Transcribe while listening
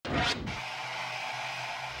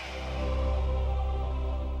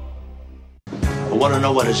want to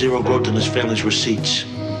know why there's zero growth in this family's receipts?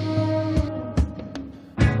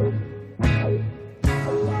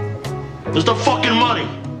 There's the fucking money.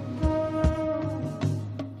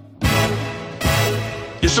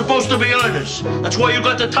 You're supposed to be earners. That's why you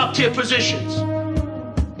got the top tier positions.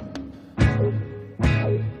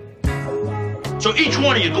 So each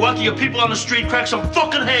one of you go out to your people on the street, crack some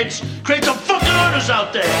fucking heads, create some fucking earners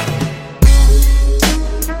out there.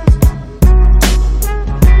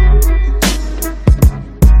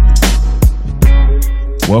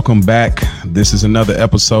 Welcome back. This is another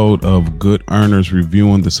episode of Good Earners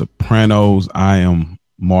reviewing The Sopranos. I am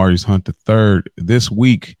Maurice Hunt III. This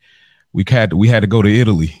week we had to go to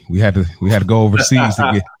Italy. We had to go overseas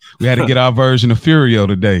we had to get our version of Furio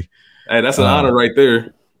today. Hey, that's an honor right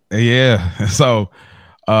there. Yeah. So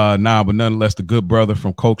but nonetheless, the good brother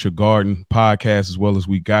from Culture Garden podcast, as well as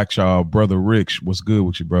we got y'all, brother Rich. What's good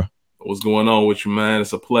with you, bro? What's going on with you, man?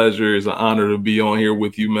 It's a pleasure. It's an honor to be on here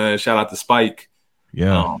with you, man. Shout out to Spike.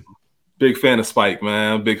 Yeah. Big fan of Spike,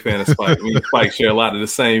 man. Big fan of Spike. Me and Spike share a lot of the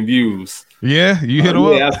same views. Yeah, you hit him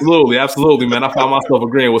up? Yeah, absolutely, man. I found myself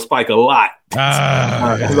agreeing with Spike a lot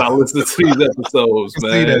as I listen to these episodes,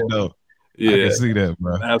 man. See that, though. Yeah. I can see that,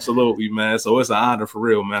 bro. Absolutely, man. So it's an honor for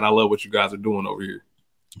real, man. I love what you guys are doing over here.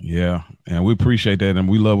 Yeah, and we appreciate that, and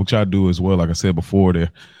we love what y'all do as well. Like I said before, they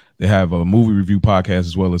have a movie review podcast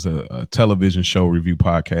as well as a television show review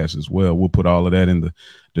podcast as well. We'll put all of that in the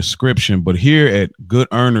description. But here at Good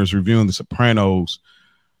Earners reviewing The Sopranos,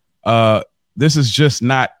 this is just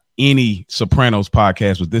not any Sopranos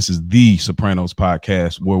podcast, but this is the Sopranos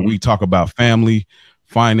podcast where we talk about family,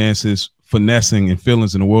 finances, finessing, and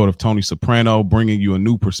feelings in the world of Tony Soprano, bringing you a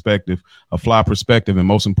new perspective, a fly perspective, and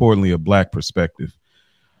most importantly, a Black perspective.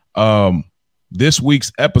 This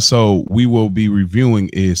week's episode we will be reviewing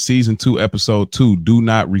is season 2, episode 2, Do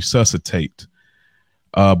Not Resuscitate.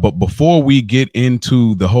 But before we get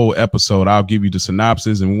into the whole episode, I'll give you the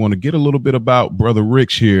synopsis, and we want to get a little bit about brother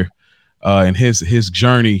Rich here and his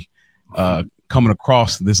journey coming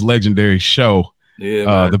across this legendary show.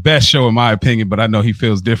 Yeah, the best show in my opinion, but I know he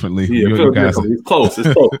feels differently. Yeah, you guys it's close.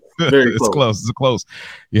 It's close. Very close. It's close.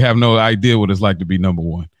 You have no idea what it's like to be number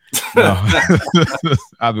one. No.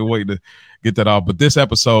 I've been waiting to get that off. But this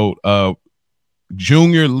episode,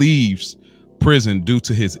 Junior leaves prison due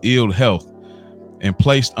to his ill health and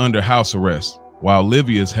placed under house arrest, while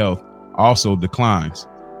Livia's health also declines.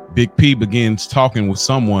 Big P begins talking with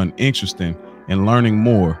someone interesting and learning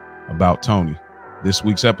more about Tony. This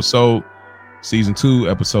week's episode, season 2,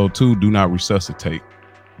 episode 2, Do Not Resuscitate.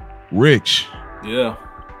 Rich. Yeah.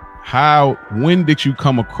 When did you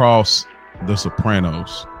come across The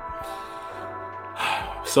Sopranos?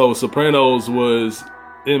 So Sopranos was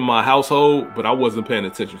in my household, but I wasn't paying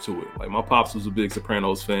attention to it. Like, my pops was a big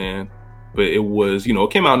Sopranos fan, but it was, it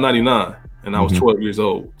came out in 99 and I was 12 years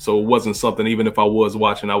old. So it wasn't something, even if I was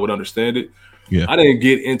watching, I would understand it. Yeah. I didn't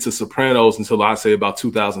get into Sopranos until I'd say about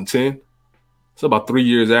 2010. So about 3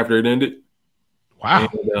 years after it ended. Wow.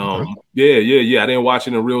 And, yeah. I didn't watch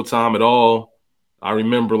it in real time at all. I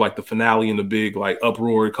remember like the finale and the big like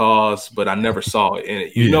uproar it caused, but I never saw it.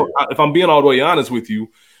 And if I'm being all the way honest with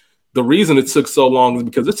you, the reason it took so long is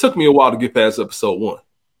because it took me a while to get past episode 1.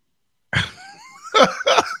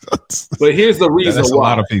 But here's the reason why. A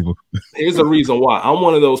lot of people. Here's the reason why. I'm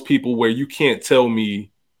one of those people where you can't tell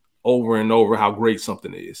me over and over how great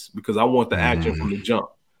something is, because I want the action from the jump.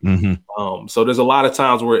 Mm-hmm. So there's a lot of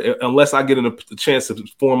times where unless I get a chance to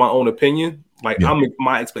form my own opinion,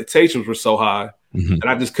 my expectations were so high and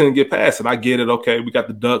I just couldn't get past it. I get it. Okay, we got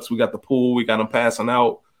the ducks, we got the pool, we got them passing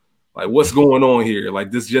out. Like, what's going on here?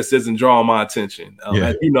 Like, this just isn't drawing my attention.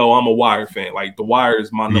 As you know, I'm a Wire fan. Like, The Wire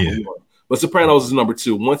is my number one. But Sopranos is number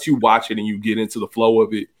 2. Once you watch it and you get into the flow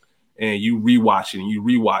of it and you rewatch it and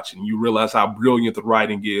you realize how brilliant the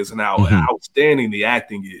writing is and how outstanding the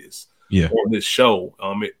acting is on this show.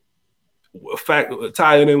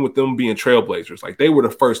 Tie it in with them being trailblazers. Like, they were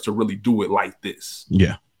the first to really do it like this.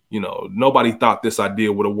 Yeah. Nobody thought this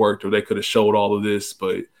idea would have worked or they could have showed all of this,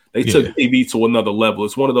 but they took TV to another level.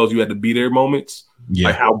 It's one of those you had to be there moments. Yeah.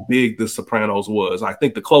 Like how big The Sopranos was. I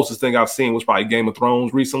think the closest thing I've seen was probably Game of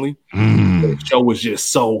Thrones recently. The show was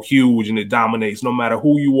just so huge and it dominates no matter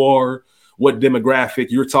who you are, what demographic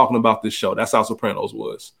you're talking about this show. That's how Sopranos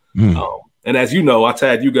was. And as you know, I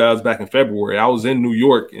tagged you guys back in February. I was in New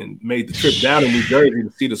York and made the trip down to New Jersey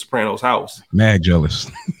to see the Sopranos house. Mad jealous.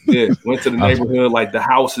 Went to the neighborhood. Like, the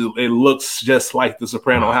house, it looks just like the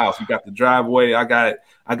Soprano house. You got the driveway. I got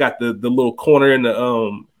the little corner in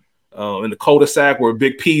the cul-de-sac where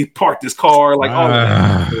Big P parked his car. Like, all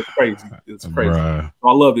that. It's crazy. It's crazy. I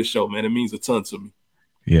love this show, man. It means a ton to me.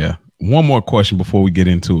 Yeah. One more question before we get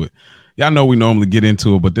into it. y'all know we normally get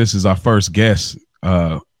into it, but this is our first guest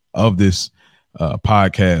of this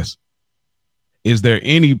podcast. Is there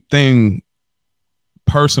anything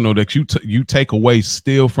personal that you take away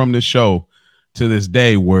still from this show to this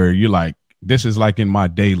day where you're like, this is like in my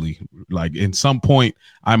daily, like in some point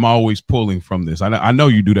I'm always pulling from this? I know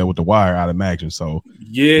you do that with The Wire, I'd imagine. So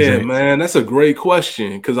yeah, man, that's a great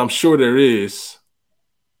question, because I'm sure there is.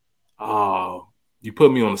 Oh, you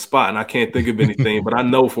put me on the spot and I can't think of anything, but I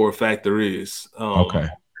know for a fact there is. Okay.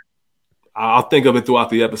 I'll think of it throughout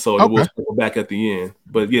the episode. Okay. And we'll circle back at the end.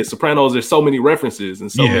 But yeah, Sopranos, there's so many references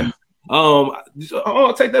and so many.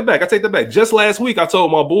 I take that back. Just last week, I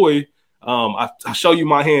told my boy, I show you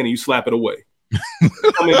my hand and you slap it away.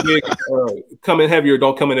 Come in big, come in heavier,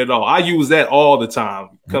 don't come in at all. I use that all the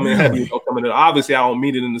time. Come in heavier, don't come in at all. Obviously, I don't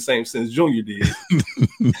mean it in the same sense Junior did.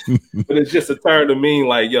 But it's just a term to mean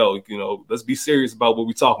like, yo, let's be serious about what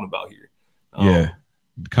we're talking about here.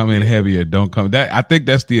 Come in heavier, don't come. That I think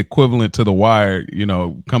that's the equivalent to The Wire.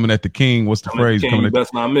 Coming at the king. What's the phrase? You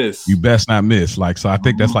best not miss. You best not miss. Like, so I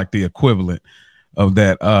think that's like the equivalent of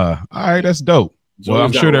that. All right, that's dope. Well,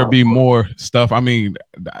 I'm sure there'll be more stuff. I mean,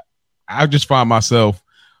 I just find myself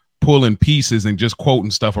pulling pieces and just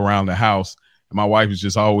quoting stuff around the house. And my wife is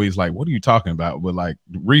just always like, what are you talking about? But like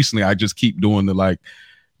recently I just keep doing the like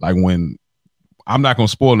when, I'm not going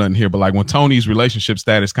to spoil nothing here, but like when Tony's relationship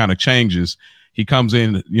status kind of changes, he comes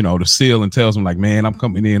in, to Seal and tells him like, man, I'm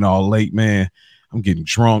coming in all late, man. I'm getting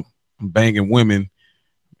drunk. I'm banging women.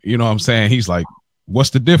 You know what I'm saying? He's like,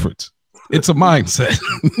 what's the difference? It's a mindset.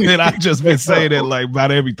 And I've just been saying that like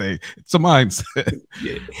about everything. It's a mindset.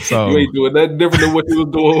 Yeah. So you ain't doing that different than what you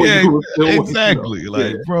was doing. Yeah, you was exactly.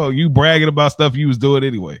 Like, bro, you bragging about stuff you was doing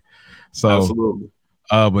anyway. So absolutely.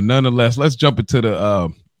 But nonetheless, let's jump into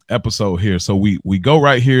the episode here. So we go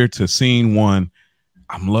right here to scene 1.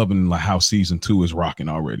 I'm loving like how season 2 is rocking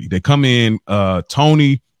already. They come in,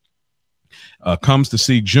 Tony comes to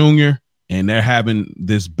see Junior, and they're having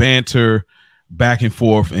this banter back and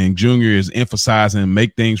forth, and Junior is emphasizing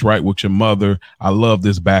make things right with your mother. I love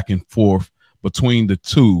this back and forth between the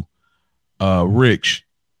two. Rich,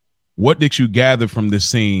 what did you gather from this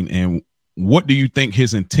scene, and what do you think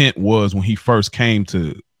his intent was when he first came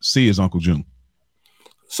to see his Uncle June?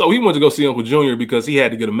 So he went to go see Uncle Junior because he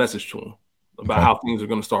had to get a message to him about how things are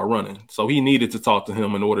going to start running. So he needed to talk to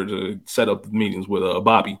him in order to set up the meetings with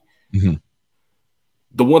Bobby. Mm-hmm.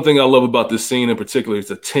 The one thing I love about this scene in particular is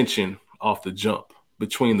the tension off the jump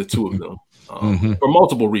between the two of them for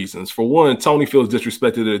multiple reasons. For one, Tony feels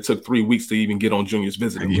disrespected that it took 3 weeks to even get on Junior's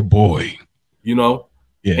visit. Your boy.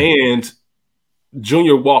 Yeah. And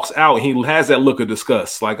Junior walks out. He has that look of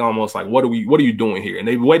disgust, like almost like, what are you doing here? And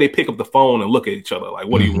the way they pick up the phone and look at each other, like,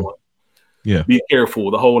 what do you want? Yeah. Be careful,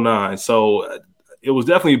 the whole nine. So it was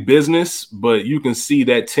definitely business, but you can see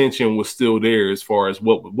that tension was still there as far as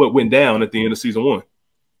what went down at the end of season 1.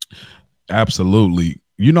 Absolutely.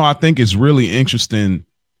 I think it's really interesting.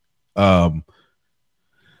 Last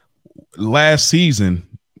season,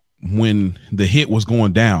 when the hit was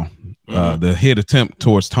going down, the hit attempt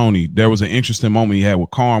towards Tony, there was an interesting moment he had with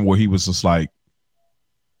Carm where he was just like,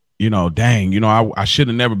 dang, I should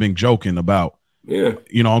have never been joking about,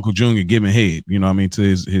 Uncle Junior giving head,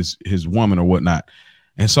 to his woman or whatnot.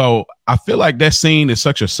 And so I feel like that scene is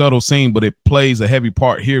such a subtle scene, but it plays a heavy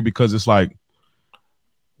part here because it's like,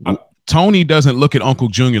 Tony doesn't look at Uncle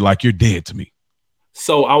Junior like you're dead to me.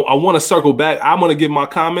 So I want to circle back. I'm going to give my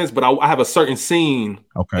comments, but I have a certain scene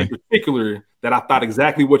in particular that I thought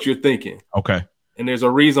exactly what you're thinking. Okay. And there's a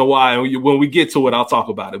reason why. When we get to it, I'll talk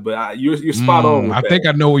about it. But you're spot on with I that. think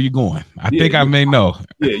I know where you're going. I think I may know.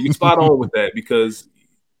 Yeah, you're spot on with that because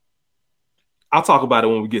I'll talk about it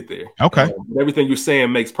when we get there. Okay. Everything you're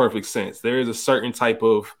saying makes perfect sense. There is a certain type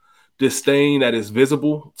of disdain that is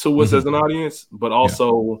visible to us as an audience, but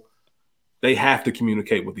also they have to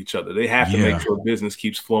communicate with each other. They have to make sure business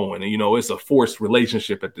keeps flowing. And, it's a forced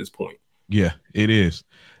relationship at this point. Yeah, it is.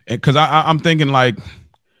 Because I'm thinking like,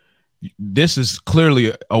 this is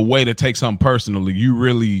clearly a way to take something personally. You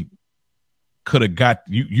really could have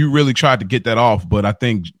you really tried to get that off. But I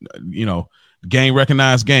think, game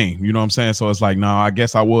recognized game. You know what I'm saying? So it's like, nah, I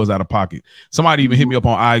guess I was out of pocket. Somebody even hit me up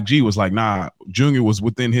on IG, was like, nah, Junior was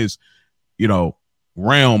within his,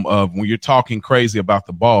 realm of when you're talking crazy about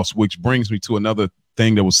the boss, which brings me to another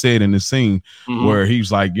thing that was said in this scene where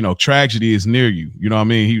he's like, tragedy is near you. You know what I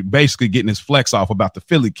mean? He basically getting his flex off about the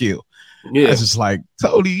Philly kill. Yeah. It's just like,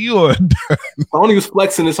 Tony was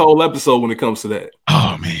flexing this whole episode when it comes to that.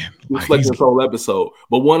 Oh, man. He was flexing this whole episode.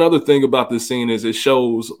 But one other thing about this scene is it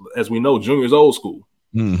shows, as we know, Junior's old school.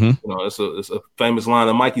 It's a famous line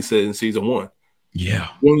that Mikey said in season 1. Yeah.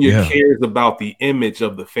 Junior cares about the image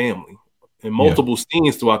of the family. In multiple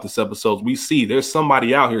scenes throughout this episode, we see there's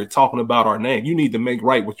somebody out here talking about our name. You need to make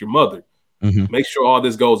right with your mother. Make sure all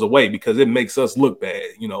this goes away because it makes us look bad.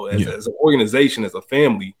 You know, as an organization, as a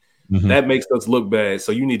family, that makes us look bad.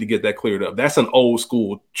 So you need to get that cleared up. That's an old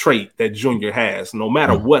school trait that Junior has. No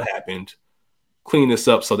matter what happened, clean this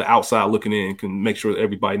up so the outside looking in can make sure that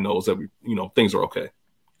everybody knows that things are okay.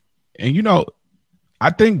 And I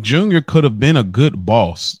think Junior could have been a good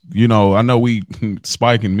boss. I know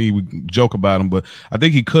Spike and me, we joke about him, but I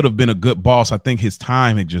think he could have been a good boss. I think his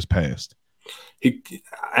time had just passed. He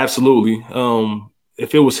absolutely.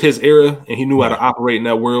 If it was his era and he knew how to operate in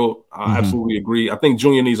that world, I absolutely agree. I think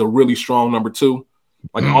Junior needs a really strong number 2,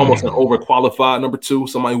 like almost an overqualified number 2,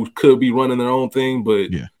 somebody who could be running their own thing, but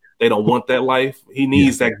they don't want that life. He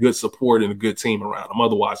needs that good support and a good team around him.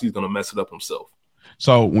 Otherwise, he's going to mess it up himself.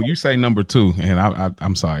 So when you say number 2, and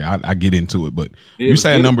I'm sorry, I get into it, but you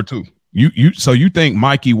say number 2. So you think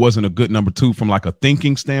Mikey wasn't a good number 2 from like a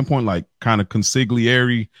thinking standpoint, like kind of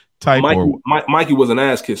consigliere type? Mikey was an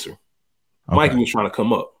ass kisser. Okay. Mikey was trying to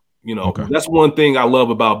come up. That's one thing I love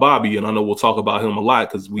about Bobby, and I know we'll talk about him a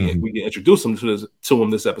lot because we get introduced him to him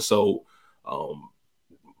this episode.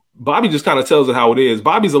 Bobby just kind of tells it how it is.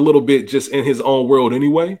 Bobby's a little bit just in his own world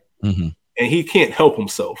anyway, and he can't help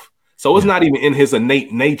himself. So it's not even in his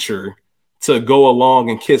innate nature to go along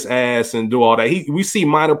and kiss ass and do all that. We see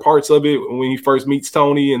minor parts of it when he first meets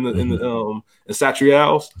Tony in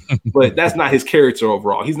Satrials, but that's not his character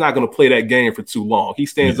overall. He's not going to play that game for too long. He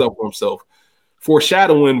stands up for himself,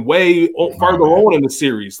 foreshadowing way further on in the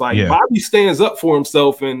series. Like Bobby stands up for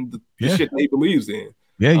himself and the shit that he believes in.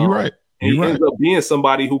 Yeah, you're right. And he ends up being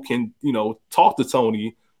somebody who can, talk to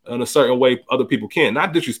Tony in a certain way other people can,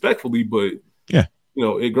 not disrespectfully, but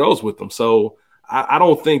it grows with them. So I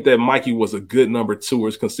don't think that Mikey was a good number 2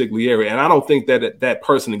 as consigliere, and I don't think that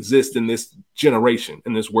person exists in this generation,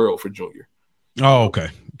 in this world for Junior. Oh, okay.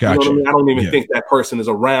 Gotcha. I mean? I don't even think that person is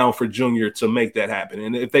around for Junior to make that happen.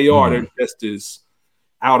 And if they are, they're just as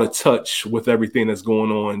out of touch with everything that's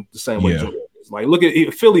going on the same way Junior is. Like, look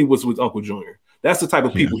at Philly was with Uncle Junior. That's the type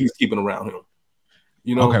of people he's keeping around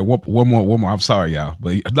him. Okay, one more. I'm sorry, y'all,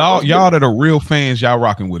 but y'all that are real fans, y'all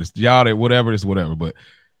rocking with us. Y'all that whatever. But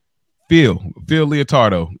Phil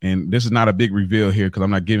Leotardo, and this is not a big reveal here because I'm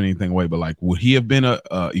not giving anything away, but like, would he have been a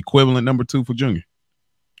equivalent number 2 for Junior?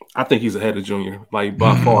 I think he's ahead of Junior, like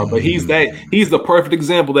by far. But he's the perfect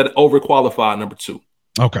example that overqualified number 2.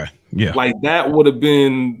 Okay, yeah, like that would have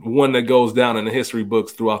been one that goes down in the history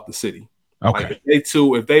books throughout the city. Okay, like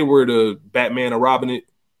if they were to Batman or Robin it,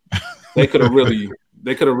 they could have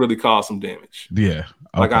really caused some damage. Yeah.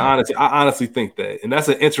 Okay. Like I honestly think that. And that's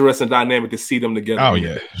an interesting dynamic to see them together. Oh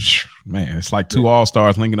yeah. Man, it's like 2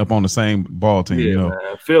 all-stars linking up on the same ball team. Yeah,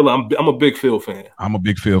 man. Phil, I'm a big Phil fan. I'm a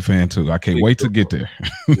big Phil fan too. I can't wait to get there.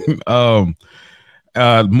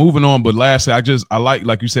 Moving on, but lastly, I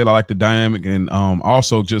like you said, I like the dynamic and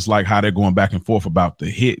also just like how they're going back and forth about the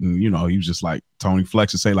hit. And he was just like Tony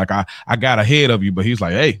Flex to say, like, I got ahead of you, but he's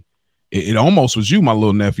like, hey, it almost was you, my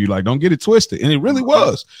little nephew. Like, don't get it twisted. And it really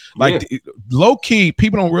was. Like, low key,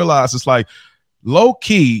 people don't realize it's like low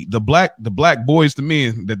key, the black boys to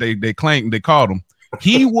men that they claimed they called him.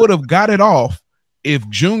 He would have got it off if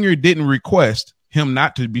Junior didn't request him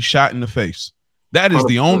not to be shot in the face. That is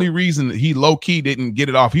the only reason that he low key didn't get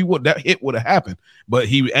it off. That hit would have happened, but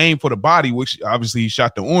he aimed for the body, which obviously he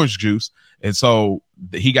shot the orange juice. And so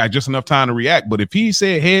he got just enough time to react. But if he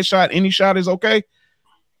said headshot, any shot is okay,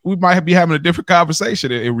 we might be having a different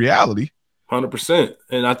conversation in reality. 100%.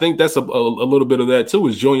 And I think that's a little bit of that too,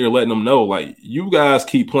 is Junior letting them know, like, you guys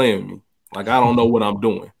keep playing me. Like, I don't know what I'm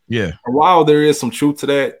doing. Yeah. And while there is some truth to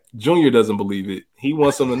that, Junior doesn't believe it. He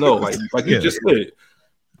wants them to know, like you just said,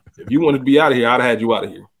 if you wanted to be out of here, I'd have had you out of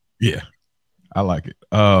here. Yeah. I like it.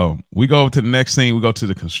 We go to the next scene. We go to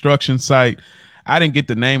the construction site. I didn't get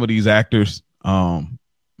the name of these actors.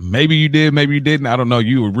 Maybe you did, maybe you didn't. I don't know.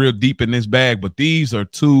 You were real deep in this bag, but these are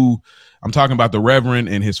 2. I'm talking about the Reverend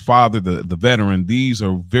and his father, the veteran. These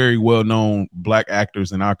are very well-known Black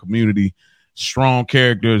actors in our community. Strong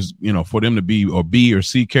characters, for them to be or B or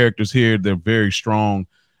C characters here. They're very strong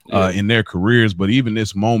in their careers. But even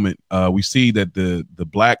this moment, we see that the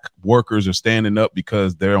Black workers are standing up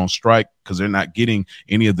because they're on strike because they're not getting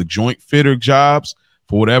any of the joint fitter jobs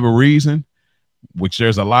for whatever reason, which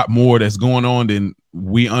there's a lot more that's going on than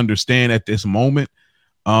we understand at this moment.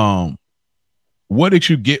 What did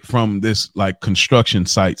you get from this like construction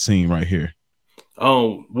site scene right here?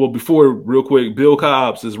 Well, before real quick, Bill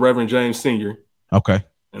Cobbs is Reverend James Sr. Okay.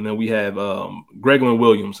 And then we have Gregland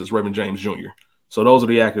Williams as Reverend James Jr. So those are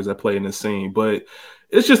the actors that play in this scene. But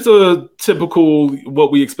It's just a typical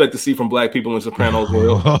what we expect to see from black people in Sopranos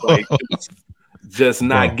world. Like just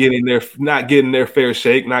not getting their fair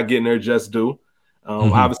shake, not getting their just due.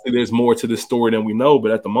 Obviously, there's more to this story than we know,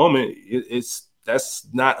 but at the moment, that's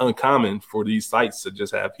not uncommon for these sites to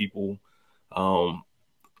just have people of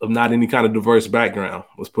not any kind of diverse background.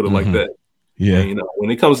 Let's put it like that. Yeah. And,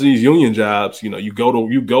 when it comes to these union jobs, you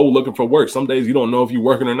go looking for work. Some days you don't know if you're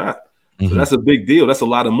working or not. So that's a big deal. That's a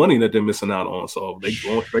lot of money that they're missing out on. So they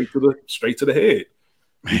going straight to the head.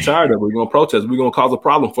 You're tired of it. We're gonna protest. We're gonna cause a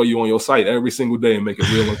problem for you on your site every single day and make it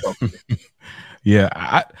real uncomfortable. Yeah,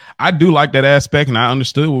 I do like that aspect, and I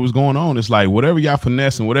understood what was going on. It's like whatever y'all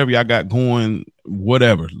finesse and whatever y'all got going,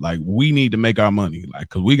 whatever. Like we need to make our money, like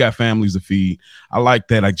because we got families to feed. I like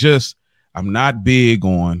that. I'm not big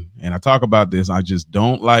on, and I talk about this. I just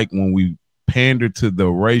don't like when we pander to the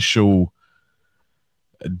racial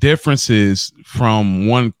differences from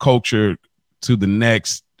one culture to the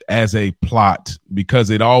next as a plot, because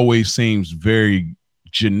it always seems very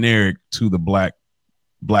generic to the black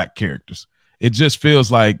characters. It just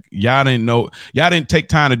feels like y'all didn't take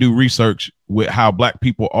time to do research with how black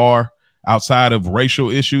people are outside of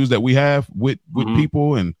racial issues that we have with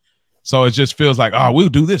people. And so it just feels like, oh, we'll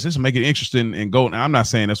do this will make it interesting and go. Now, I'm not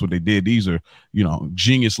saying that's what they did. These are,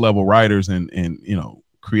 genius level writers and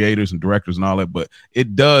creators and directors and all that, but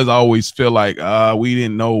it does always feel like we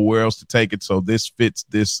didn't know where else to take it, so this fits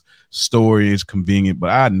this story, is convenient.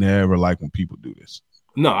 But I never like when people do this.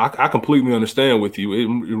 No, I completely understand with you. It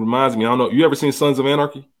reminds me, I don't know, you ever seen Sons of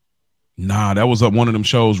Anarchy? Nah, that was one of them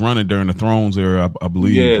shows running during the Thrones era, I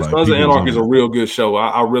believe. Yeah, Sons of Anarchy is a real good show.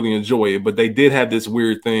 I really enjoy it, but they did have this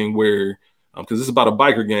weird thing where because this is about a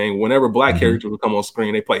biker gang. Whenever black characters would come on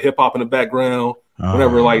screen, they play hip hop in the background.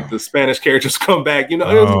 Whenever like the Spanish characters come back, it was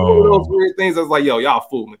one of those weird things. I was like, yo, y'all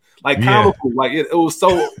fool me. Like comical, like it was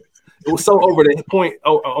so over the point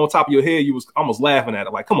on top of your head. You was almost laughing at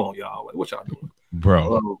it. Like, come on, y'all, like what y'all doing,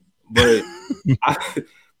 bro? But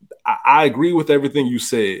I agree with everything you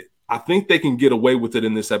said. I think they can get away with it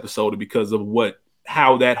in this episode because of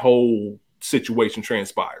how that whole situation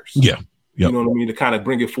transpires. Yeah. Yep. You know what I mean? To kind of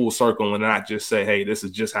bring it full circle and not just say, hey, this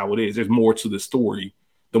is just how it is. There's more to the story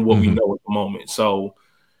than what we know at the moment. So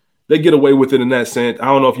they get away with it in that sense. I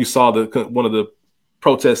don't know if you saw one of the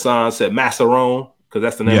protest signs said Massaron, because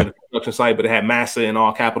that's the name of the production site, but it had Massa in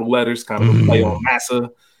all capital letters, kind of a play on Massa.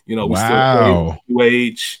 We still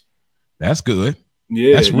play UH. That's good.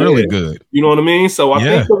 Yeah. That's really good. You know what I mean? So I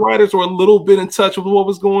think the writers were a little bit in touch with what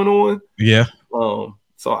was going on. Yeah. So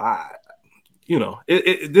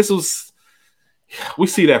this was, we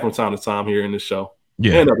see that from time to time here in this show,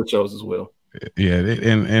 and other shows as well. Yeah,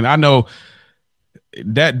 and I know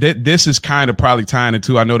that this is kind of probably tying it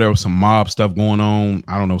to. I know there was some mob stuff going on.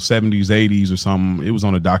 I don't know, 70s, 80s or something. It was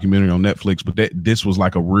on a documentary on Netflix, but this was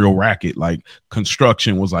like a real racket. Like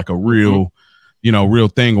construction was like a real, real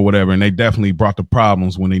thing or whatever. And they definitely brought the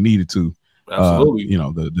problems when they needed to. Absolutely.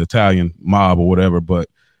 The Italian mob or whatever. But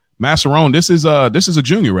Massaron, this is a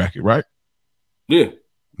junior racket, right? Yeah.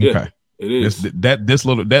 Okay. It is.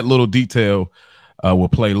 That little detail will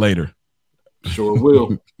play later. Sure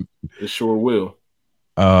will. It sure will.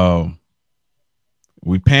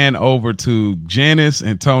 We pan over to Janice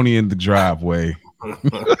and Tony in the driveway.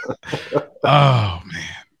 Oh man,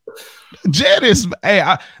 Janice.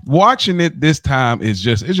 Hey, watching it this time is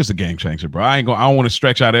just a game changer, bro. I don't want to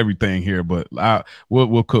stretch out everything here, but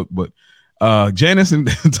we'll cook. But Janice and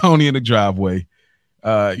Tony in the driveway.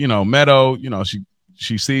 Meadow.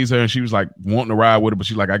 She sees her and she was like wanting to ride with her, but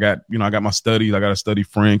she's like, I got my studies. I got to study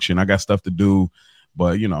French and I got stuff to do,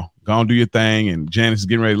 but go and do your thing. And Janice is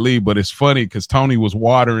getting ready to leave. But it's funny because Tony was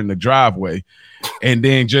watering the driveway and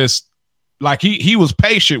then just like he was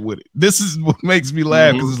patient with it. This is what makes me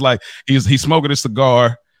laugh because it's like he's smoking a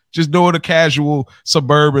cigar, just doing a casual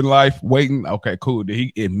suburban life, waiting. Okay, cool.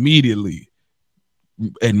 He immediately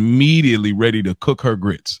ready to cook her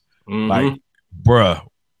grits. Like, bruh.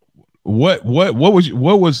 What was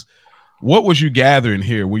you gathering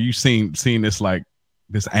here? Were you seeing this like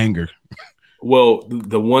this anger? Well,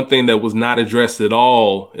 the one thing that was not addressed at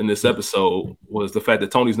all in this episode was the fact that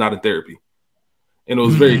Tony's not in therapy, and it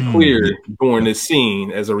was very clear during this scene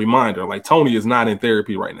as a reminder, like Tony is not in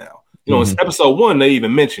therapy right now. In episode 1 they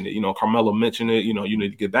even mentioned it. Carmela mentioned it. You need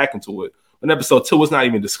to get back into it. In episode 2, it's not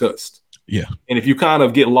even discussed. Yeah. And if you kind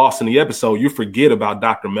of get lost in the episode, you forget about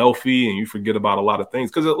Dr. Melfi and you forget about a lot of things.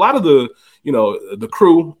 Because a lot of the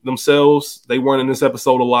crew themselves, they weren't in this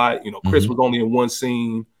episode a lot. Chris was only in one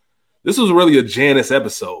scene. This was really a Janice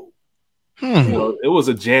episode. It was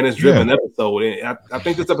a Janice-driven episode. And I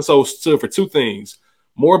think this episode stood for two things.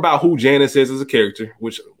 More about who Janice is as a character,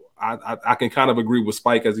 which I can kind of agree with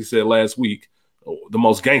Spike, as he said last week, the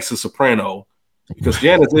most gangster soprano, because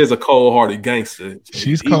Janice is a cold-hearted gangster.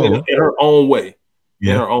 She's cold in her own way.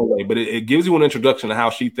 Yeah. In her own way, but it gives you an introduction to how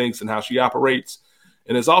she thinks and how she operates,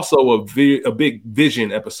 and it's also a big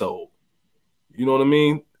vision episode. You know what I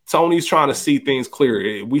mean? Tony's trying to see things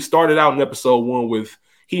clear. We started out in episode 1 with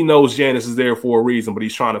he knows Janice is there for a reason, but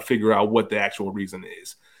he's trying to figure out what the actual reason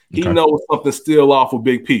is. He knows something's still off with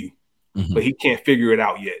Big P, but he can't figure it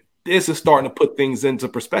out yet. This is starting to put things into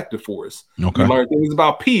perspective for us. Okay. We learned things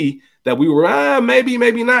about P that we were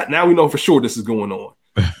maybe not. Now we know for sure this is going on.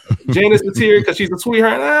 Janice is here because she's a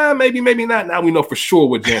sweetheart. Maybe not. Now we know for sure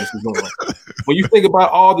what Janice is doing. When you think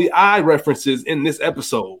about all the eye references in this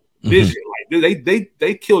episode, vision, like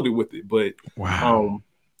they killed it with it. But wow,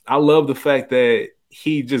 I love the fact that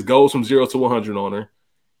he just goes from 0 to 100 on her.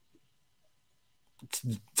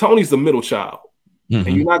 Tony's the middle child, and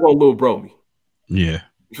you're not gonna little bro me. Yeah,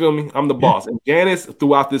 you feel me? I'm the boss. And Janice,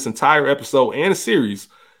 throughout this entire episode and series,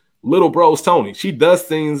 little bro's Tony. She does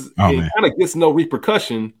things and kind of gets no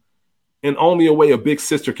repercussion in only a way a big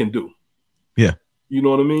sister can do. Yeah. You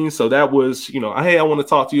know what I mean? So that was, hey, I want to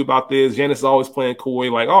talk to you about this. Janice is always playing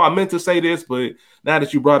coy, like, I meant to say this, but now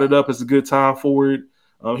that you brought it up, it's a good time for it.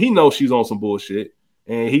 He knows she's on some bullshit.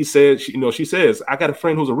 And he said, she says, I got a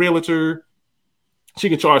friend who's a realtor. She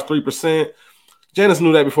can charge 3%. Janice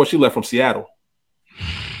knew that before she left from Seattle.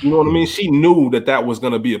 You know what I mean? She knew that was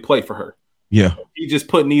going to be a play for her. Yeah. He just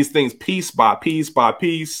putting these things piece by piece by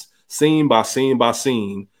piece, scene by scene by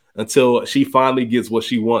scene, until she finally gets what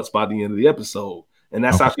she wants by the end of the episode. And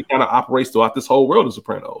that's how she kind of operates throughout this whole world of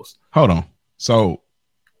Sopranos. Hold on. So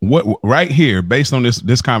what right here, based on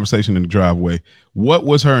this conversation in the driveway, what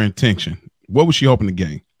was her intention? What was she hoping to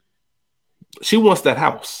gain? She wants that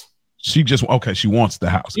house. She wants the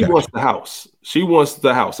house. She wants the house. She wants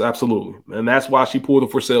the house, absolutely. And that's why she pulled a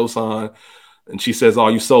for sale sign. And she says,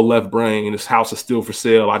 you so left brain. This house is still for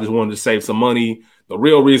sale. I just wanted to save some money. The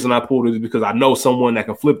real reason I pulled it is because I know someone that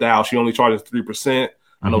can flip the house. She only charges 3%.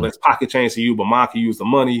 I know that's pocket change to you, but mine can use the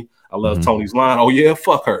money. I love Tony's line. Oh, yeah,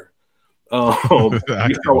 fuck her.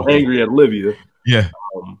 He's so angry at Olivia. Yeah.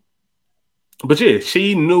 But yeah,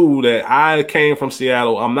 she knew that I came from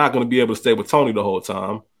Seattle. I'm not going to be able to stay with Tony the whole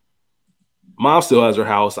time. Mom still has her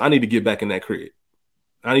house. I need to get back in that crib.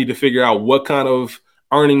 I need to figure out what kind of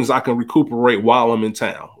earnings I can recuperate while I'm in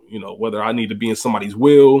town. Whether I need to be in somebody's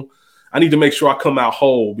will. I need to make sure I come out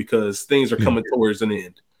whole because things are coming towards an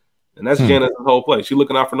end. And that's Janice's whole play. She's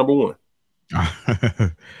looking out for number one.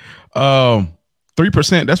 3%,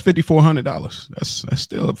 that's $5,400. That's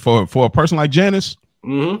still for a person like Janice.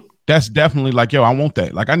 That's definitely like, I want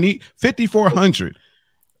that. Like I need $5,400.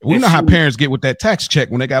 We know how parents get with that tax check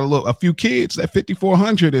when they got a few kids. That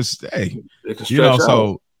 $5,400 is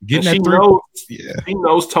so getting that she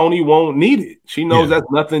knows Tony won't need it. She knows that's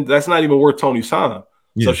nothing. That's not even worth Tony's time.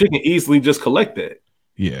 So she can easily just collect that.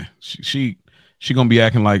 Yeah, she gonna be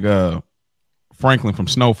acting like Franklin from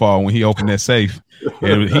Snowfall when he opened that safe.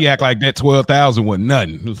 And he act like that 12,000 wasn't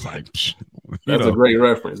nothing. It was like that's a great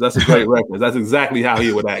reference. That's a great reference. That's exactly how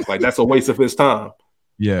he would act. Like that's a waste of his time.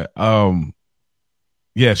 Yeah.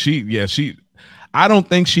 She I don't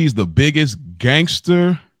think she's the biggest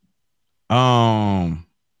gangster. I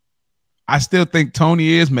still think Tony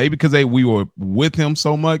is, maybe because we were with him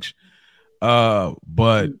so much.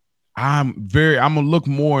 But I'm gonna look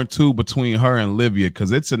more into between her and Olivia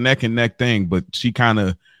because it's a neck and neck thing, but she kind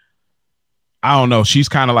of, I don't know, she's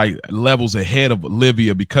kind of like levels ahead of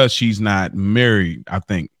Olivia because she's not married. I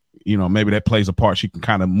think, maybe that plays a part. She can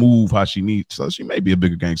kind of move how she needs. So she may be a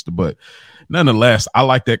bigger gangster, but nonetheless, I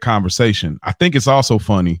like that conversation. I think it's also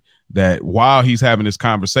funny that while he's having this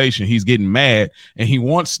conversation, he's getting mad and he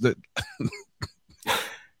wants the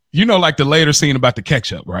like the later scene about the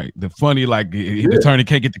ketchup, right? The funny, like the attorney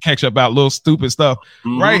can't get the ketchup out, little stupid stuff.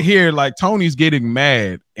 Right here, like Tony's getting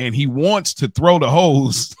mad and he wants to throw the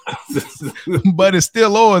hose, but it's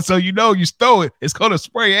still on. So you throw it, it's gonna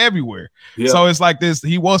spray everywhere. Yeah. So it's like this,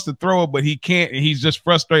 he wants to throw it, but he can't, and he's just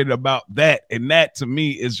frustrated about that. And that to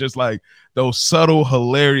me is just like those subtle,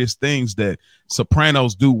 hilarious things that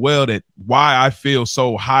Sopranos do well, that why I feel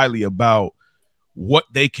so highly about what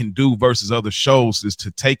they can do versus other shows is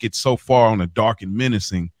to take it so far on a dark and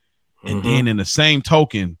menacing, and then in the same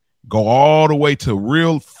token go all the way to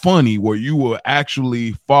real funny where you will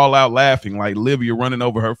actually fall out laughing, like Livia running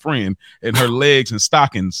over her friend and her legs and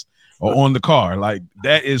stockings are on the car. Like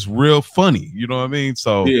that is real funny, you know what I mean?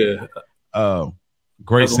 So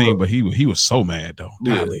great scene, but he was so mad though.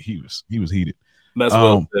 Golly, he was heated. That's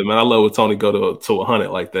well said, man. I love when Tony go to 100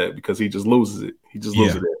 like that because he just loses it. He just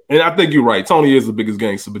loses it. And I think you're right. Tony is the biggest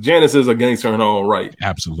gangster, but Janice is a gangster in her own right.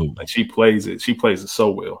 Absolutely. Like she plays it. She plays it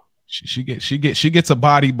so well. She gets a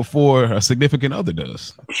body before a significant other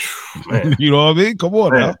does. You know what I mean? Come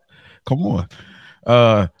on now. Come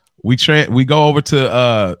on. We go over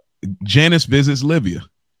to Janice visits Livia,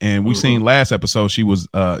 and we seen last episode she was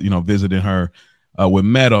visiting her with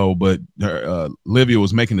Meadow, but Livia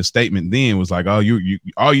was making a statement then, was like, oh, you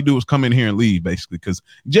all you do is come in here and leave, basically, because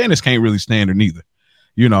Janice can't really stand her neither.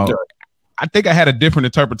 I think I had a different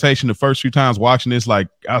interpretation the first few times watching this. Like,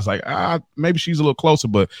 I was like, maybe she's a little closer.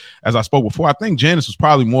 But as I spoke before, I think Janice was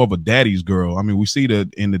probably more of a daddy's girl. I mean, we see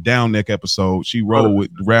that in the Down Neck episode, she rode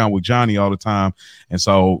around with Johnny all the time. And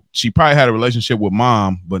so she probably had a relationship with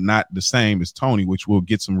Mom, but not the same as Tony, which we'll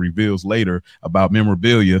get some reveals later about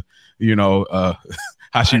memorabilia,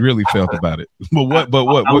 how she really felt about it. But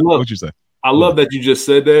what you say? I love that you just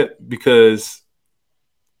said that, because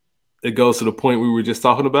it goes to the point we were just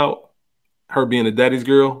talking about. Her being a daddy's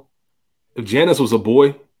girl. If Janice was a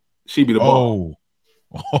boy, she'd be the boss.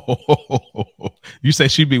 You say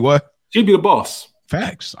she'd be what? She'd be the boss.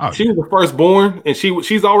 Facts. She was the firstborn, and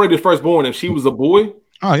she's already the firstborn. If she was a boy,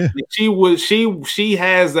 she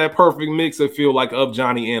has that perfect mix, I feel like, of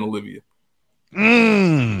Johnny and Olivia.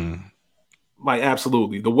 Like,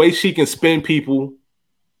 absolutely. The way she can spin people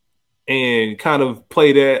and kind of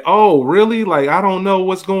play that, oh, really? Like, I don't know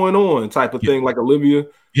what's going on type of thing, like Olivia.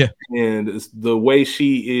 Yeah. And it's the way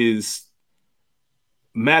she is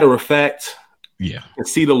matter of fact. Yeah. And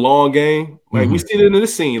see the long game. Like, we see it in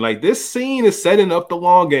this scene. Like, this scene is setting up the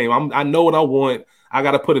long game. I know what I want. I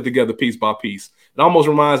got to put it together piece by piece. It almost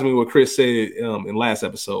reminds me of what Chris said in last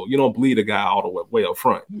episode. You don't bleed a guy all the way up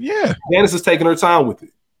front. Yeah. Janice is taking her time with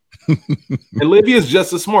it. And Livia is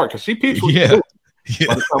just as smart because she peeps what by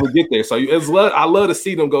the time we get there. So I love to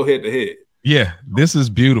see them go head to head. Yeah, this is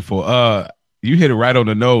beautiful. You hit it right on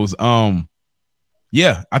the nose.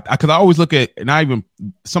 Yeah, because I always look at, and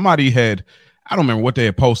somebody had, I don't remember what they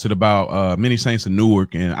had posted about Many Saints in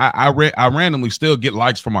Newark, and I randomly still get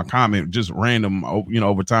likes for my comment, just random,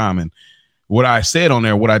 over time. And what I said on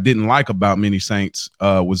there, what I didn't like about Many Saints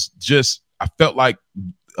was just, I felt like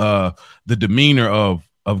the demeanor of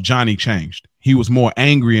Johnny changed. He was more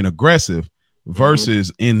angry and aggressive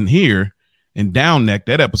versus in here. And Down Neck,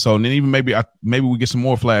 that episode, and then even maybe we get some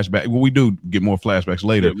more flashbacks. Well, we do get more flashbacks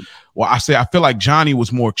later. Yeah. Well, I feel like Johnny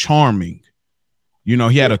was more charming. He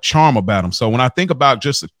had a charm about him. So when I think about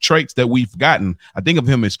just the traits that we've gotten, I think of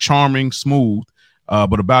him as charming, smooth,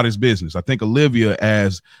 but about his business. I think Olivia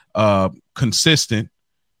as consistent,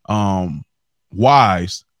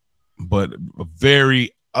 wise, but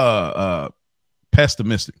very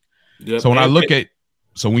pessimistic. Yep. So when I look at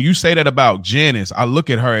So when you say that about Janice, I look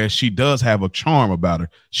at her as she does have a charm about her.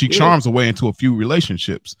 She charms her way into a few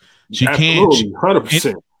relationships. She Absolutely,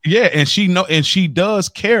 100%. And she does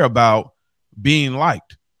care about being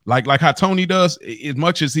liked. Like how Tony does. As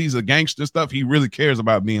much as he's a gangster stuff, he really cares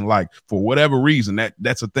about being liked for whatever reason.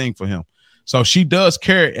 That's a thing for him. So she does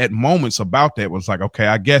care at moments about that. Was like, okay,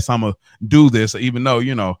 I guess I'm gonna do this, even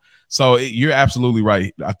though So you're absolutely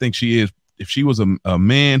right. I think she is. If she was a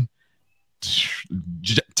man,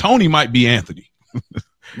 Tony might be Anthony.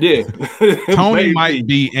 Yeah. Tony might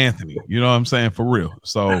be Anthony. You know what I'm saying? For real.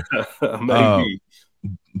 So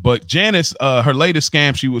but Janice, her latest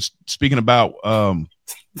scam she was speaking about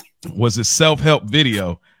was a self-help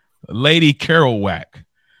video, Lady Kerouac.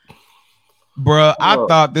 Bruh, I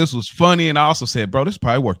thought this was funny, and I also said, bro, this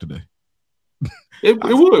probably work today. It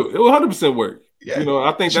would 100% work. Yeah.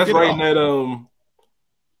 I think that's right in that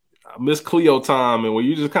Miss Cleo time, and where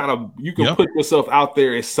you just kind of you can put yourself out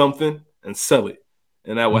there as something and sell it,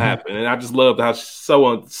 and that will happen. And I just love how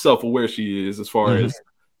so self-aware she is as far as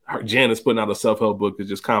her Janice putting out a self-help book is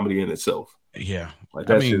just comedy in itself. Yeah, like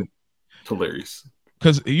that's hilarious.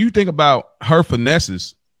 Because you think about her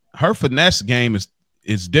finesses, her finesse game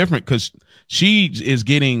is different because she is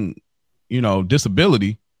getting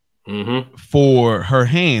disability for her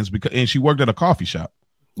hands and she worked at a coffee shop.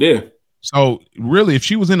 Yeah. So really, if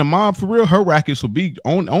she was in the mob for real, her rackets would be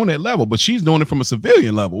on that level, but she's doing it from a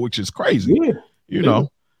civilian level, which is crazy. Yeah.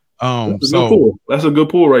 That's a good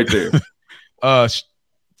pull right there.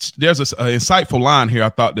 There's an insightful line here I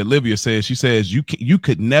thought that Livia says. She says, you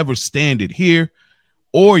could never stand it here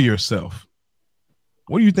or yourself.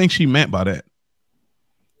 What do you think she meant by that?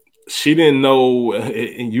 She didn't know,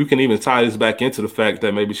 and you can even tie this back into the fact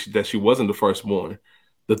that maybe she wasn't the firstborn.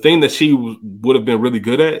 The thing that she would have been really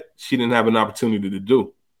good at, she didn't have an opportunity to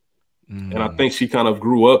do. And I think she kind of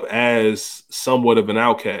grew up as somewhat of an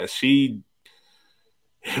outcast. She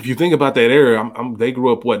if you think about that era, they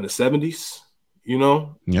grew up in the 70s, you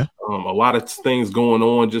know? Yeah. A lot of things going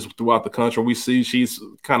on just throughout the country. We see she's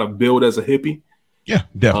kind of billed as a hippie. Yeah,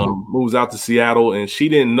 definitely. Moves out to Seattle, and she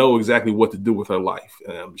didn't know exactly what to do with her life.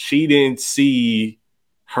 She didn't see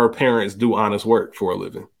her parents do honest work for a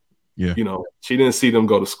living. Yeah. You know, she didn't see them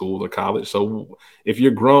go to school or college. So if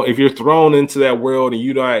you're thrown into that world and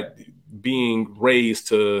you're not being raised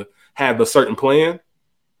to have a certain plan,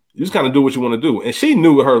 you just kind of do what you want to do. And she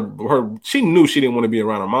knew she knew she didn't want to be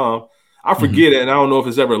around her mom. I forget it, and I don't know if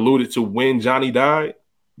it's ever alluded to when Johnny died.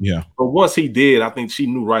 Yeah. But once he did, I think she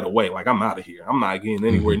knew right away, like, I'm out of here. I'm not getting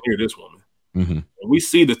anywhere near this woman. And we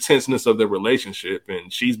see the tenseness of their relationship,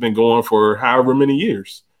 and she's been going for however many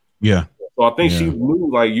years. Yeah. So I think she knew,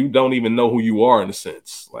 like, you don't even know who you are in a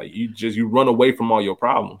sense. Like, you run away from all your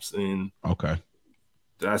problems. And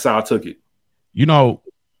that's how I took it. You know,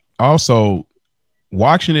 also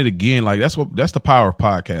watching it again, like that's the power of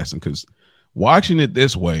podcasting, because watching it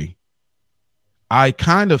this way, I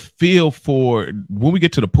kind of feel for when we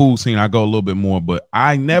get to the pool scene, I go a little bit more, but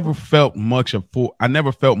I never felt much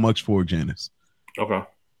for Janice. Okay.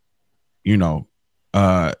 You know,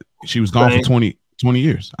 she was gone for 20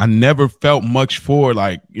 years. I never felt much for,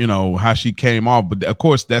 like, you know, how she came off, but of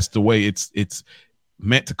course that's the way it's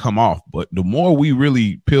meant to come off. But the more we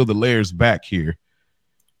really peel the layers back here,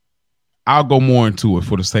 I'll go more into it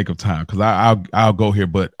for the sake of time, because I'll go here,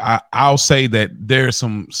 but I'll say that there's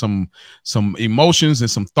some emotions and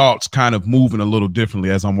some thoughts kind of moving a little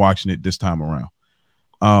differently as I'm watching it this time around.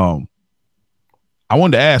 I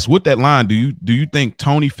wanted to ask, with that line, do you think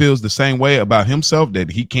Tony feels the same way about himself,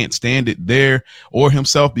 that he can't stand it there or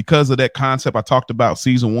himself because of that concept I talked about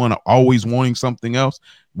season 1, always wanting something else?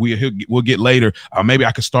 We'll get later. Maybe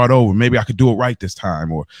I could start over. Maybe I could do it right this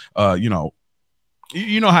time, or you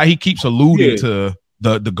know how he keeps alluding to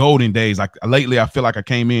the golden days. Like lately, I feel like I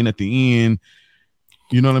came in at the end.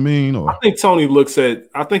 You know what I mean? Or, I think Tony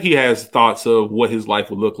I think he has thoughts of what his life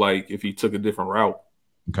would look like if he took a different route.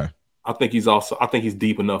 Okay. I think he's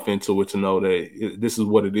deep enough into it to know that this is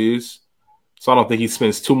what it is. So I don't think he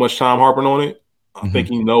spends too much time harping on it. I think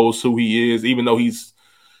he knows who he is, even though he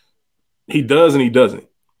does and he doesn't.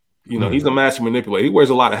 You know, he's a master manipulator. He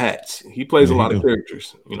wears a lot of hats. He plays a lot of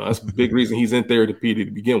characters. You know, that's a big reason he's in therapy to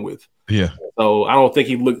begin with. Yeah. So I don't think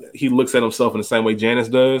he looks at himself in the same way Janice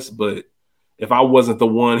does. But if I wasn't the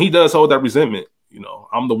one, he does hold that resentment. You know,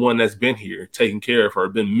 I'm the one that's been here, taking care of her,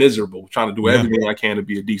 been miserable, trying to do everything I can to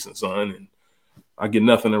be a decent son, and I get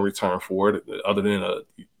nothing in return for it other than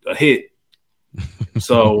a hit.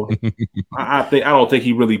 So I don't think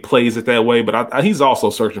he really plays it that way, but he's also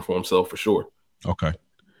searching for himself for sure. Okay.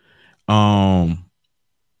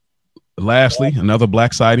 Lastly, another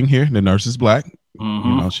black sighting here. The nurse is black.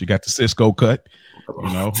 You know, she got the Cisco cut. You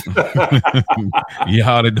know,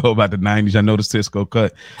 y'all that know about the 90s, I know the Cisco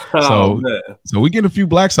cut. So we get a few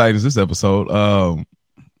black sightings this episode.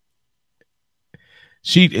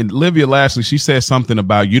 Olivia lastly, she said something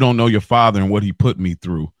about, you don't know your father and what he put me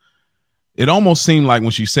through. It almost seemed like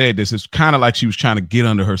when she said this, it's kind of like she was trying to get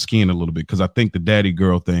under her skin a little bit, because I think the daddy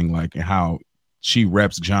girl thing, like, and how she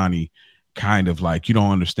reps Johnny, kind of like, you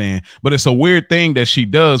don't understand. But it's a weird thing that she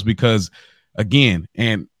does, because again,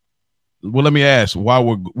 and well, let me ask,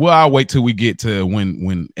 I'll wait till we get to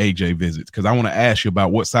when AJ visits, because I want to ask you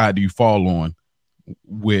about what side do you fall on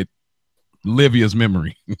with Livia's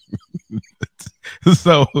memory.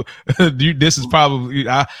 So this is probably,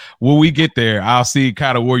 when we get there, I'll see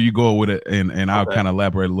kind of where you go with it, and I'll kind of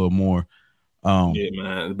elaborate a little more. Yeah,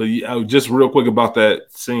 man. But just real quick about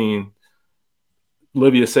that scene,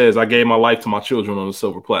 Livia says, I gave my life to my children on a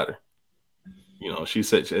silver platter. You know, she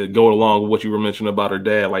said, going along with what you were mentioning about her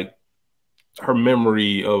dad, like her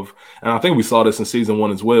memory of, and I think we saw this in season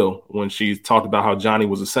 1 as well, when she talked about how Johnny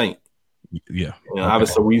was a saint. Yeah. You know,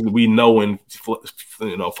 obviously we know in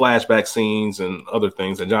flashback scenes and other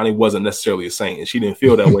things that Johnny wasn't necessarily a saint, and she didn't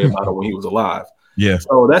feel that way about it when he was alive. Yeah.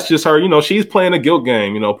 So that's just her, you know, she's playing a guilt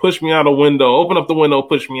game, you know, push me out a window, open up the window,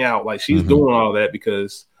 push me out. Like, she's doing all that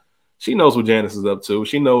because she knows what Janice is up to.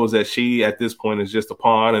 She knows that she, at this point, is just a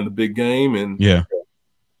pawn in the big game, and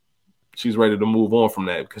she's ready to move on from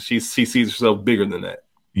that because she sees herself bigger than that.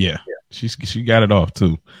 Yeah. She got it off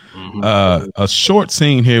too. A short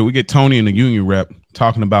scene here. We get Tony and the union rep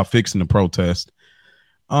talking about fixing the protest.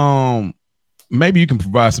 Maybe you can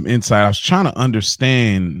provide some insight. I was trying to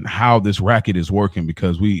understand how this racket is working,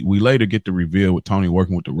 because we later get the reveal with Tony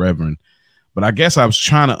working with the Reverend. But I guess I was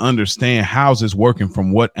trying to understand how's this working,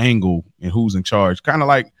 from what angle, and who's in charge. Kind of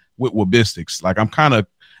like with Wabistics. Like, I'm kind of,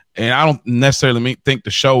 and I don't necessarily think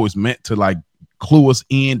the show is meant to like clue us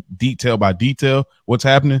in detail by detail what's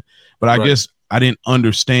happening. But I guess I didn't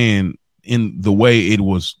understand in the way it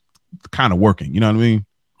was kind of working. You know what I mean?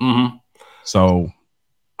 Mm-hmm. So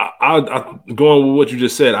I going with what you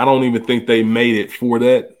just said, I don't even think they made it for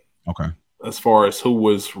that. Okay. As far as who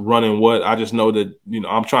was running what, I just know that,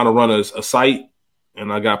 I'm trying to run a site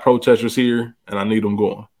and I got protesters here and I need them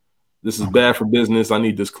going. This is bad for business. I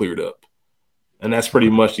need this cleared up. And that's pretty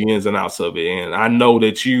much the ins and outs of it. And I know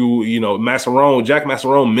that Jack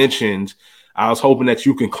Masserone mentioned, I was hoping that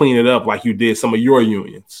you can clean it up like you did some of your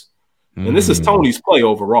unions. And this is Tony's play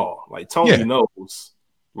overall. Like Tony knows,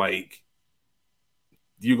 like,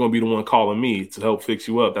 you're going to be the one calling me to help fix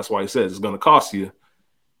you up. That's why he says it's going to cost you.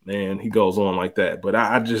 And he goes on like that. But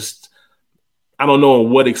I don't know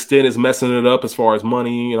what extent is messing it up as far as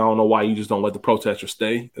money. And I don't know why you just don't let the protester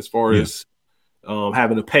stay as far as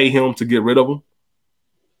having to pay him to get rid of him.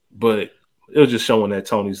 But it was just showing that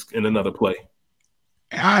Tony's in another play.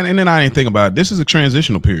 And then I didn't think about it. This is a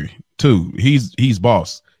transitional period too. He's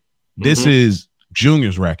boss. This is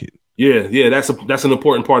Junior's racket. Yeah, that's an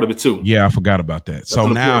important part of it too. Yeah, I forgot about that. So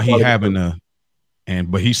now he having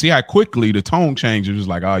but he see how quickly the tone changes. It's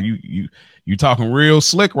like, oh, you talking real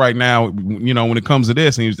slick right now, when it comes to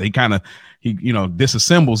this. And he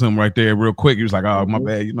disassembles him right there real quick. He was like, oh, my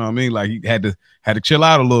bad, you know what I mean? Like he had to chill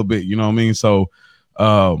out a little bit, you know what I mean? So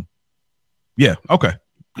yeah, okay.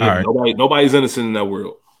 All right. Nobody's innocent in that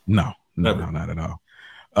world. No, not at all.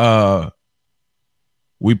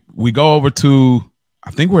 We go over to,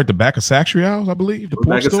 I think we're at the back of Satrial's, I believe. The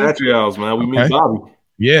back of Satrial's, man. We meet Bobby.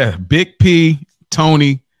 Yeah, Big P,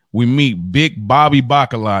 Tony. We meet Big Bobby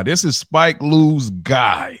Bacala. This is Spike Lee's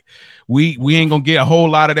guy. We ain't gonna get a whole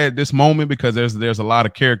lot of that at this moment because there's a lot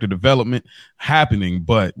of character development happening.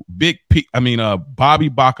 But Bobby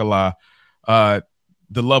Bacala,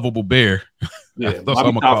 the lovable bear. Yeah,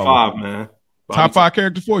 Bobby top five, man. Top five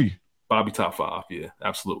character for you. Bobby top five, yeah,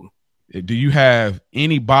 absolutely. Do you have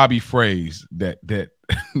any Bobby phrase that that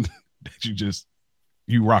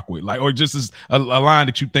you rock with, like, or just as a line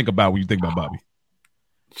that you think about when you think about Bobby?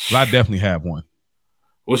 I definitely have one.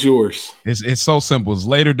 What's yours? It's so simple. It's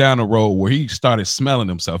later down the road where he started smelling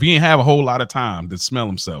himself. He didn't have a whole lot of time to smell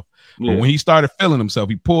himself. Yeah. But when he started feeling himself,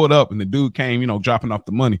 he pulled up and the dude came, dropping off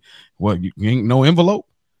the money. What, you ain't no envelope?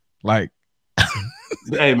 Like,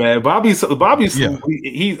 hey man, Bobby's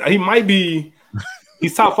he might be,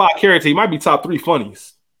 he's top five character. He might be top three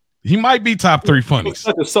funnies. He might be top three funnies.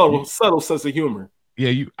 Such a subtle sense of humor.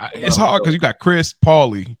 Yeah, it's hard because you got Chris,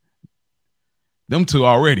 Paulie, them two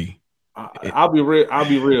already. I'll be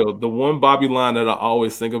real. The one Bobby line that I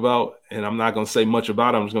always think about, and I'm not gonna say much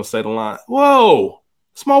about it, I'm just gonna say the line, "Whoa,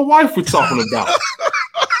 it's my wife we're talking about."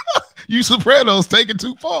 You Sopranos take it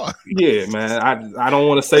too far. Yeah, man. I don't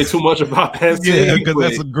want to say too much about that. Yeah, because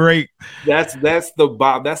that's a great. That's the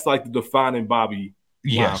Bob. That's like the defining Bobby.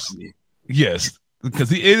 Yes, yes.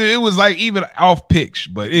 Because it was like even off pitch,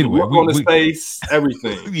 but anyway, look on his face,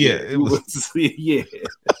 everything. Yeah, it was. Yeah.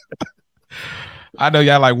 I know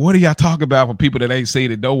y'all like, what are y'all talking about for people that ain't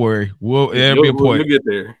seen it? Don't worry, it'll be a point. You'll get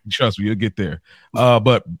there. Trust me, you'll get there.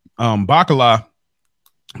 But Bacala,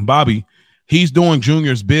 Bobby, he's doing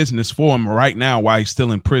Junior's business for him right now while he's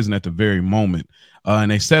still in prison at the very moment.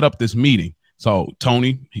 And they set up this meeting. So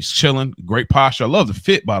Tony, he's chilling, great posture. I love the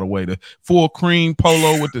fit, by the way, the full cream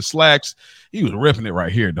polo with the slacks. He was ripping it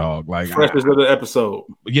right here, dog. Like freshest of the episode.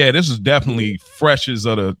 Yeah, this is definitely freshest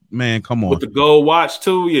of the man. Come on, with the gold watch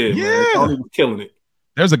too. Yeah, man. Tony was killing it.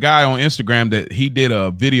 There's a guy on Instagram that he did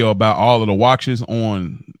a video about all of the watches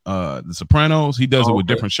on The Sopranos. He does it with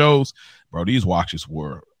different shows, bro. These watches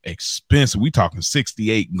were expensive. We talking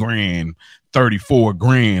 68 grand, 34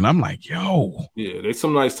 grand. I'm like, yo, yeah, there's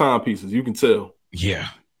some nice timepieces. You can tell. Yeah.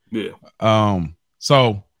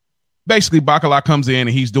 So basically, Bacala comes in and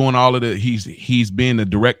he's doing all of the he's being the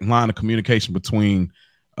direct line of communication between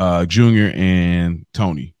Junior and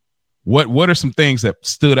Tony. What are some things that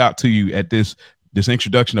stood out to you at this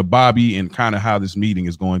introduction of Bobby and kind of how this meeting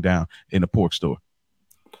is going down in the pork store?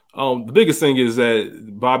 The biggest thing is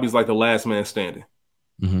that Bobby's like the last man standing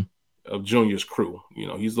of Junior's crew.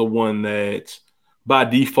 He's the one that by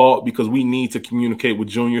default, because we need to communicate with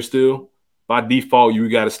Junior still, by default, you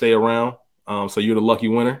got to stay around. So you're the lucky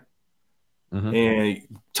winner. And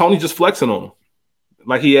Tony just flexing on him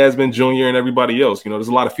like he has been Junior and everybody else. There's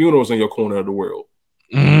a lot of funerals in your corner of the world.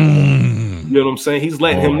 You know what I'm saying? He's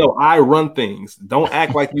letting him know I run things. Don't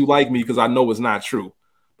act like you like me because I know it's not true.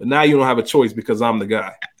 But now you don't have a choice because I'm the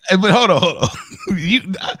guy. But hold on.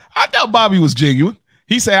 I thought Bobby was genuine.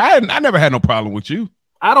 He said, I never had no problem with you.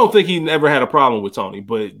 I don't think he never had a problem with Tony,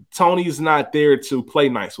 but Tony's not there to play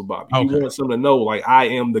nice with Bobby. He wants him to know, like, I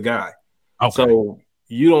am the guy. Okay. So,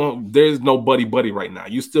 there's no buddy right now.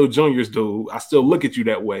 You still Junior's dude. I still look at you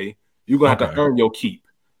that way. You're gonna have to earn your keep.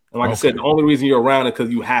 And like I said, the only reason you're around is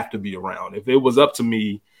because you have to be around. If it was up to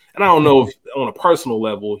me, and I don't know if on a personal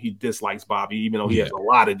level he dislikes Bobby, even though he has a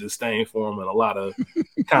lot of disdain for him and a lot of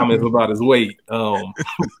comments about his weight.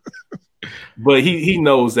 But he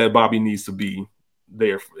knows that Bobby needs to be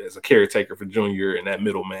there as a caretaker for Junior and that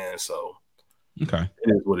middleman. So it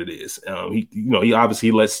is what it is. He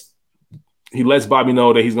obviously lets Bobby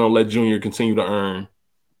know that he's going to let Junior continue to earn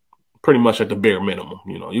pretty much at the bare minimum.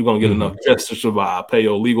 You're going to get enough just to survive, pay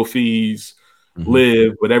your legal fees,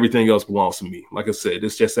 live, but everything else belongs to me. Like I said,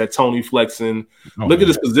 it's just that Tony flexing. Look at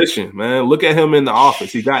his position, man. Look at him in the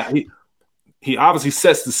office. He obviously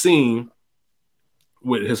sets the scene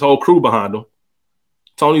with his whole crew behind him.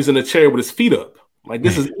 Tony's in a chair with his feet up. Like,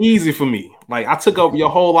 this is easy for me. Like, I took over your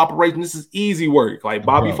whole operation. This is easy work. Like,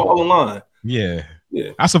 Bobby, fall in line. Yeah.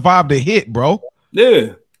 I survived the hit, bro.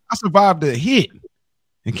 Yeah. I survived the hit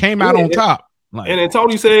and came out on top. Like, and then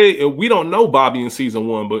Tony said, we don't know Bobby in season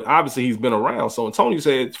 1, but obviously he's been around. So Tony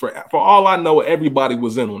said, for all I know, everybody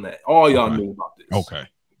was in on that. All y'all knew about this. Okay.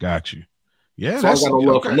 Got you. Yeah. So I got no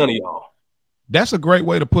love for none of y'all. That's a great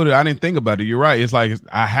way to put it. I didn't think about it. You're right. It's like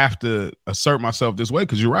I have to assert myself this way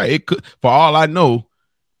because you're right. It could, for all I know,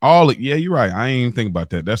 you're right. I ain't even think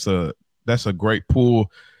about that. That's a great pull.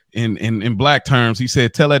 In black terms, he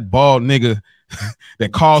said, "Tell that bald nigga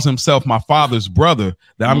that calls himself my father's brother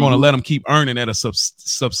that I'm going to let him keep earning at a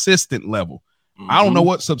subsistent level." I don't know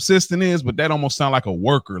what subsistent is, but that almost sounds like a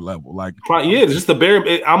worker level. Like, yeah, just the bare.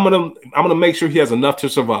 I'm gonna make sure he has enough to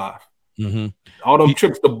survive. All them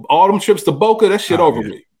trips to Boca, that shit over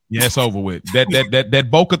with. Yeah, it's over with. That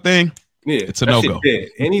Boca thing. Yeah, it's a no-go.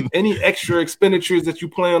 Any extra expenditures that you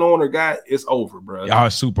plan on or got, it's over, bro. Y'all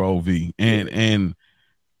super OV. And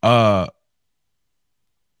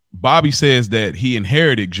Bobby says that he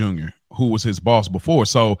inherited Junior, who was his boss before.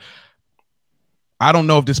 So I don't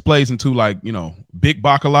know if this plays into Big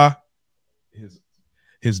Bacala,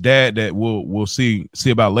 his dad that we'll see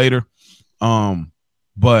about later.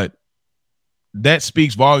 But that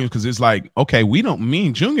speaks volumes because it's like, okay,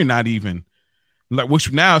 Junior not even like, which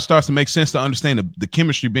now starts to make sense to understand the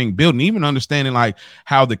chemistry being built and even understanding like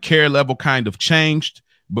how the care level kind of changed,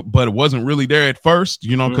 but it wasn't really there at first,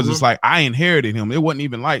 because it's like I inherited him. It wasn't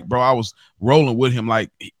even like, bro, I was rolling with him.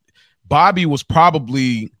 Like Bobby was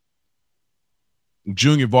probably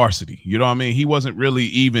Junior varsity. You know what I mean? He wasn't really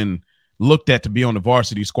even looked at to be on the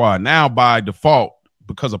varsity squad. Now by default,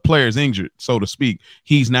 because a player's injured, so to speak,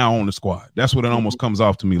 he's now on the squad. That's what it almost comes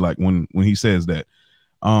off to me like when he says that.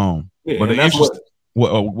 But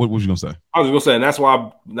what was you gonna say? I was gonna say, and that's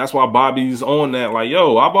why Bobby's on that. Like,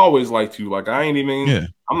 yo, I've always liked you. Like, I ain't even.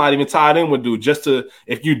 I'm not even tied in with dude. Just to,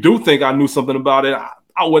 if you do think I knew something about it,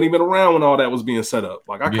 I wasn't even around when all that was being set up.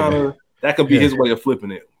 Like, I kind of that could be his way of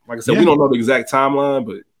flipping it. Like I said, we don't know the exact timeline,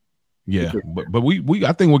 but. Yeah, but we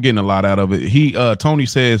I think we're getting a lot out of it. Tony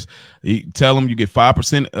says tell him you get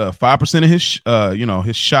 5% of his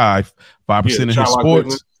his shy, 5% of his sports,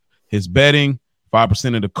 business, his betting,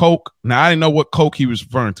 5% of the coke. Now I didn't know what coke he was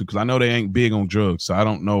referring to because I know they ain't big on drugs, so I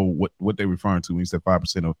don't know what they're referring to when he said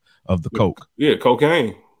 5% of the coke. Yeah,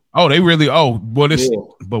 cocaine. Oh, they really. Oh, well, this. Yeah.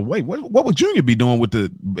 But wait, what would Junior be doing with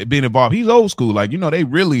being involved? He's old school, like they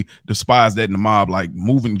really despise that in the mob, like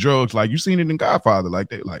moving drugs. Like you seen it in Godfather, like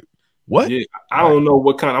they like. What? Yeah, I don't know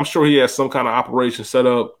what kind. I'm sure he has some kind of operation set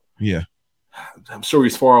up. Yeah, I'm sure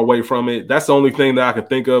he's far away from it. That's the only thing that I can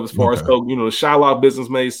think of as far as coke. The Shylock business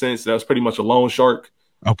made sense. That was pretty much a loan shark.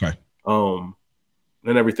 Okay. And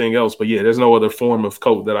everything else, but yeah, there's no other form of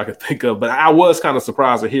coke that I could think of. But I was kind of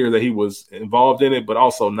surprised to hear that he was involved in it, but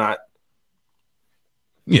also not.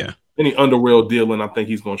 Yeah. Any underworld dealing, I think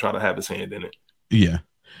he's going to try to have his hand in it. Yeah.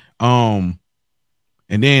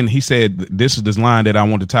 And then he said, this is this line that I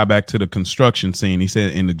want to tie back to the construction scene. He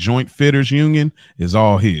said, "In the joint fitters union is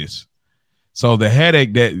all his." So the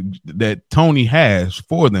headache that Tony has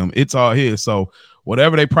for them, it's all his. So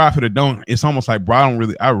whatever they profit or don't, it's almost like, bro,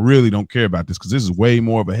 I really don't care about this because this is way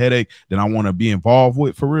more of a headache than I want to be involved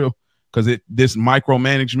with for real. Because this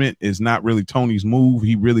micromanagement is not really Tony's move.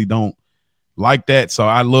 He really don't like that. So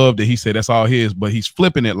I love that he said that's all his, but he's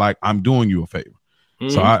flipping it like I'm doing you a favor.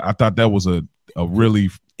 So I thought that was a really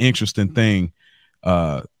interesting thing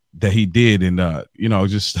that he did. And,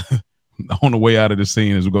 just on the way out of the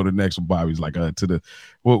scene as we go to the next one, Bobby's like, to the,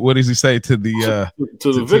 what does he say? To the,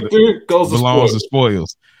 to the victor goes the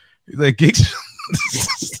spoils. He's like,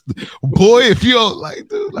 boy, if you don't like,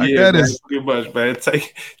 dude, like that is pretty much, man.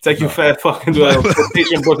 Take your fat fucking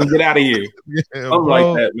patient book and get out of here. Yeah, I'm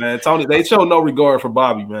like that, man. Tony, they show no regard for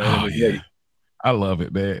Bobby, man. I love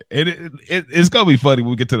it, man. It's gonna be funny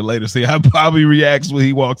when we get to the later scene. How Bobby reacts when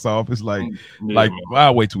he walks off. It's like,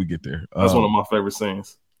 I'll wait till we get there. That's one of my favorite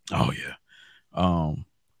scenes. Oh yeah.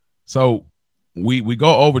 So we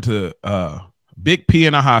go over to Big P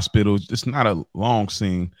in a hospital. It's not a long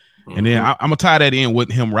scene, and then I'm gonna tie that in with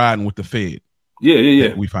him riding with the Fed.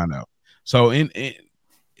 Yeah. We find out. So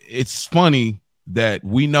it's funny that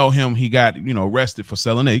we know him. He got arrested for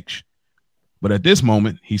selling H, but at this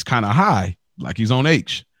moment he's kind of high, like he's on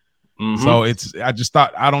H. So I just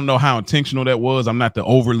thought, I don't know how intentional that was. I'm not the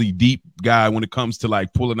overly deep guy when it comes to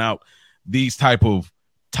like pulling out these type of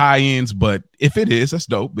tie-ins, but if it is, that's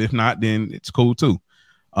dope. If not, then it's cool too.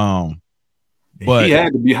 But he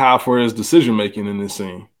had to be high for his decision making in this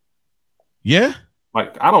scene. Yeah,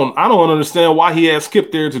 like I don't understand why he had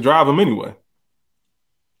Skip there to drive him anyway.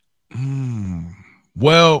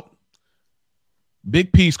 Well,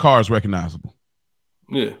 Big P's car is recognizable.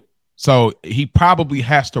 Yeah. So he probably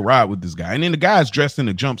has to ride with this guy. And then the guy's dressed in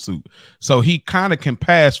a jumpsuit. So he kind of can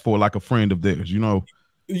pass for like a friend of theirs,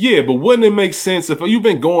 Yeah, but wouldn't it make sense if you've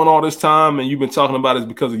been going all this time and you've been talking about it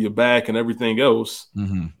because of your back and everything else?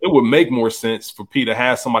 It would make more sense for P to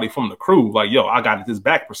have somebody from the crew like, yo, I got this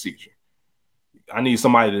back procedure. I need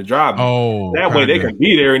somebody to drive me. Oh, that way they can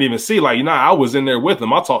be there and even see, like, I was in there with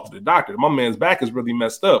him. I talked to the doctor. My man's back is really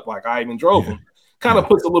messed up. Like, I even drove him. Kind of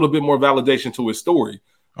puts a little bit more validation to his story.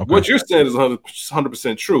 Okay. What you're saying is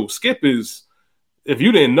 100% true. Skip is, if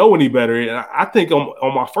you didn't know any better, and I think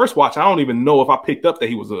on my first watch, I don't even know if I picked up that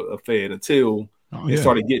he was a Fed until it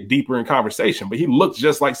started getting deeper in conversation. But he looks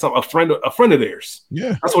just like a friend of theirs.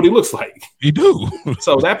 Yeah, that's what he looks like. He do.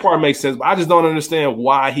 So that part makes sense. But I just don't understand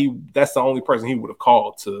why that's the only person he would have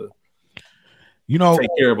called to, take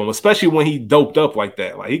care of him, especially when he doped up like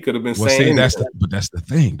that. Like he could have been saying. But that's the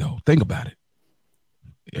thing, though. Think about it.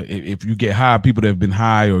 If you get high, people that have been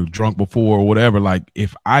high or drunk before or whatever, like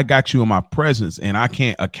if I got you in my presence and I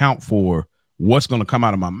can't account for what's going to come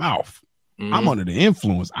out of my mouth, I'm under the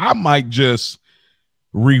influence. I might just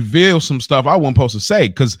reveal some stuff I wasn't supposed to say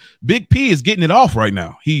because Big P is getting it off right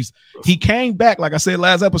now. He came back, like I said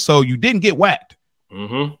last episode, you didn't get whacked.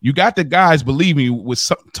 You got the guys believing you with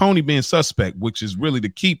Tony being suspect, which is really the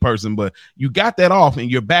key person, but you got that off and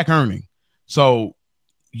you're back earning. So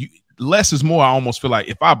less is more. I almost feel like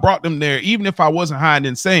if I brought them there, even if I wasn't high and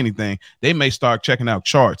didn't say anything, they may start checking out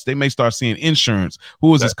charts. They may start seeing insurance.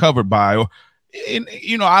 Who is this covered by? Or,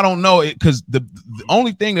 I don't know it because the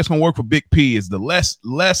only thing that's going to work for Big P is the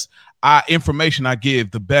less information I give,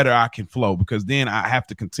 the better I can flow because then I have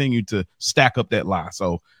to continue to stack up that lie.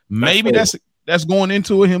 So maybe that's going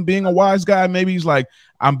into it, him being a wise guy. Maybe he's like,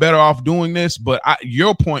 I'm better off doing this. But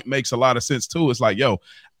your point makes a lot of sense too. It's like, yo,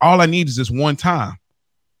 all I need is this one time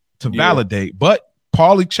to validate, but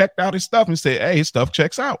Paulie checked out his stuff and said, hey, his stuff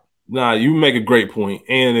checks out. Nah, you make a great point.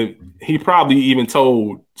 And he probably even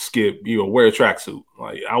told Skip, wear a tracksuit.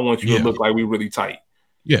 Like, I want you to look like we really tight.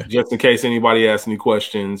 Yeah. Just in case anybody asks any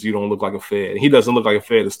questions, you don't look like a Fed. He doesn't look like a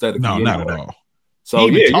Fed aesthetically. No, not at all. So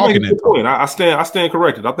you make a good point. I stand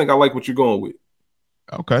corrected. I think I like what you're going with.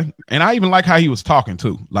 Okay. And I even like how he was talking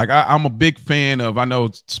too. Like I'm a big fan of, I know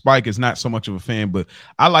Spike is not so much of a fan, but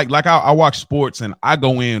I I watch sports and I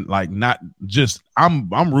go in like not just, I'm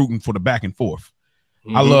rooting for the back and forth.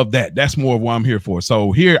 I love that. That's more of what I'm here for.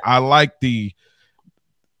 So here, I like the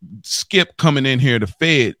Skip coming in here, the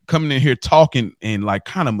Fed coming in here talking and like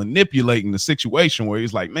kind of manipulating the situation where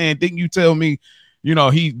he's like, man, didn't you tell me,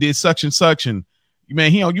 he did such and such and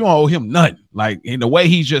man, you don't owe him nothing. Like in the way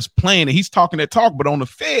he's just playing it, he's talking that talk, but on the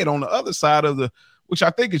Fed, on the other side of which I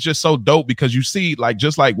think is just so dope because you see, like,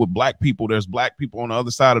 just like with black people, there's black people on the other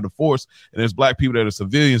side of the force, and there's black people that are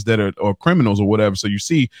civilians that are or criminals or whatever. So you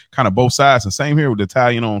see kind of both sides. And same here with the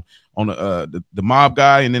Italian on the mob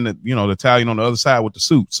guy, and then the Italian on the other side with the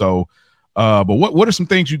suit. So, but what are some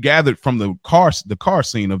things you gathered from the car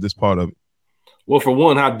scene of this part of it? Well, for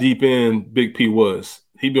one, how deep in Big P was.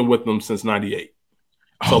 He'd been with them since '98.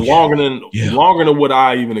 So longer than what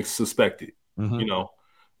I even suspected.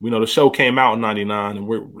 We know the show came out in '99 and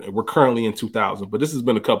we're currently in 2000, but this has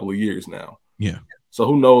been a couple of years now. Yeah. So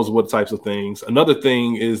who knows what types of things. Another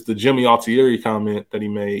thing is the Jimmy Altieri comment that he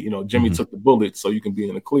made, Jimmy took the bullet so you can be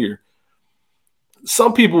in the clear.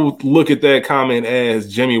 Some people look at that comment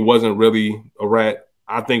as Jimmy wasn't really a rat.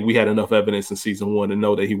 I think we had enough evidence in season 1 to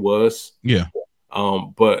know that he was. Yeah.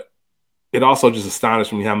 But it also just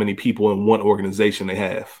astonished me how many people in one organization they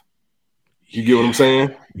have. You get what I'm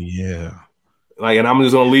saying? Yeah. Like, and I'm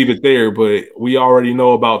just going to leave it there, but we already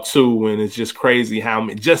know about 2, and it's just crazy how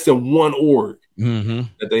many, just in one org,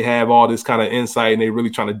 that they have all this kind of insight, and they really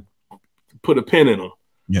trying to put a pin in them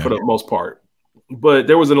for the most part. But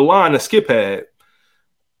there was a line that Skip had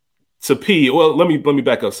to P. Well, let me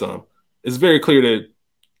back up some. It's very clear that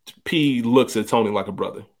P looks at Tony like a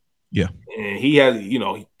brother. Yeah, and he has,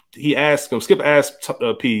 he asked him. Skip asked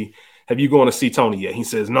P, "Have you gone to see Tony yet?" He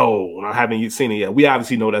says, "No, I haven't seen it yet." We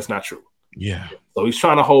obviously know that's not true. Yeah. So he's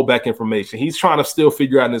trying to hold back information. He's trying to still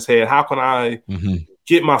figure out in his head, how can I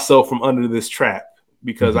get myself from under this trap?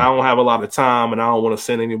 Because I don't have a lot of time and I don't want to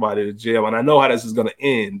send anybody to jail. And I know how this is going to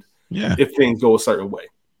end if things go a certain way.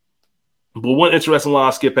 But one interesting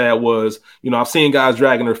line Skip had was, I've seen guys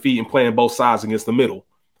dragging their feet and playing both sides against the middle.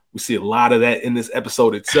 We see a lot of that in this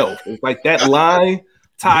episode itself. It's like that line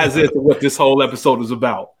ties into what this whole episode is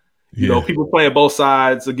about. People playing both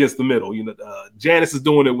sides against the middle. Janice is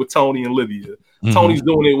doing it with Tony and Livia. Tony's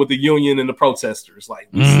doing it with the union and the protesters. Like,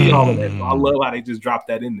 we see all of that. I love how they just dropped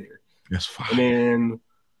that in there. That's fine. And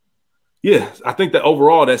then, I think that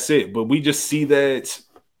overall that's it. But we just see that,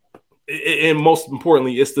 and most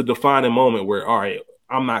importantly, it's the defining moment where, all right,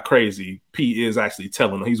 I'm not crazy. Pete is actually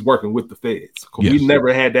telling him he's working with the feds. We've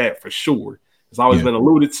never had that for sure. It's always been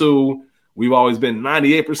alluded to. We've always been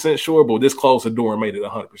 98% sure, but this closed the door and made it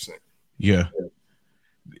 100%. Yeah.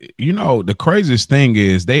 The craziest thing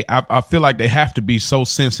is I feel like they have to be so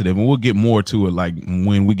sensitive, and we'll get more to it like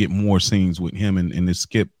when we get more scenes with him and this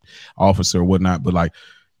Skip officer or whatnot. But like,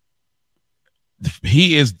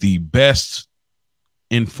 he is the best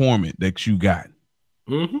informant that you got.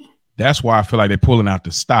 That's why I feel like they're pulling out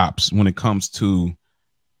the stops when it comes to,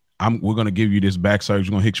 we're going to give you this back surgery.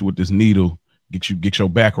 We're going to hit you with this needle, get your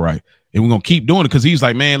back right. And we're going to keep doing it because he's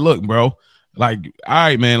like, man, look, bro, like, all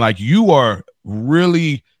right, man, like you are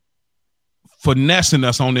really finessing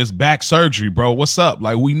us on this back surgery, bro. What's up?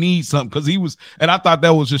 Like, we need something. Because he was, and I thought that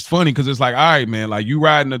was just funny because it's like, all right, man, like you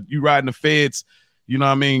riding the feds, you know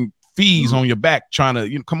what I mean, fees on your back trying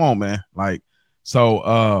to, come on, man. Like,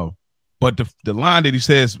 so, but the line that he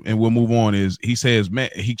says, and we'll move on, is he says, man,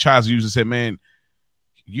 he tries to use it, said, man,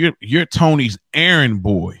 you're Tony's errand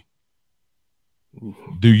boy.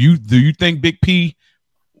 Do you think Big P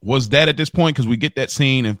was that at this point? Because we get that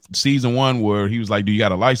scene in season 1 where he was like, do you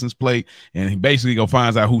got a license plate? And he basically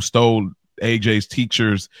finds out who stole AJ's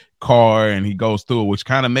teacher's car, and he goes through it, which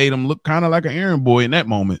kind of made him look kind of like an errand boy in that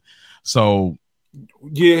moment. So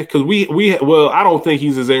yeah, because well, I don't think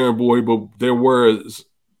he's his errand boy, but there was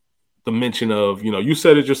the mention of, you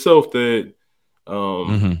said it yourself that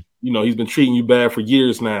he's been treating you bad for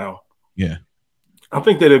years now. Yeah. I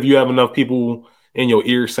think that if you have enough people in your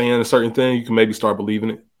ear saying a certain thing, you can maybe start believing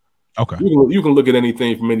it. Okay. You can look at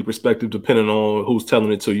anything from any perspective depending on who's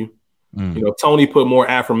telling it to you. If Tony put more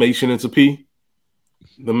affirmation into P,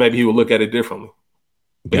 then maybe he would look at it differently.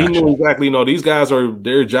 But he knew exactly, these guys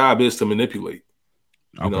their job is to manipulate.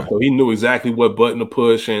 So he knew exactly what button to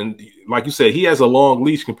push. And like you said, he has a long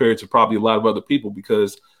leash compared to probably a lot of other people,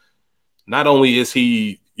 because not only is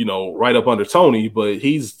he, right up under Tony, but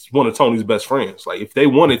he's one of Tony's best friends. Like, if they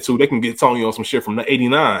wanted to, they can get Tony on some shit from the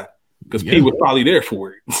 '89 because P was probably there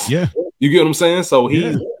for it. Yeah. You get what I'm saying? So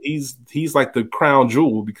he's like the crown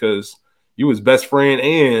jewel, because you his best friend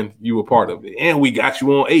and you were part of it. And we got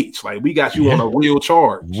you on H. Like, we got you on a real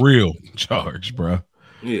charge. Real charge, bro.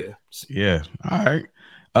 Yeah. Yeah. All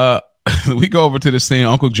right. We go over to the scene.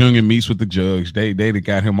 Uncle Junior meets with the judge. They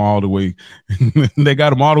got him all the way. They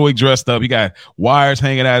got him all the way dressed up. He got wires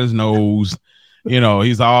hanging out his nose.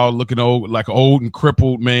 He's all looking old, like an old and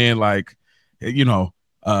crippled man. Like,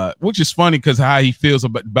 which is funny because how he feels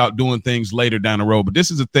about doing things later down the road. But this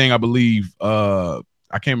is a thing I believe.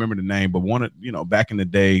 I can't remember the name, but back in the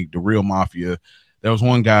day, the real mafia. There was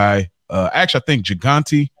one guy. Actually, I think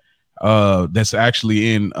Gigante. That's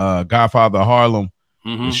actually in Godfather of Harlem.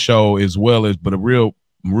 The show, as well as, but a real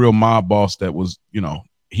mob boss that was,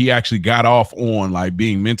 he actually got off on like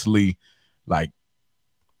being mentally like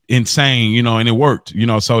insane, and it worked,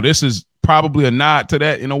 so this is probably a nod to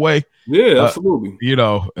that in a way. Yeah, absolutely.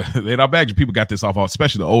 And I bet people got this off,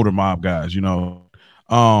 especially the older mob guys,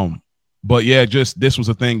 but yeah, just this was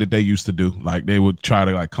a thing that they used to do. Like, they would try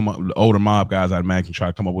to like come up, the older mob guys, I'd imagine, try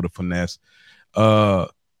to come up with a finesse.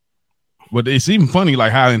 But it's even funny,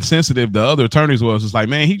 like, how insensitive the other attorneys was. It's like,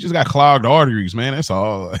 man, he just got clogged arteries, man. That's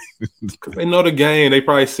all. They know the game. They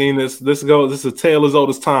probably seen this. This is a tale as old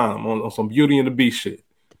as time on some Beauty and the Beast shit.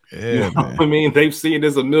 Yeah, man. I mean, they've seen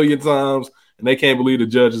this a million times, and they can't believe the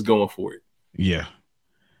judge is going for it. Yeah,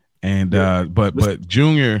 and but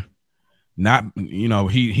Junior, not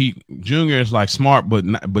he Junior is like smart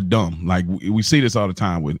but dumb. Like, we see this all the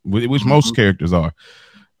time with which most characters are,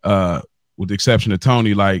 with the exception of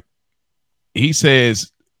Tony. Like, he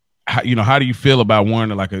says, how do you feel about wearing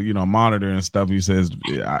like a monitor and stuff? He says,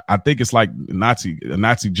 I think it's like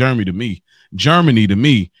Nazi Germany to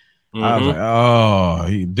me. I was like,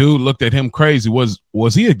 oh, dude looked at him crazy. Was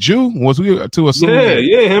he a Jew? Was we to assume?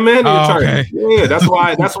 Yeah, him and the attorney. Okay. Yeah,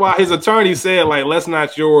 that's why his attorney said, like, let's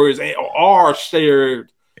not yours or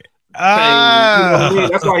shared thing. You know what I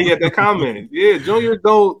mean? That's why he had that comment. Yeah, Junior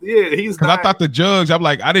don't. Yeah, he's because I thought the judge. I'm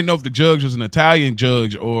like, I didn't know if the judge was an Italian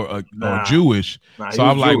judge or Jewish. So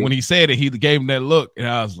I'm like, when he said it, he gave him that look, and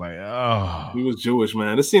I was like, oh, he was Jewish,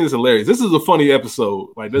 man. This scene is hilarious. This is a funny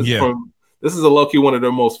episode. Like this this is a low-key one of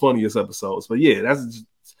their most funniest episodes. But yeah, that's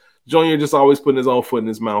Junior just always putting his own foot in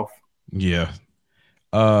his mouth. Yeah.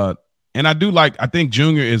 And I think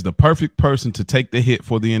Junior is the perfect person to take the hit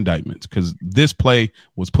for the indictments because this play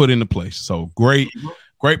was put into place. So great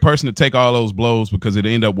person to take all those blows because it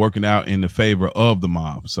ended up working out in the favor of the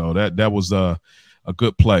mob. So that was a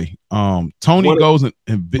good play. Tony goes and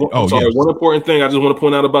one important thing I just want to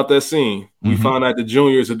point out about that scene. We found out that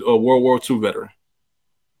Junior is a World War II veteran.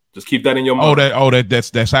 Just keep that in your mind.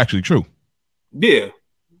 That's actually true. Yeah.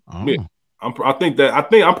 Oh. Yeah. I'm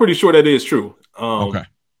pretty sure that is true. Okay.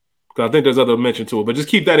 Because I think there's other mention to it, but just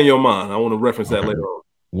keep that in your mind. I want to reference that later on.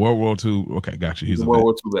 World War II. Okay, gotcha. He's a World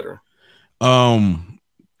War II veteran.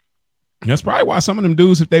 That's probably why some of them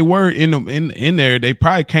dudes, if they were in there, they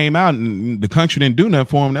probably came out and the country didn't do nothing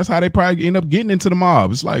for them. That's how they probably end up getting into the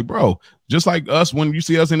mob. It's like, bro, just like us, when you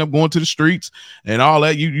see us end up going to the streets and all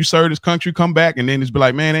that, you serve this country, come back, and then it's be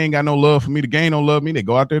like, man, they ain't got no love for me. The gang don't love me. They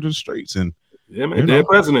go out there to the streets and they're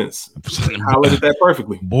presidents. Highlighted that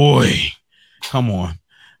perfectly. Boy, come on.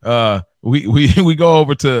 We go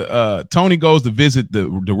over to Tony goes to visit the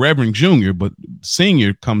Reverend Junior, but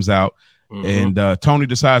Senior comes out. And Tony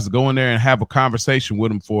decides to go in there and have a conversation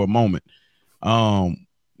with him for a moment.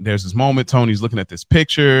 There's this moment Tony's looking at this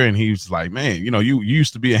picture and he's like, man, you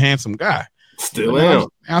used to be a handsome guy. Still am.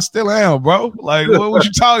 I still am, bro. Like, what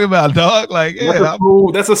you talking about, dog? Like, yeah,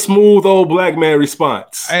 that's a smooth old black man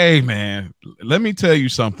response. Hey, man, let me tell you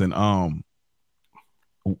something.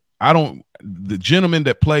 The gentleman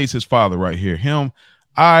that plays his father right here,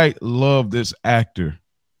 I love this actor.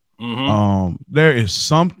 There is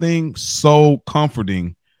something so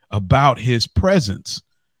comforting about his presence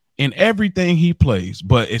in everything he plays,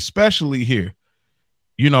 but especially here.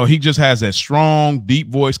 He just has that strong, deep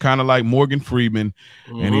voice, kind of like Morgan Freeman.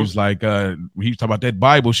 And he's like, he's talking about that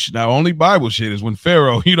Bible shit. Now, only Bible shit is when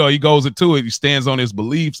Pharaoh, he goes into it, he stands on his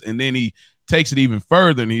beliefs, and then he takes it even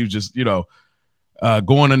further. And he was just,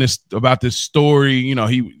 going on this about this story.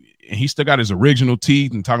 He still got his original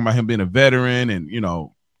teeth and talking about him being a veteran.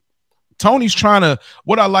 And, Tony's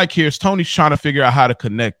what I like here is Tony's trying to figure out how to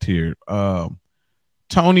connect here.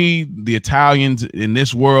 Tony, the Italians in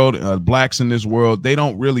this world, blacks in this world, they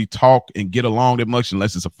don't really talk and get along that much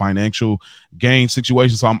unless it's a financial gain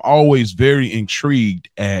situation. So I'm always very intrigued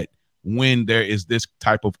at when there is this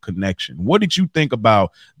type of connection. What did you think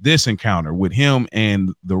about this encounter with him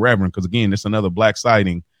and the Reverend? Because again, it's another black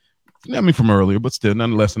sighting. From earlier, but still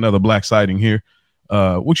nonetheless another black sighting here.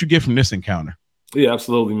 What you get from this encounter? Yeah,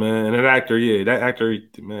 absolutely, man. And that actor,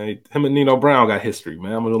 man, him and Nino Brown got history,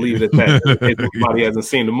 man. I'm going to leave it at that. Everybody hasn't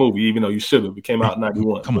seen the movie, even though you should have. It came out in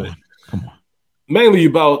 91. Come on. Mainly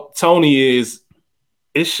about Tony is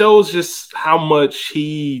it shows just how much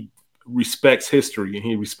he respects history and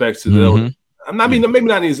he respects his elders. Maybe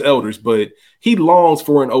not his elders, but he longs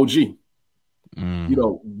for an OG.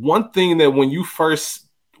 One thing that when you first,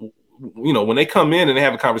 when they come in and they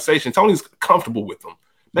have a conversation, Tony's comfortable with them.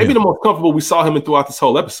 Maybe the most comfortable we saw him in throughout this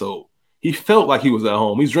whole episode. He felt like he was at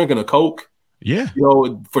home. He's drinking a Coke. Yeah.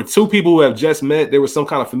 For two people who have just met, there was some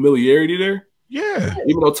kind of familiarity there. Yeah.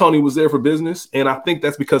 Even though Tony was there for business. And I think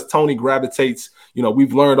that's because Tony gravitates,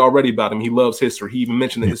 we've learned already about him. He loves history. He even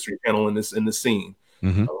mentioned the History Channel in this scene.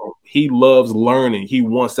 He loves learning. He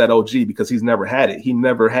wants that OG because he's never had it. He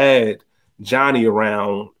never had Johnny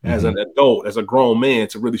around as an adult, as a grown man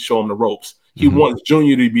to really show him the ropes. He wants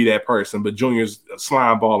Junior to be that person, but Junior's a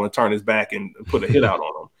slime ball and turn his back and put a hit out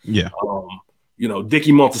on him. Yeah.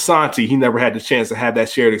 Dickie Montesanti, he never had the chance to have that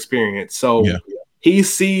shared experience. So he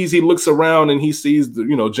looks around and he sees,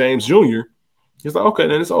 James Jr. He's like, okay,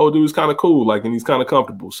 then this old dude's kind of cool, like, and he's kind of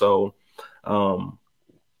comfortable. So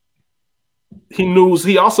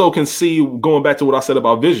he also can see, going back to what I said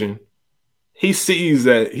about Vision, he sees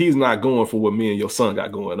that he's not going for what me and your son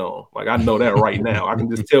got going on. Like, I know that right now. I can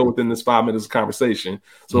just tell within this 5 minutes of conversation.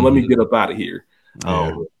 So let me get up out of here.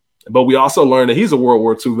 But we also learned that he's a World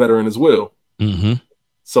War II veteran as well.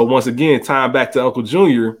 So once again, tying back to Uncle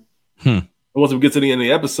Junior, once we get to the end of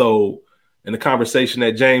the episode and the conversation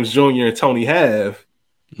that James Jr. and Tony have,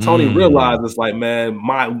 Tony realizes, like, man,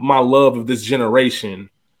 my love of this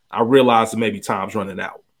generation, I realize that maybe time's running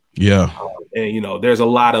out. Yeah. And, there's a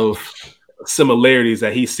lot of similarities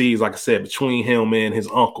that he sees, like I said, between him and his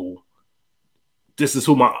uncle. This is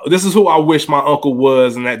who I wish my uncle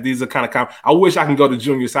was, and that these are kind of I wish I can go to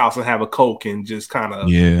Junior's house and have a Coke and just kind of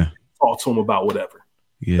talk to him about whatever.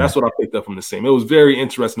 Yeah. That's what I picked up from the scene. It was very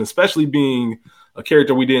interesting, especially being a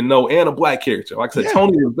character we didn't know and a black character. Like I said,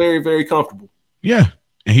 Tony is very, very comfortable. Yeah.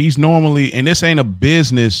 And he's normally, and this ain't a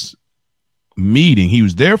business meeting. He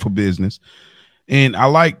was there for business. And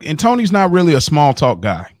and Tony's not really a small talk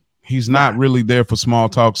guy. He's not really there for small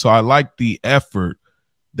talk. So I like the effort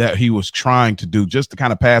that he was trying to do just to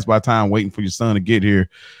kind of pass by time waiting for your son to get here.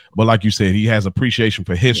 But like you said, he has appreciation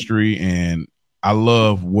for history. And I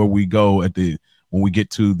love where we go when we get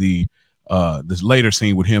to this later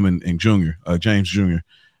scene with him and Junior, James Jr.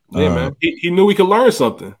 Yeah, man. He knew he could learn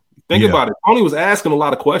something. Think about it. Tony was asking a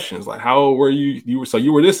lot of questions, like how old were you?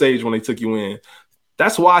 You were this age when they took you in.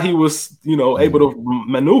 That's why he was, able to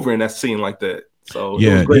maneuver in that scene like that. So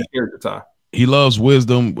it was great character time. He loves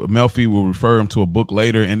wisdom. Melfi will refer him to a book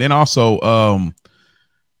later. And then also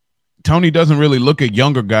Tony doesn't really look at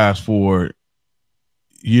younger guys for,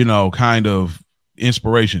 kind of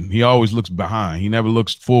inspiration. He always looks behind. He never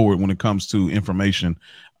looks forward when it comes to information,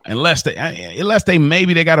 unless they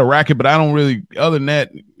maybe they got a racket, but I don't really, other than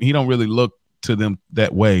that, he don't really look to them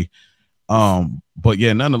that way. But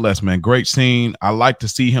yeah, nonetheless, man, great scene. I like to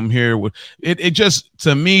see him here with it. It just,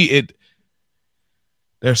 to me,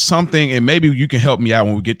 there's something, and maybe you can help me out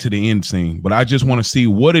when we get to the end scene, but I just want to see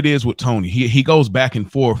what it is with Tony. He goes back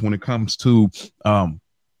and forth when it comes to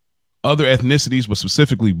other ethnicities, but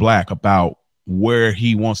specifically black, about where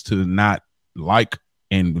he wants to not like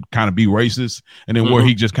and kind of be racist, and then where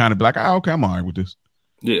he just kind of be like, oh, okay, I'm all right with this.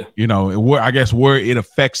 Yeah. Where it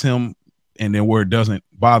affects him, and then where it doesn't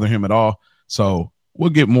bother him at all. So we'll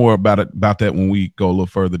get more about that when we go a little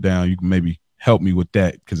further down. You can maybe help me with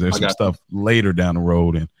that, because there's some stuff later down the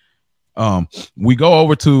road. And we go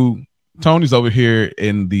over to Tony's over here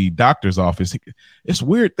in the doctor's office. This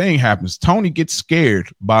weird thing happens. Tony gets scared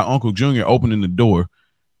by Uncle Junior opening the door.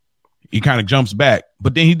 He kind of jumps back,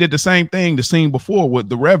 but then he did the same thing the scene before with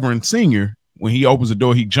the Reverend Senior. When he opens the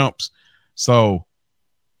door, he jumps. So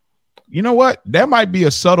you know what? That might be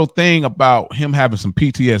a subtle thing about him having some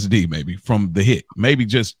PTSD, maybe from the hit. Maybe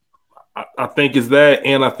just. I think it's that,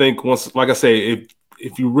 and I think once, like I say,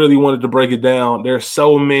 if you really wanted to break it down, there's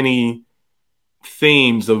so many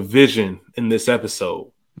themes of vision in this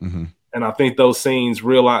episode, and I think those scenes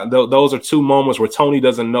those are two moments where Tony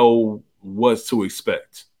doesn't know what to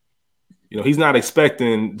expect. He's not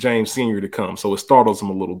expecting James Sr. to come, so it startles him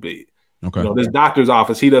a little bit. Okay. This doctor's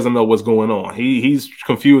office, he doesn't know what's going on. He's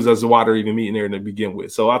confused as to why they're even meeting there to begin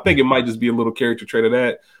with. So I think it might just be a little character trait of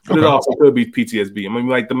that, but it also could be PTSD. I mean,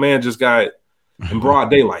 like the man just got in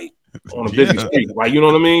broad daylight on a busy street. Like, you know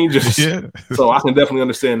what I mean? So I can definitely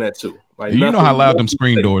understand that too. Like, you know how loud them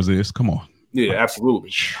screen doors is. Come on. Yeah,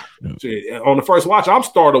 absolutely. On the first watch, I'm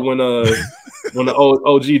startled when the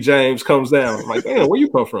OG James comes down. I'm like, damn, where you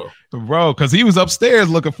come from, bro? Because he was upstairs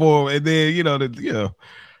looking for him, and then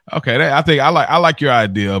okay, I think I like your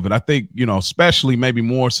idea of it. I think especially maybe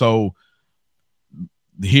more so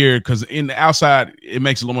here, because in the outside it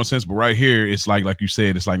makes a little more sense, but right here it's like you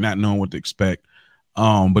said, it's like not knowing what to expect.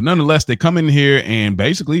 But nonetheless, they come in here and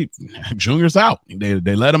basically Junior's out.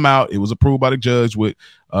 They let him out. It was approved by the judge with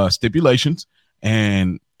stipulations,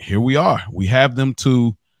 and here we are. We have them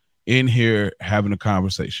two in here having a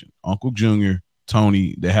conversation. Uncle Junior,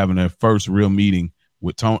 Tony, they're having their first real meeting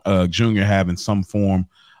with Junior having some form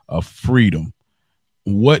of freedom.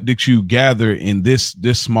 What did you gather in this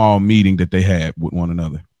small meeting that they had with one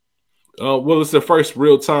another? Well, it's the first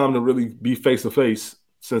real time to really be face to face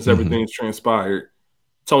since everything's transpired.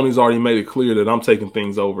 Tony's already made it clear that I'm taking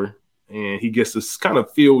things over, and he gets to kind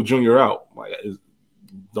of feel Junior out. Like,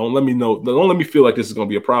 don't let me feel like this is going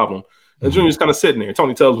to be a problem. And Junior's kind of sitting there.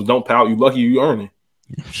 Tony tells him, "Don't pout. You lucky you earn it."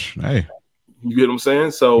 Hey, you get what I'm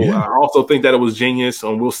saying? So I also think that it was genius,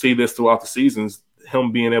 and we'll see this throughout the seasons.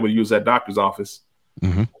 Him being able to use that doctor's office,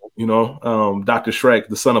 Dr. Shrek,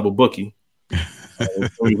 the son of a bookie,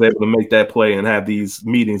 he was able to make that play and have these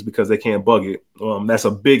meetings because they can't bug it. That's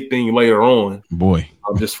a big thing later on. Boy,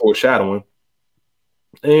 just foreshadowing.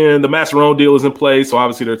 And the Mascherone deal is in place, so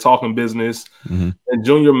obviously they're talking business. And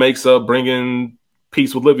Junior makes up bringing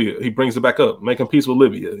peace with Livia. He brings it back up, making peace with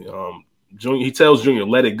Livia. He tells Junior,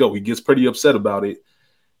 let it go. He gets pretty upset about it.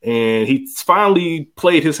 And he finally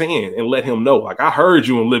played his hand and let him know, like, I heard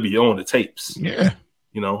you and Libby on the tapes. Yeah.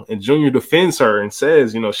 And Junior defends her and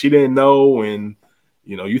says, she didn't know. And,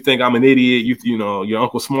 you think I'm an idiot. Your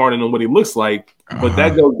uncle's smarter than what he looks like. But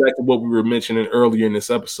that goes back to what we were mentioning earlier in this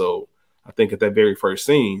episode. I think at that very first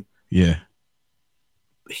scene. Yeah.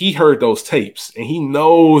 he heard those tapes and he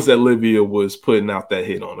knows that Livia was putting out that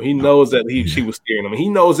hit on him. He knows that she was scaring him. He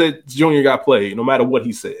knows that Junior got played no matter what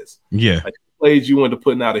he says. Yeah. Like, played you into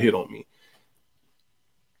putting out a hit on me.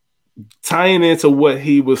 Tying into what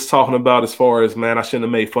he was talking about as far as, man, I shouldn't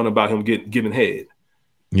have made fun about him giving head.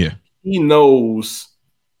 Yeah. He knows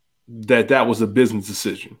that was a business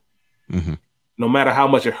decision. Mm-hmm. No matter how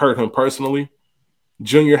much it hurt him personally,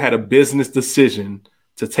 Junior had a business decision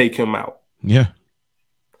to take him out. Yeah.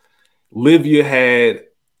 Livia had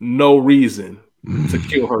no reason to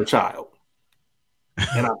kill her child.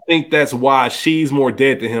 And I think that's why she's more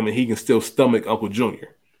dead to him and he can still stomach Uncle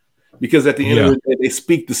Junior. Because at the end of the day, they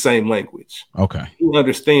speak the same language. Okay. He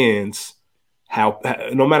understands how,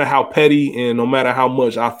 no matter how petty and no matter how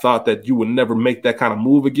much I thought that you would never make that kind of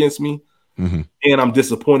move against me, and I'm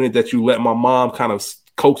disappointed that you let my mom kind of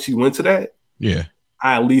coax you into that. Yeah.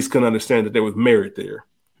 I at least can understand that there was merit there.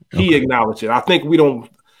 He acknowledged it. I think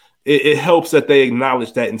it helps that they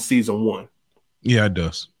acknowledge that in season 1. Yeah, it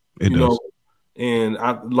does. It does. And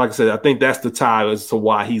like I said, I think that's the tie as to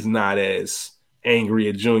why he's not as angry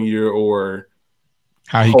at Junior or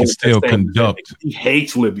how he can still conduct. He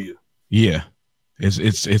hates Libya. Yeah.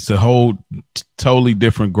 It's a whole totally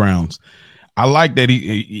different grounds. I like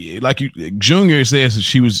that Junior says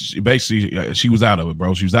she was basically she was out of it,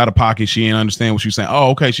 bro. She was out of pocket. She didn't understand what she was saying. Oh,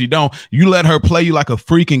 okay, she don't. You let her play you like a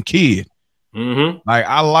freaking kid. Mm-hmm. Like,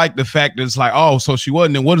 I like the fact that it's like, oh, so she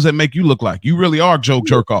wasn't. And what does that make you look like? You really are Joe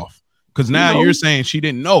jerk off. Because now you're saying she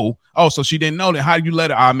didn't know. Oh, so she didn't know that. How you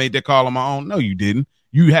let her? I made that call on my own. No, you didn't.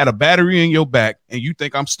 You had a battery in your back and you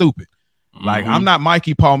think I'm stupid. Like, I'm not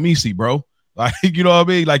Mikey Palmisi, bro. Like, you know what I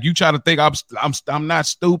mean? Like, you try to think I'm not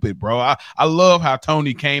stupid, bro. I love how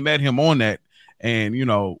Tony came at him on that, and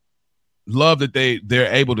love that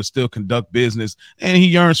they're able to still conduct business, and he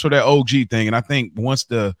yearns for that OG thing. And I think once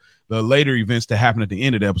the later events that happen at the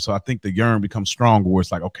end of the episode, I think the yearn becomes stronger, where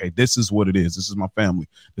it's like, okay, this is what it is. This is my family.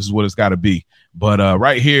 This is what it's got to be. But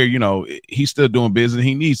right here, he's still doing business.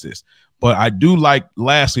 He needs this. But I do like,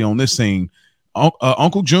 lastly, on this scene,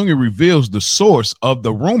 Uncle Junior reveals the source of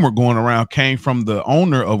the rumor going around came from the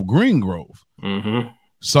owner of Green Grove. Mm-hmm.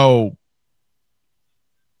 So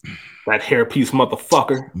that hairpiece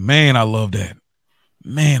motherfucker. Man, I love that.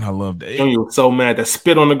 Junior was so mad that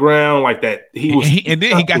spit on the ground like that. And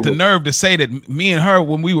then he got the nerve to say that me and her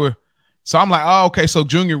when we were. So I'm like, oh, okay. So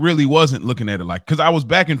Junior really wasn't looking at it like, because I was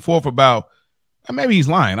back and forth about maybe he's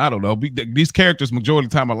lying. I don't know. These characters majority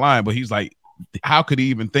of the time are lying, but he's like, how could he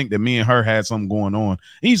even think that me and her had something going on?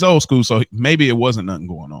 He's old school, so maybe it wasn't nothing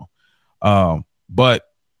going on. But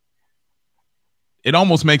it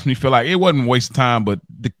almost makes me feel like it wasn't a waste of time, but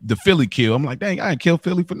the Philly kill, I'm like, dang, I ain't killed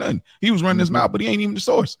Philly for nothing. He was running his mouth, but he ain't even the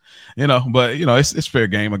source, but it's fair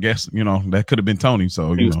game, I guess. That could have been Tony.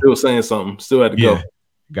 So he was still saying something, still had to go.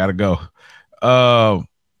 Gotta go.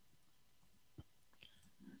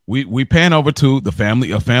 We pan over to a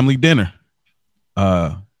family dinner.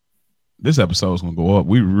 This episode is gonna go up.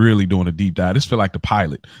 We're really doing a deep dive. This feel like the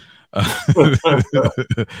pilot.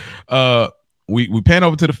 We pan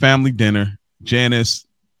over to the family dinner. Janice,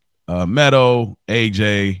 Meadow,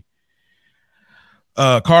 AJ,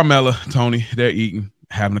 Carmela, Tony, they're eating,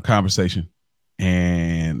 having a conversation.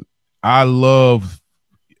 And I love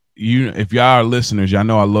you. If y'all are listeners, y'all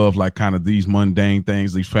know I love like kind of these mundane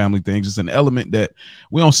things, these family things. It's an element that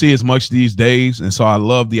we don't see as much these days. And so I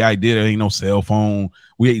love the idea that ain't no cell phone.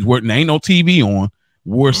 There ain't no TV on.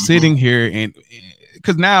 We're sitting here, and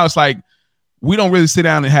because now it's like we don't really sit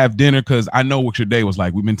down and have dinner because I know what your day was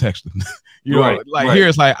like. We've been texting. Here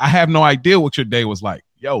it's like I have no idea what your day was like.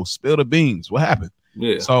 Yo, spill the beans. What happened?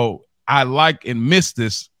 Yeah. So I like and miss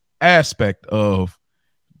this aspect of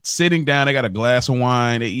sitting down. They got a glass of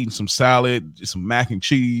wine. They eating some salad, some mac and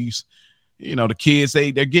cheese. The kids,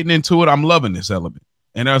 they're getting into it. I'm loving this element.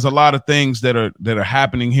 And there's a lot of things that are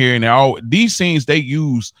happening here. And these scenes they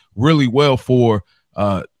use really well for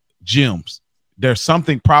gems. There's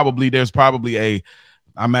probably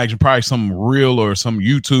I imagine probably some reel or some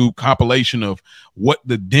YouTube compilation of what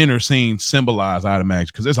the dinner scene symbolized, I'd imagine,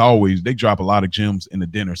 because they drop a lot of gems in the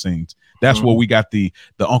dinner scenes. That's where we got the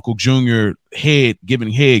Uncle Junior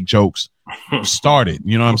giving head jokes started,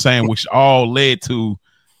 you know what I'm saying, which all led to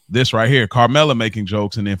this right here, Carmela making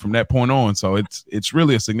jokes, and then from that point on. So it's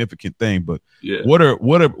really a significant thing. But what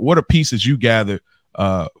are pieces you gathered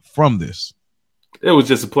from this? It was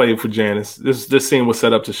just a play for Janice. This scene was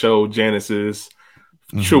set up to show Janice's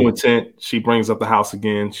true intent. She brings up the house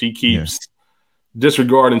again. She keeps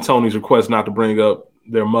disregarding Tony's request not to bring up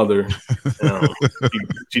their mother.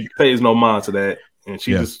 She pays no mind to that, and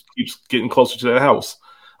she just keeps getting closer to that house.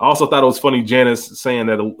 I also thought it was funny Janice saying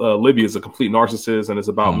that Olivia is a complete narcissist and it's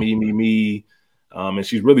about me. And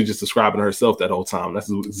she's really just describing herself that whole time. That's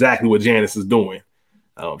exactly what Janice is doing.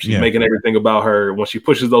 She's making everything about her. When she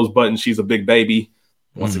pushes those buttons, she's a big baby.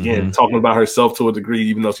 Once again, talking about herself to a degree,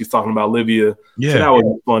 even though she's talking about Olivia. Yeah. So that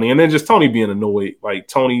was funny. And then just Tony being annoyed. Like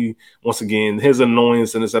Tony, once again, his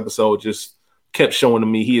annoyance in this episode just kept showing to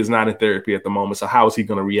me he is not in therapy at the moment. So how is he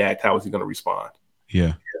going to react? How is he going to respond?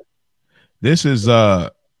 Yeah. This is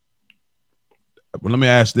let me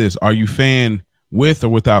ask this. Are you fan with or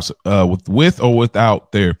without with or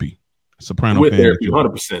without therapy? Soprano with fan therapy,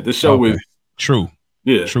 100%. This show is true.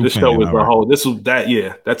 Yeah, true this fan, show is a right. whole.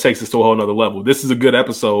 That takes us to a whole nother level. This is a good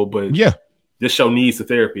episode, but this show needs the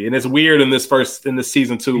therapy, and it's weird in this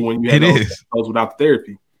season 2 when you have episodes without the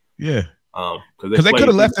therapy. Yeah, because they could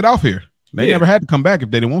have left it off here. They never had to come back if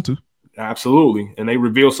they didn't want to. Absolutely, and they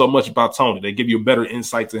reveal so much about Tony. They give you a better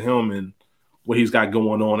insight to him and what he's got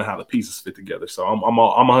going on and how the pieces fit together. So I'm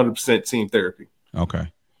 100% team therapy.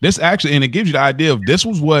 Okay, this actually, and it gives you the idea of this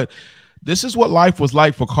is what life was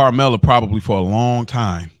like for Carmela probably for a long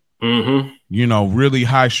time. You know, really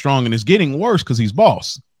high strung, and it's getting worse because he's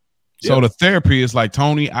boss. So the therapy is like,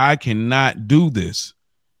 Tony, I cannot do this,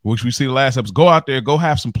 which we see the last episode. Go out there, go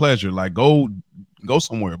have some pleasure, like go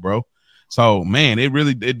somewhere, bro. So man,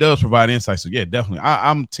 it does provide insight. So yeah, definitely,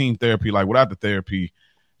 I'm team therapy. Like without the therapy,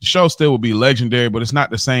 the show still would be legendary, but it's not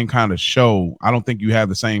the same kind of show. I don't think you have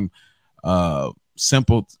the same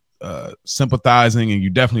sympathizing, and you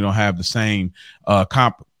definitely don't have the same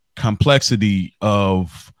complexity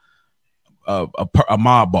of a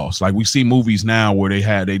mob boss. Like we see movies now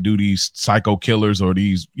where they do these psycho killers or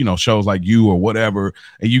these, you know, shows like You or whatever,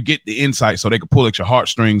 and you get the insight so they can pull at your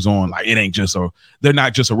heartstrings on like it ain't just they're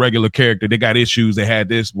not just a regular character. They got issues. They had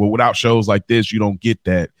this. Well, without shows like this, you don't get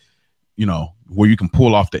that, you know, where you can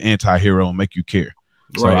pull off the anti-hero and make you care.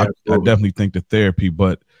 So I definitely think the therapy,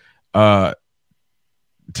 but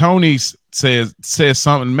Tony says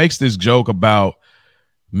something, makes this joke about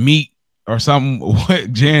meat or something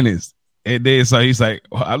with Janice. And then so he's like,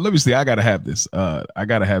 let me see, I gotta have this. I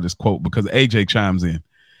gotta have this quote because AJ chimes in.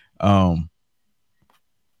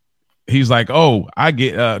 He's like, oh, I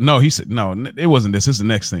get no, he said, no, it wasn't this. This is the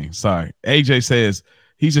next thing. Sorry. AJ says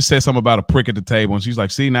he just said something about a prick at the table, and she's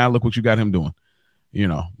like, see, now look what you got him doing. You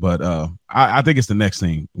know, but I think it's the next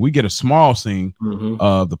scene. We get a small scene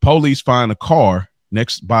of the police find a car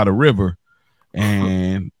next by the river,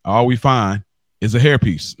 and all we find is a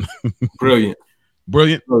hairpiece. Brilliant.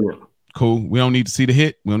 Cool. We don't need to see the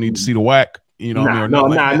hit. We don't need to see the whack. You know,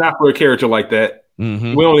 not for a character like that. We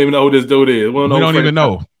don't even know who this dude is. We don't even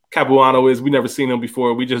know Capuano is. We never seen him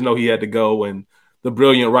before. We just know he had to go, and the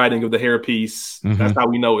brilliant writing of the hairpiece. That's how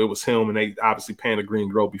we know it was him. And they obviously panned a green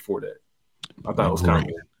grove before that. I thought it was kind of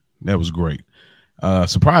weird. That was great.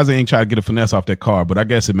 Surprised they ain't try to get a finesse off that car, but I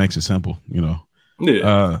guess it makes it simple, you know.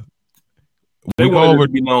 Yeah. They wanted it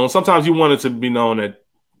to be known. Sometimes you want it to be known that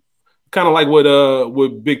kind of like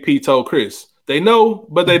what Big P told Chris. They know,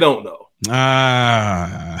 but they don't know.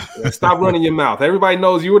 Stop running your mouth. Everybody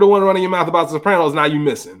knows you were the one running your mouth about the Sopranos. Now you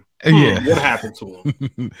missing. Yeah. What happened to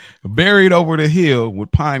him? Buried over the hill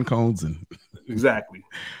with pine cones and exactly.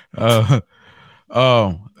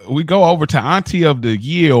 We go over to Auntie of the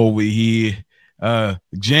Year over here.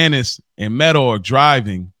 Janice and Meadow are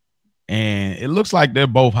driving, and it looks like they're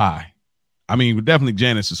both high. I mean, definitely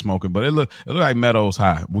Janice is smoking, but it look like Meadow's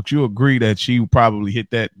high. Would you agree that she probably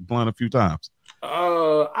hit that blunt a few times?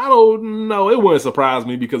 I don't know. It wouldn't surprise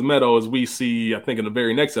me because Meadow, as we see, I think in the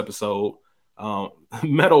very next episode,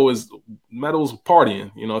 Meadow's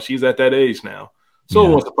partying. You know, she's at that age now, so it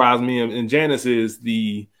won't surprise me. And Janice is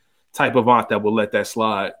the type of aunt that will let that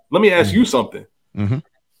slide. Let me ask you something.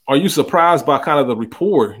 Are you surprised by kind of the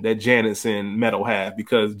rapport that Janice and Meadow have?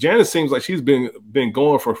 Because Janice seems like she's been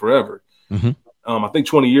going for forever. I think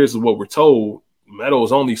 20 years is what we're told. Meadow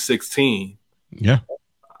is only 16. Yeah.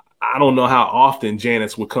 I don't know how often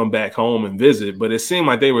Janice would come back home and visit, but it seemed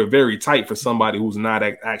like they were very tight for somebody who's not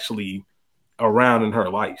actually around in her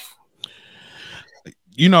life.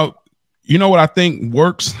 You know what I think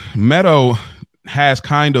works? Meadow has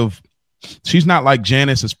kind of, she's not like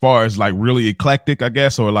Janice as far as like really eclectic, I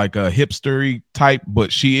guess, or like a hipstery type,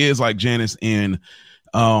 but she is like Janice in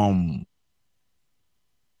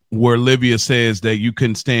where Olivia says that you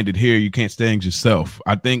couldn't stand it here, you can't stand yourself.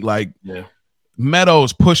 I think like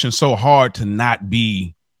Meadow's pushing so hard to not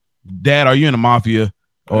be, Dad, are you in the mafia?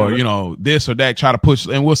 Or, you know, this or that, try to push,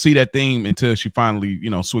 and we'll see that theme until she finally, you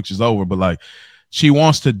know, switches over. But like she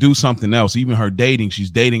wants to do something else. Even her dating,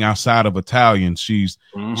 she's dating outside of Italian. She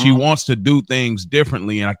wants to do things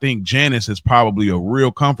differently. And I think Janice is probably a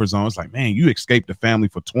real comfort zone. It's like, man, you escaped the family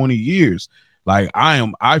for 20 years. Like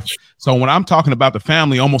so when I'm talking about the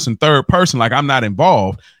family almost in third person, like I'm not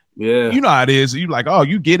involved. Yeah. You know how it is. You like, oh,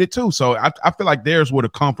 you get it too. So I feel like there's where the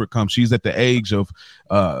comfort comes. She's at the age of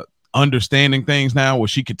understanding things now where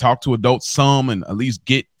she could talk to adults some and at least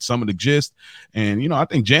get some of the gist. And, you know, I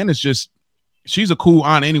think Janice she's a cool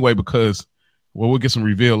aunt anyway, because, well, we'll get some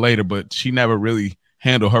reveal later, but she never really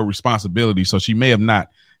handled her responsibility. So she may have not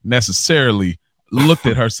necessarily looked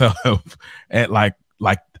at herself at like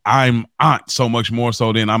I'm aunt so much more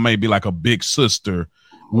so than I may be like a big sister,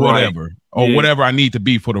 whatever, right. Or whatever I need to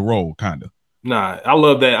be for the role, kind of. Nah, I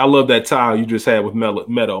love that. I love that tile you just had with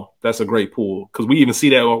Meadow. That's a great pool, because we even see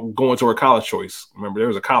that going to her college choice. Remember, there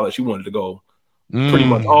was a college she wanted to go pretty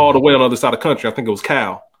much all the way on the other side of the country. I think it was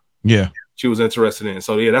Cal. Yeah. She was interested in.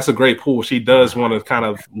 So, yeah, that's a great pool. She does want to kind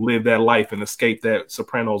of live that life and escape that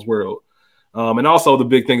Sopranos world. And also the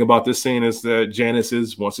big thing about this scene is that Janice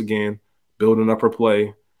is, once again, building up her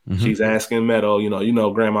play. Mm-hmm. She's asking Meadow, you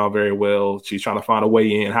know Grandma very well. She's trying to find a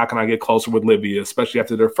way in. How can I get closer with Livia, especially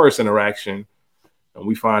after their first interaction? And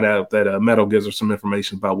we find out that Meadow gives her some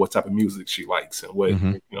information about what type of music she likes and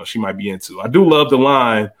what she might be into. I do love the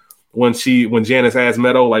line when Janice asks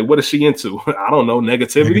Meadow, like, what is she into? I don't know,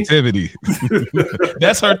 negativity.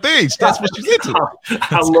 That's her thing. That's what she's into.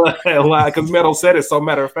 I love that line because Meadow said it so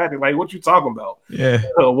matter of fact. Like, what you talking about? Yeah,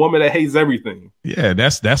 a woman that hates everything. Yeah,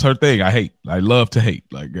 that's her thing. I love to hate.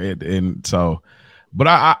 Like, and so, but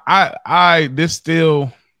this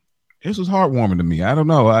was heartwarming to me. I don't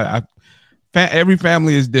know. Every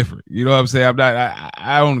family is different. You know what I'm saying?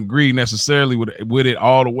 I don't agree necessarily with it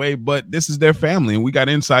all the way, but this is their family, and we got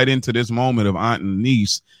insight into this moment of aunt and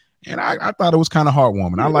niece, and I thought it was kind of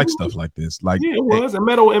heartwarming. I like stuff like this. Like, yeah, it was. And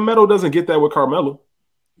Meadow doesn't get that with Carmelo.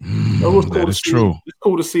 That is true. It's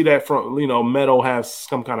cool to see that from Meadow has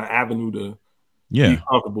some kind of avenue to be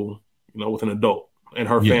comfortable, with an adult and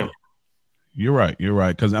her family. You're right.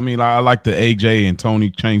 Because I like the AJ and Tony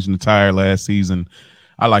changing the tire last season.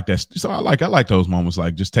 I like that. So I like those moments,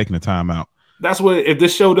 like just taking the time out. That's what, if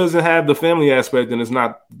this show doesn't have the family aspect, then it's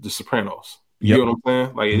not The Sopranos. You know what I'm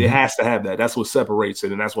saying? Like, it has to have that. That's what separates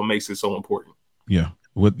it, and that's what makes it so important. Yeah.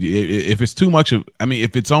 If it's too much of,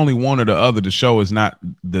 if it's only one or the other, the show is not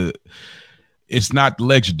it's not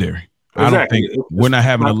legendary. Exactly. I don't think we're not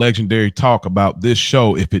having a legendary talk about this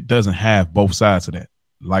show if it doesn't have both sides of that.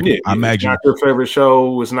 Like, I imagine it's not your favorite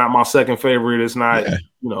show. It's not my second favorite. It's not,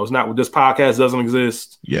 it's not, this podcast doesn't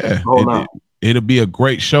exist. Yeah. It'll be a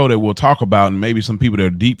great show that we'll talk about. And maybe some people that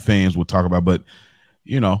are deep fans will talk about, but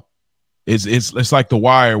it's like The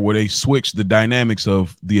Wire, where they switch the dynamics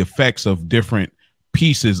of the effects of different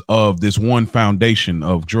pieces of this one foundation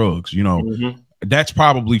of drugs. That's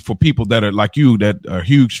probably for people that are like you, that are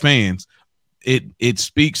huge fans. It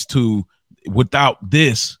speaks to, without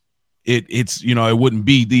this, it's it wouldn't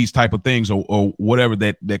be these type of things or whatever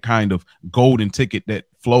that kind of golden ticket that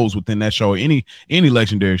flows within that show, or any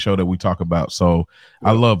legendary show that we talk about. So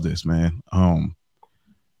I love this, man.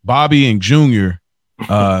 Bobby and Junior,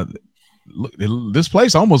 this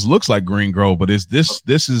place almost looks like Green Grove, but this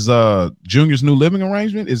is Junior's new living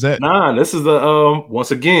arrangement. Is that? Nah, this is the once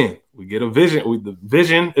again we get a vision. The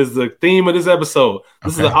vision is the theme of this episode.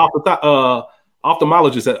 This is the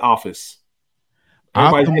ophthalmologist at office.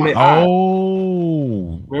 Remember,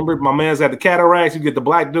 my man's at the cataracts. You get the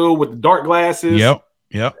black dude with the dark glasses. Yep.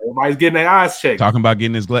 Everybody's getting their eyes checked. Talking about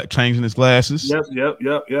getting changing his glasses.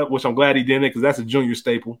 Yep. Which I'm glad he did it, because that's a Junior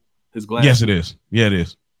staple. His glasses. Yes, it is. Yeah, it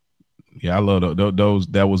is. Yeah, I love those.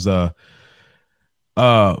 That was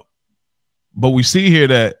but we see here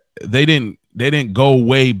that they didn't go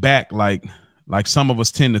way back like some of us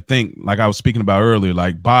tend to think. Like I was speaking about earlier,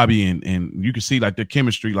 like Bobby and you can see like their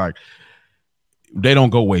chemistry, like they don't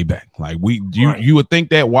go way back. Like you would think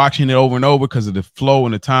that watching it over and over because of the flow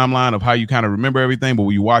and the timeline of how you kind of remember everything, but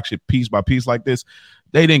when you watch it piece by piece like this,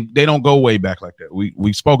 they don't go way back like that.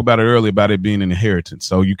 We spoke about it earlier about it being an inheritance.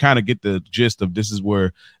 So you kind of get the gist of this is where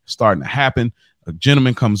it's starting to happen. A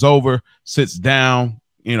gentleman comes over, sits down,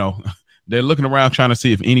 they're looking around trying to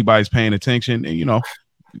see if anybody's paying attention, and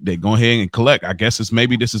they go ahead and collect. I guess this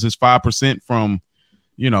is his 5% from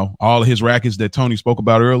all of his rackets that Tony spoke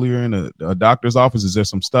about earlier in a doctor's office. Is there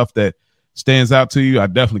some stuff that stands out to you? I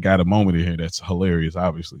definitely got a moment in here that's hilarious,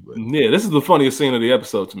 obviously. But. Yeah, this is the funniest scene of the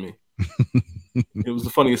episode to me. It was the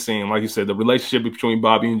funniest scene. Like you said, the relationship between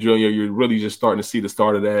Bobby and Junior, you're really just starting to see the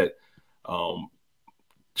start of that.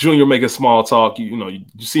 Junior making small talk. You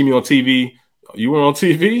see me on TV. You were on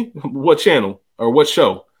TV? What channel or what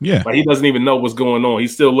show? Yeah. Like he doesn't even know what's going on.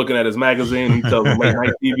 He's still looking at his magazine. He tells him late night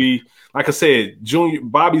TV. Like I said,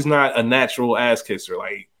 Bobby's not a natural ass kisser.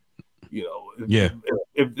 Like, you know,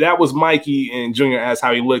 if that was Mikey and Junior asked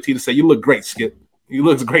how he looked, he'd say, "You look great, Skip. You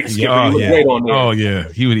look great, Skip. You look great on there." Oh yeah,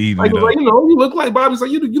 he would eat like, it up. Like, you know, you look like Bobby's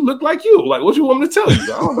like you look like you. Like, what you want me to tell you?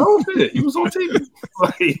 I don't know. Shit. He was on TV.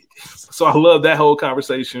 Like, so I love that whole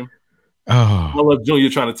conversation. I love Junior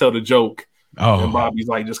trying to tell the joke. And Bobby's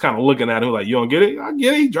like just kind of looking at him like, "You don't get it? I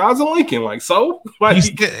get it." He drives a Lincoln, like, so. Like,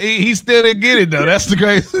 he still didn't get it though. That's the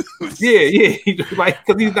crazy. Yeah. Like,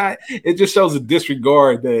 because he's not. It just shows a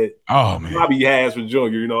disregard that Bobby has for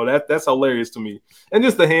Junior. You know, that's hilarious to me. And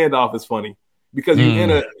just the handoff is funny because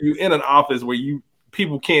you're in an office where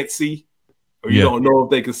people can't see or you don't know if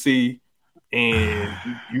they can see. And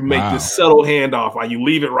you make this subtle handoff, like you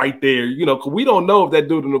leave it right there, you know, because we don't know if that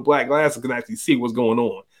dude in the black glasses can actually see what's going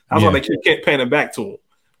on. That's why they keep panning back to him.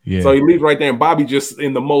 Yeah. So he leaves right there, and Bobby just,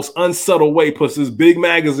 in the most unsubtle way, puts his big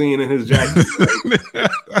magazine in his jacket.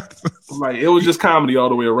 Like, it was just comedy all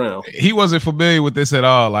the way around. He wasn't familiar with this at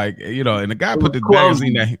all. Like, you know, and the guy put the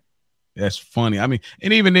magazine there. That's funny. I mean,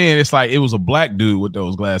 and even then, it's like it was a black dude with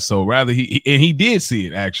those glasses. So rather, he did see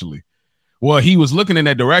it actually. Well, he was looking in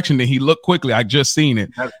that direction, and he looked quickly. I just seen it.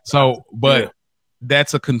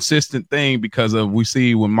 That's a consistent thing because of we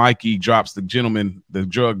see when Mikey drops the gentleman, the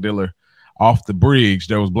drug dealer, off the bridge.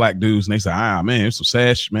 There was black dudes, and they say, man, it's some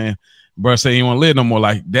sash, man. Bro, say he want to live no more.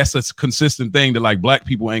 Like that's a consistent thing that like black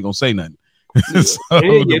people ain't gonna say nothing.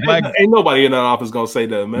 Ain't nobody in that office gonna say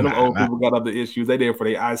that, man. Them old people got other issues. They there for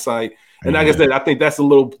their eyesight, and like I said, I think that's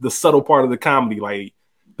the subtle part of the comedy. Like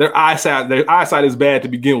their eyesight is bad to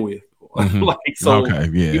begin with. Like so,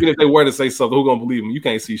 even if they were to say something, who gonna believe them? You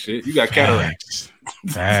can't see shit. You got cataracts.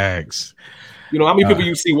 Facts. You know how many people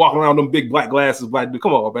you see walking around with them big black glasses? Like,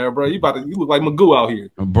 come on, man, bro. You look like Magoo out here,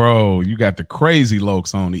 bro. You got the crazy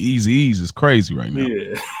lokes on. The Easy Ease is crazy right now.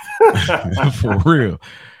 Yeah, for real.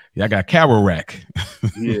 Yeah, I got Cataract.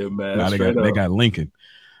 Yeah, man. Nah, they got Lincoln.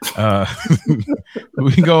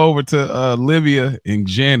 We can go over to Olivia and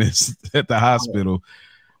Janice at the hospital.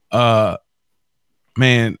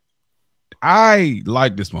 Man, I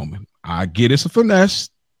like this moment. I get it's a finesse.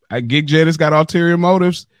 I get Janice got ulterior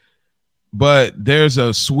motives, but there's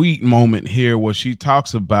a sweet moment here where she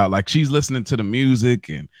talks about like she's listening to the music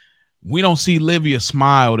and we don't see Livia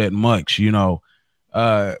smile that much, you know.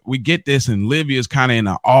 We get this and Livia's kind of in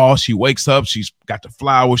awe. She wakes up, she's got the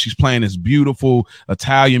flowers, she's playing this beautiful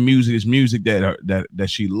Italian music, this music that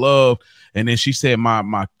she loved. And then she said,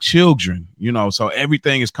 my children, you know, so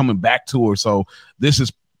everything is coming back to her. So this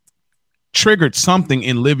is triggered something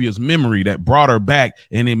in Livia's memory that brought her back,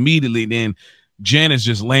 and immediately then Janice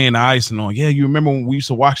just laying the icing on. Yeah, you remember when we used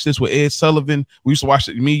to watch this with Ed Sullivan? We used to watch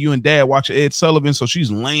it, me, you, and Dad watch Ed Sullivan. So she's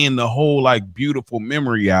laying the whole like beautiful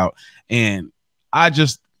memory out, and I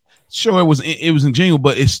just it was ingenuous,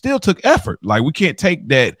 but it still took effort. Like we can't take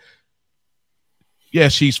that. Yeah,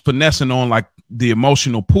 she's finessing on like the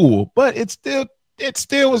emotional pool, but it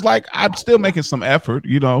still was like I'm still making some effort,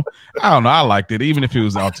 you know. I don't know. I liked it, even if it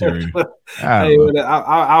was ulterior.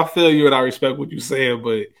 I feel you and I respect what you're saying,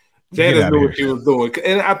 but Janice knew what she was doing,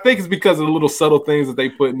 and I think it's because of the little subtle things that they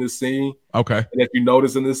put in this scene. Okay, that you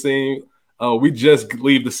notice in this scene. We just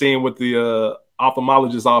leave the scene with the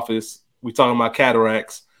ophthalmologist's office. We talking about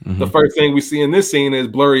cataracts. Mm-hmm. The first thing we see in this scene is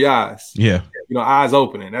blurry eyes. Yeah. You know, eyes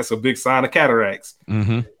opening. That's a big sign of cataracts.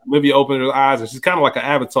 Mm-hmm. Olivia opened her eyes, and she's kind of like an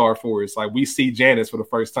avatar for us. Like we see Janice for the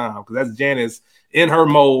first time because that's Janice in her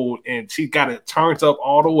mode, and she got it turned up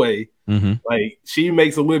all the way. Mm-hmm. Like she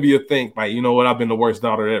makes Olivia think, like, you know what, I've been the worst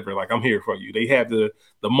daughter ever. Like I'm here for you. They have the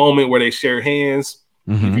moment where they share hands.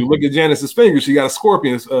 Mm-hmm. If you look at Janice's fingers, she got a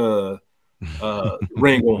scorpion's ring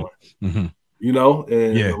on. Mm-hmm. You know,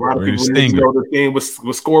 and a lot of people didn't know the theme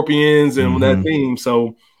with scorpions and that theme.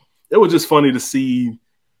 So it was just funny to see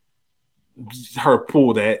her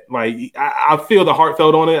pull that. Like I feel the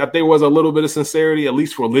heartfelt on it. I think there was a little bit of sincerity, at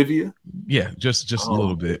least for Olivia. Yeah, just a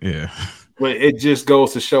little bit. Yeah. But it just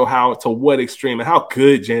goes to show to what extreme and how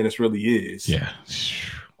good Janice really is. Yeah.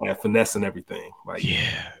 At finesse and everything. Like,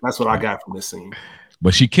 yeah, that's what I got from this scene.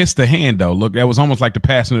 But she kissed the hand though. Look, that was almost like the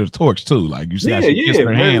passing of the torch too. Like you see how she kissed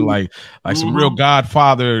her hand, like some real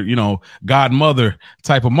godfather, you know, godmother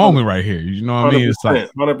type of moment right here. You know what I mean? It's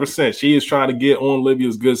like 100%. She is trying to get on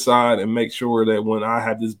Livia's good side and make sure that when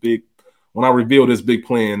I reveal this big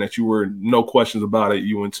plan, that you were no questions about it,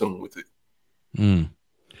 you in tune with it.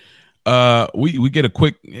 We get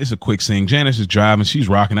it's a quick scene. Janice is driving, she's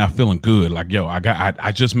rocking out, feeling good. Like, yo,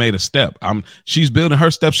 I just made a step. She's building her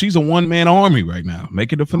steps. She's a one-man army right now,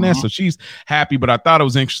 making the finesse. So she's happy. But I thought it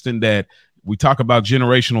was interesting that we talk about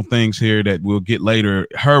generational things here that we'll get later.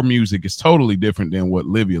 Her music is totally different than what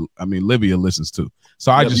Livia listens to.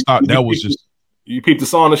 So I just thought that was just. You peeped the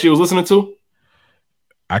song that she was listening to?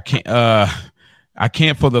 I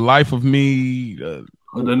can't for the life of me. I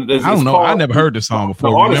don't know. I never heard the song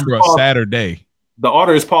before. Remember a Saturday. The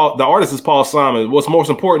artist is Paul Simon. What's most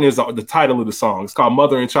important is the title of the song. It's called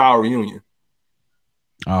Mother and Child Reunion.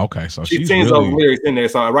 Oh, okay. So she sings those lyrics in there.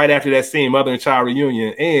 So right after that scene, Mother and Child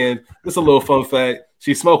Reunion. And just a little fun fact,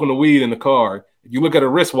 she's smoking the weed in the car. If you look at her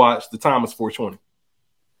wristwatch, the time is 4:20.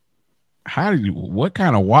 What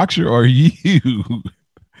kind of watcher are you?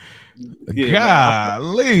 Yeah,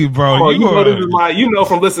 golly, bro. You know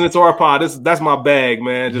from listening to our pod, that's my bag,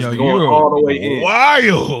 man. Just going all the way in.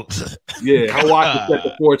 Wild. Yeah, I watched it at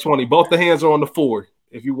the 4:20. Both the hands are on the 4.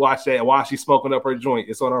 If you watch that while she's smoking up her joint,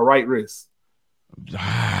 it's on her right wrist.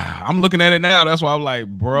 I'm looking at it now. That's why I'm like,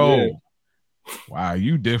 bro. Yeah. Wow,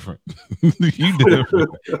 you different. You different.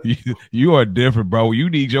 you are different, bro. You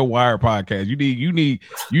need your Wire podcast.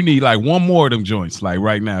 You need like one more of them joints, like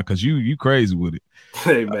right now, because you crazy with it.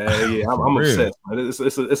 Hey man, yeah, I'm obsessed.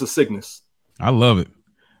 It's a sickness. I love it.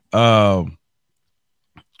 And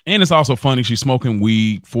it's also funny. She's smoking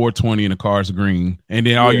weed. 4:20 and the car's green, and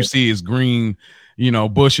then all you see is green,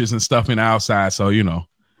 bushes and stuff in the outside. So green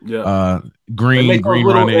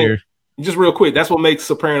around the air. Just real quick, that's what makes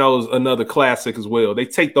Sopranos another classic as well. They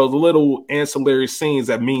take those little ancillary scenes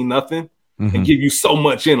that mean nothing and give you so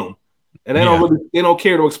much in them, and they don't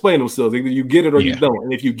care to explain themselves. Either you get it or you don't.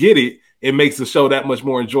 And if you get it, it makes the show that much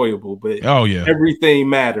more enjoyable. But everything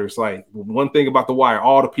matters. Like one thing about The Wire,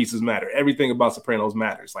 all the pieces matter. Everything about Sopranos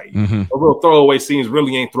matters. Like the real throwaway scenes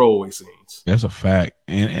really ain't throwaway scenes. That's a fact,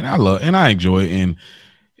 and I enjoy it.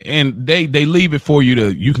 And they leave it for you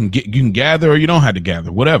to you can gather or you don't have to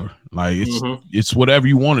gather, whatever. Like it's whatever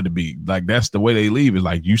you want it to be. Like that's the way they leave it.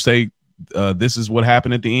 Like you say this is what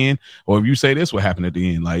happened at the end, or if you say this what happened at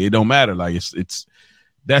the end, like it don't matter. Like it's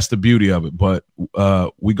that's the beauty of it. But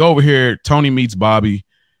we go over here. Tony meets Bobby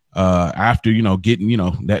after getting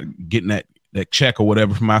that check or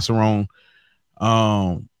whatever from Macaron.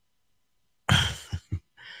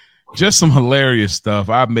 Just some hilarious stuff.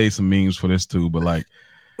 I've made some memes for this too, but like.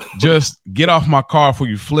 Just get off my car before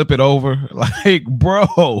you flip it over. Like, bro.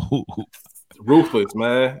 Ruthless,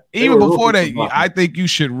 man. Even before that, I think you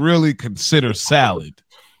should really consider salad.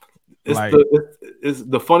 It's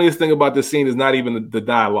the funniest thing about this scene is not even the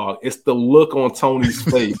dialogue. It's the look on Tony's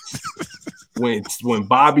face when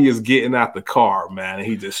Bobby is getting out the car, man. And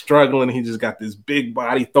he's just struggling. He just got this big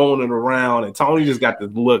body throwing it around. And Tony just got this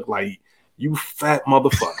look like, you fat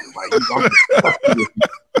motherfucker.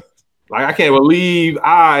 Like, I can't believe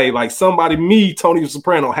Tony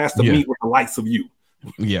Soprano has to meet with the likes of you.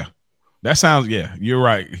 Yeah. That sounds, you're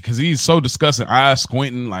right. Because he's so disgusting, eyes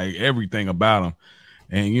squinting, like everything about him.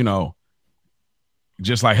 And,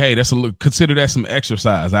 just like, hey, consider that some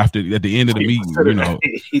exercise at the end of the meeting,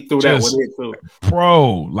 He threw that one in too.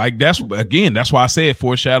 Bro, like that's why I said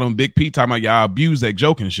foreshadowing Big P talking about y'all abuse that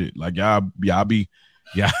joking shit. Like y'all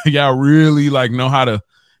really like know how to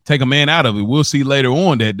take a man out of it. We'll see later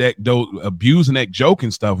on that abusing that joking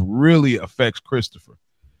stuff really affects Christopher.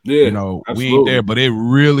 Yeah, absolutely. We ain't there, but it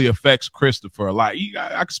really affects Christopher a lot.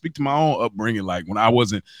 I can speak to my own upbringing. Like when I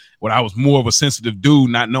was more of a sensitive dude,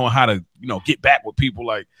 not knowing how to, get back with people.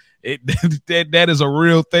 Like that is a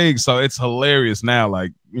real thing. So it's hilarious now.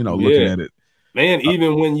 Like looking at it, man.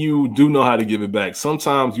 Even when you do know how to give it back,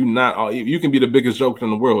 sometimes you can be the biggest joker in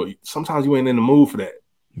the world. Sometimes you ain't in the mood for that.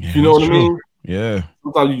 Yeah, you know what I mean? Yeah.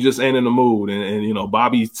 Sometimes you just ain't in the mood. And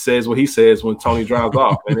Bobby says what he says when Tony drives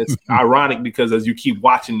off. And it's ironic because as you keep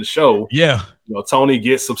watching the show, Tony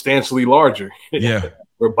gets substantially larger. Yeah.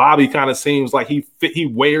 Where Bobby kind of seems like he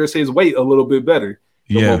wears his weight a little bit better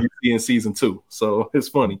than what we see in season 2. So it's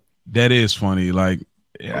funny. That is funny. Like,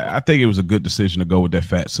 I think it was a good decision to go with that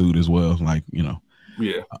fat suit as well. Like, Yeah.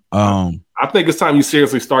 I think it's time you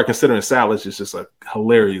seriously start considering salads. It's just a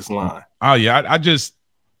hilarious line. Oh, yeah.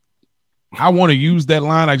 I want to use that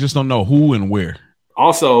line. I just don't know who and where.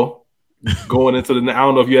 Also, going into I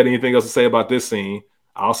don't know if you had anything else to say about this scene.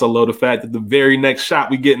 I also love the fact that the very next shot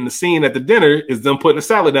we get in the scene at the dinner is them putting a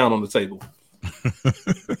salad down on the table.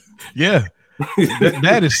 Yeah.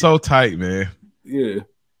 that is so tight, man. Yeah.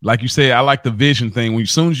 Like you said, I like the vision thing.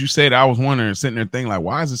 As soon as you said it, I was wondering, sitting there thinking, like,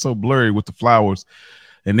 why is it so blurry with the flowers?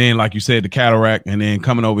 And then, like you said, the cataract, and then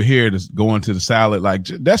coming over here to go into the salad. Like,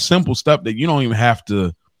 that's simple stuff that you don't even have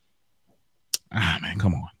to. Man,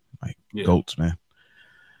 come on. Like goats, man.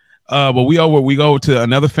 But we go to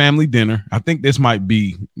another family dinner. I think this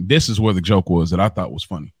is where the joke was that I thought was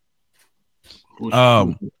funny.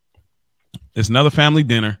 It's another family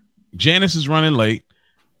dinner. Janice is running late,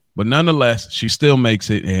 but nonetheless, she still makes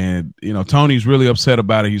it. And, you know, Tony's really upset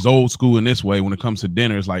about it. He's old school in this way when it comes to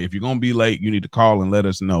dinner. It's like, if you're going to be late, you need to call and let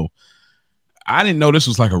us know. I didn't know this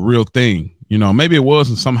was like a real thing. You know, maybe it was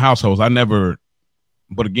in some households.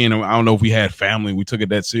 But again, I don't know if we had family. We took it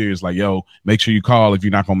that serious. Like, yo, make sure you call if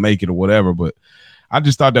you're not going to make it or whatever. But I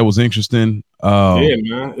just thought that was interesting. Yeah,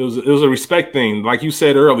 man. It was a respect thing. Like you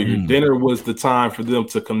said earlier, dinner was the time for them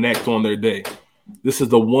to connect on their day. This is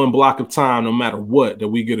the one block of time, no matter what, that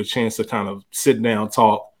we get a chance to kind of sit down,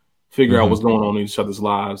 talk, figure out what's going on in each other's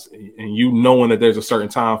lives. And you knowing that there's a certain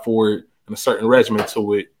time for it and a certain regimen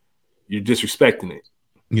to it, you're disrespecting it.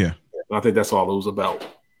 Yeah. I think that's all it was about.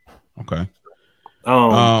 Okay.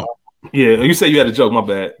 Yeah, you said you had a joke. My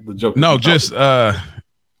bad. The joke. No, just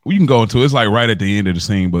we can go into it. It's like right at the end of the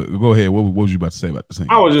scene, but go ahead. What was you about to say about the scene?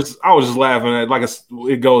 I was just laughing at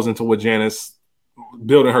it goes into what Janice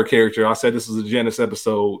building her character. I said this is a Janice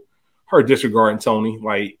episode. Her disregarding Tony.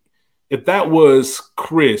 Like, if that was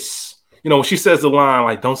Chris, you know, when she says the line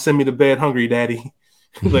like, "Don't send me to bed hungry, Daddy,"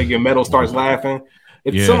 like, and Meadow starts laughing.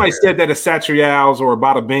 If somebody said that at Satrial's or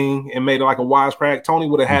Bada Bing and made it like a wisecrack, Tony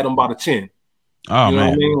would have had him by the chin. Oh, you know man.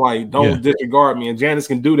 what I mean? Like, don't disregard me. And Janice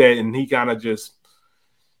can do that, and he kind of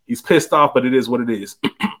he's pissed off, but it is what it is.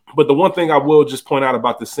 But the one thing I will just point out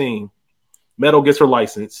about the scene, Meadow gets her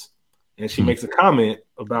license, and she makes a comment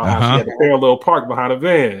about how she had to parallel park behind a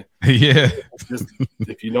van. Yeah. Just,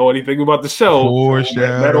 if you know anything about the show,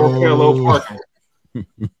 Meadow parallel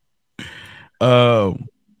parking.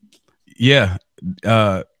 Yeah.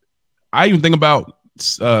 I even think about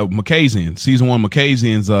Macasian, season 1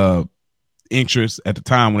 Macasian's interest at the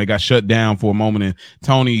time when they got shut down for a moment, and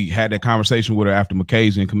Tony had that conversation with her after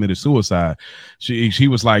Macasian committed suicide. She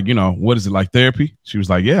was like, you know, what is it, like therapy? She was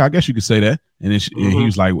like, yeah, I guess you could say that. And then and he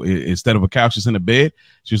was like, instead of a couch, it's in a bed.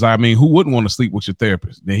 She was like, I mean, who wouldn't want to sleep with your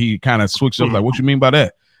therapist? Then he kind of switched up, like, what you mean by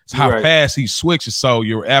that? It's how fast he switches. So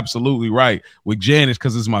you're absolutely right with Janice,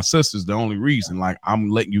 because it's my sister's the only reason. Like, I'm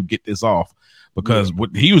letting you get this off, because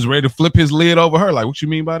he was ready to flip his lid over her. Like, what you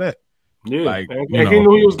mean by that? Yeah, like, and he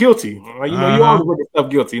knew he was guilty. Like, you know, you always look at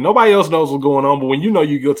stuff guilty. Nobody else knows what's going on, but when you know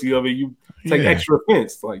you're guilty of it, you take extra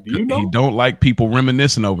offense. Like, do you know? He don't like people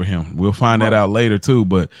reminiscing over him. We'll find that out later too.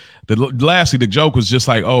 But lastly, the joke was just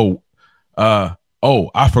like, I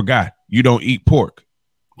forgot you don't eat pork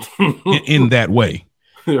in that way.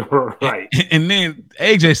 Right. And then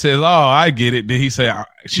AJ says, "Oh, I get it." Then he said,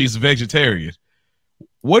 "She's a vegetarian."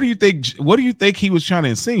 What do you think? What do you think he was trying to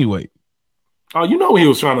insinuate? Oh, you know what he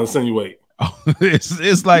was trying to insinuate. Oh,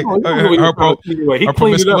 it's like her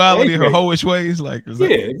promiscuity, her hoish ways. Like,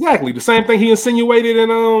 exactly the same thing he insinuated in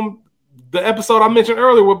the episode I mentioned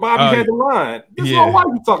earlier where Bobby had the line. This is all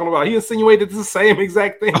you talking about. He insinuated the same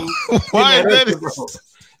exact thing. Why is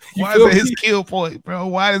that his kill point, bro?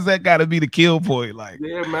 Why does that got to be the kill point? Like,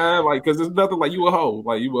 yeah, man, like, because it's nothing like you a hoe,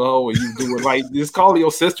 and you do it like just call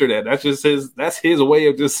your sister that. That's just his way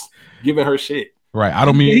of just giving her shit. Right. I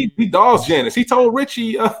don't mean he dogs Janice. He told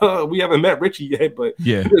Richie, we haven't met Richie yet, but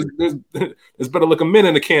there's better looking men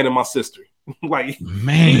in the can than my sister. Like,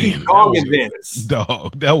 man, dogging Janice.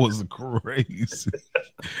 Dog, that was crazy.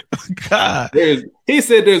 God. He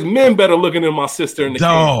said there's men better looking than my sister in the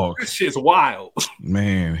can. This shit's wild.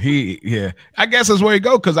 Man, I guess that's where he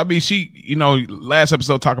go, because I mean, she, you know, last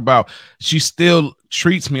episode talked about she still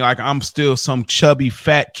treats me like I'm still some chubby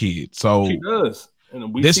fat kid. So she does.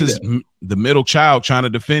 This is the middle child trying to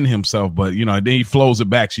defend himself, but you know, then he flows it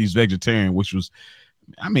back. She's vegetarian, which was,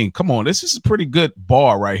 I mean, come on, this is a pretty good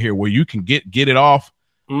bar right here where you can get it off,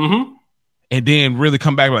 and then really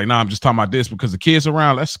come back like, nah, I'm just talking about this because the kids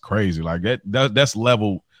around. That's crazy. Like that's a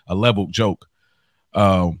level joke.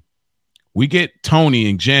 We get Tony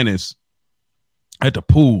and Janice at the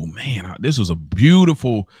pool. Man, this was a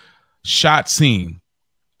beautiful shot scene.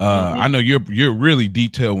 I know you're really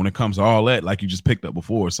detailed when it comes to all that, like you just picked up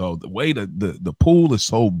before. So the way the pool is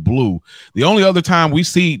so blue. The only other time we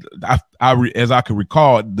see, as I can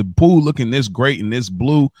recall, the pool looking this great and this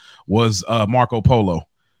blue was Marco Polo.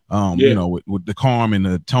 You know, with the Carm and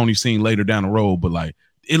the Tony scene later down the road. But like,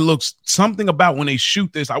 it looks something about when they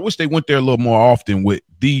shoot this. I wish they went there a little more often with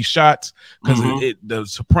these shots, because the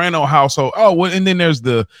Soprano household. Oh, well, and then there's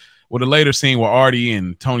the later scene where Artie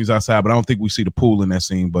and Tony's outside, but I don't think we see the pool in that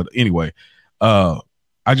scene. But anyway, I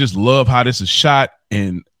just love how this is shot.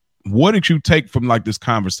 And what did you take from like this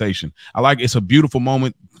conversation? It's a beautiful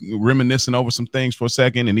moment, reminiscing over some things for a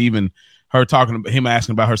second, and even her talking about him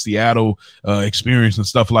asking about her Seattle experience and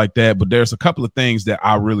stuff like that. But there's a couple of things that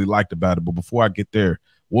I really liked about it. But before I get there,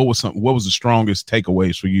 what was the strongest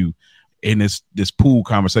takeaways for you in this pool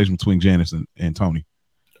conversation between Janice and Tony?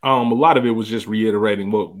 A lot of it was just reiterating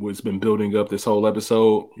what was been building up this whole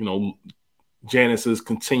episode. You know, Janice is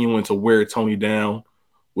continuing to wear Tony down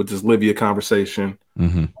with this Livia conversation.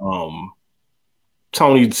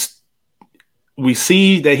 Tony's, we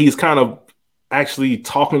see that he's kind of actually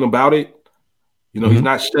talking about it. You know, he's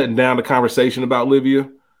not shutting down the conversation about Livia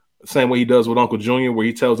the same way he does with Uncle Junior, where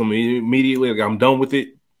he tells him immediately, like, I'm done with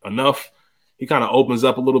it, enough. He kind of opens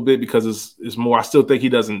up a little bit because it's more. I still think he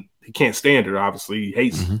can't stand her. Obviously, he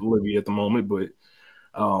hates Livia at the moment, but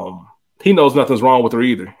he knows nothing's wrong with her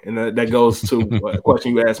either. And that goes to a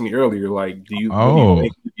question you asked me earlier. Like, what do you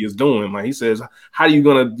think Livia is doing? Like, he says, how are you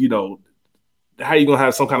gonna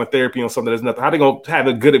have some kind of therapy on something that's nothing? How are they gonna have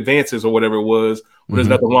a good advances or whatever it was when there's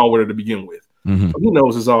nothing wrong with her to begin with? So he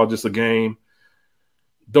knows it's all just a game.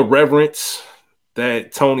 The reverence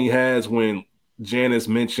that Tony has when Janice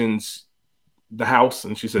mentions the house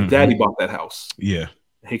and she said, Daddy bought that house. Yeah.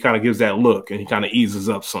 He kind of gives that look and he kind of eases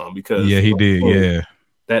up some because he did. Yeah.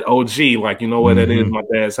 That OG, like, you know what, that is my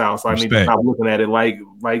dad's house. I need to stop looking at it like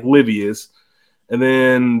Livia's. And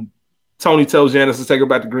then Tony tells Janice to take her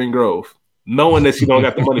back to Green Grove, knowing that she don't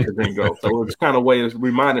got the money for Green Grove. So it's kind of way of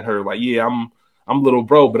reminding her, like, yeah, I'm little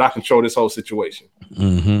bro, but I control this whole situation.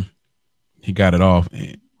 He got it off.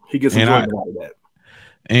 He gets enjoyment out of that.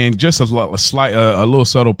 And just a little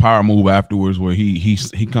subtle power move afterwards, where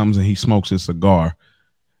he comes and he smokes his cigar,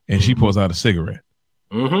 and she pulls out a cigarette.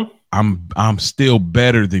 I'm still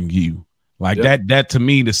better than you. Like that to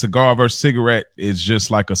me, the cigar versus cigarette is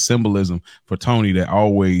just like a symbolism for Tony that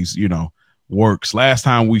always, works. Last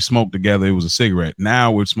time we smoked together, it was a cigarette.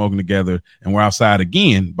 Now we're smoking together and we're outside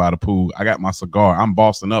again by the pool. I got my cigar. I'm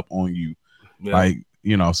bossing up on you.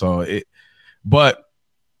 But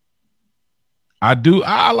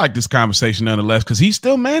I like this conversation nonetheless, because he's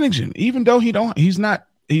still managing, even though he's not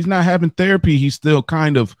having therapy. He's still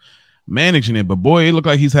kind of managing it, but boy, it looked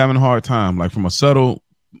like he's having a hard time. Like, from a subtle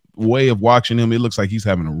way of watching him, it looks like he's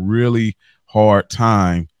having a really hard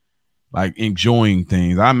time, like, enjoying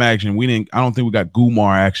things. I imagine I don't think we got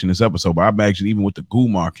Gumar action this episode, but I imagine even with the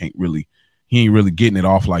Gumar, he ain't really getting it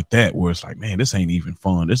off like that, where it's like, man, this ain't even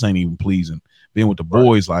fun. This ain't even pleasing. Being with the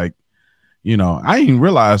boys, like, I didn't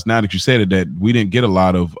realize, now that you said it, that we didn't get a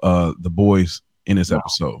lot of the boys in this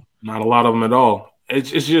episode. Not a lot of them at all.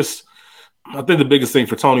 It's just, I think the biggest thing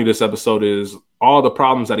for Tony this episode is all the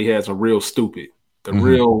problems that he has are real stupid. They're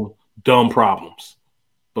real dumb problems,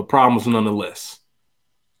 but problems nonetheless.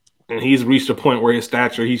 And he's reached a point where his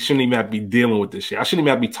stature, he shouldn't even have to be dealing with this shit. I shouldn't even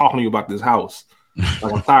have to be talking to you about this house.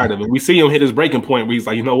 Like, I'm tired of it. We see him hit his breaking point where he's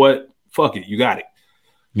like, you know what? Fuck it. You got it.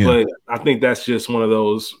 Yeah. But I think that's just one of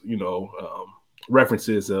those,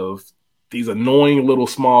 references of these annoying little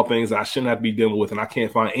small things that I shouldn't have to be dealing with, and I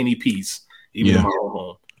can't find any peace, even in my own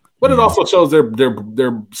home. But it also shows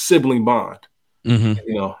their sibling bond.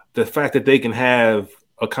 The fact that they can have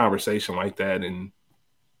a conversation like that and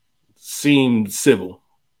seem civil.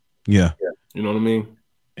 Yeah. You know what I mean?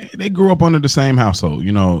 They grew up under the same household,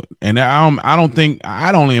 and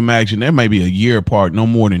I'd only imagine there may be a year apart, no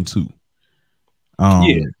more than 2.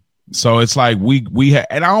 So it's like we had,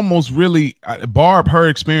 and I almost really, Barb, her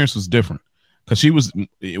experience was different, because she was,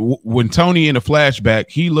 when Tony in the flashback,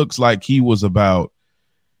 he looks like he was about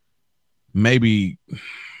maybe,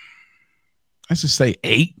 let's just say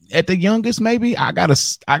 8 at the youngest. Maybe I got a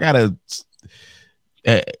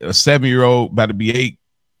 7-year-old about to be 8.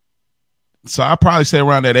 So I probably say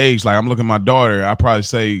around that age. Like, I'm looking at my daughter, I probably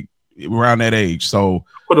say around that age. So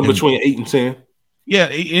put him between 8 and 10. Yeah,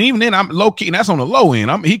 and even then, I'm low key, and that's on the low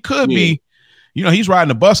end. He could be, he's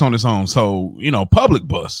riding a bus on his own, so public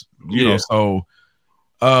bus. So,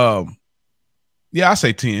 I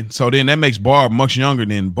say 10. So then that makes Barb much younger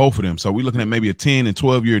than both of them. So we're looking at maybe a 10 and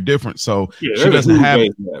 12-year difference. So she doesn't have,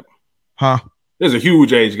 There's a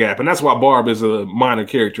huge age gap, and that's why Barb is a minor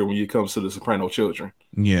character when it comes to the Soprano children.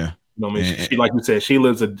 Yeah. She, like you said,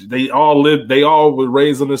 they all were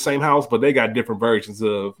raised in the same house, but they got different versions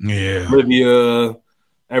of Olivia,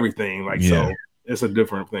 everything. So it's a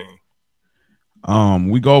different thing.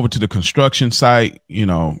 We go over to the construction site,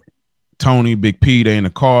 Tony, Big P, they in the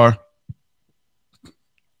car.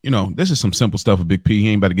 This is some simple stuff with Big P. He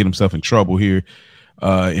ain't about to get himself in trouble here.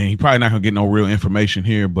 And he probably not gonna get no real information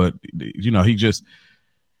here, but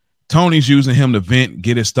Tony's using him to vent,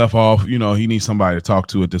 get his stuff off. He needs somebody to talk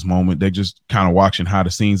to at this moment. They're just kind of watching how the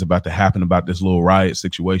scene's about to happen about this little riot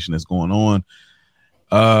situation that's going on.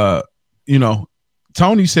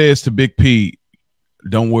 Tony says to Big P,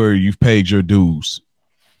 "Don't worry, you've paid your dues."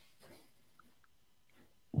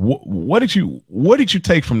 What did you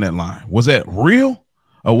take from that line? Was that real,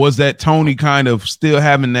 or was that Tony kind of still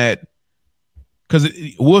having that because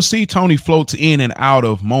we'll see Tony floats in and out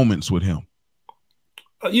of moments with him.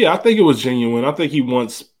 Yeah, I think it was genuine. I think he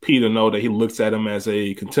wants P to know that he looks at him as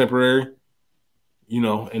a contemporary,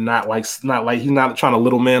 and not like he's not trying to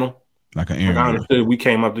little man him. Like an Aaron. I understood we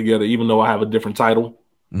came up together, even though I have a different title.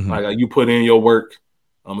 Mm-hmm. Like you put in your work,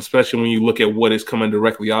 especially when you look at what it's coming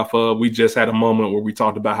directly off of. We just had a moment where we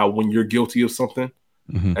talked about how when you're guilty of something,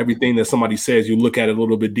 everything that somebody says, you look at it a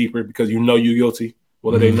little bit deeper because you're guilty,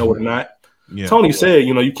 whether they know it or not. Yeah. Tony said,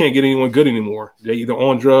 you can't get anyone good anymore. They're either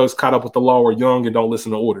on drugs, caught up with the law, or young and don't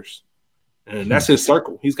listen to orders. And that's his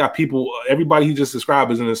circle. He's got people, everybody he just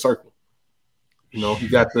described is in his circle. He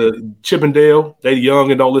got the Chippendale, they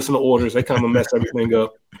young and don't listen to orders. They come and mess everything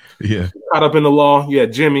up. Yeah. Caught up in the law. Yeah,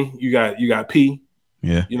 Jimmy, you got P.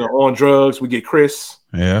 Yeah. On drugs, we get Chris.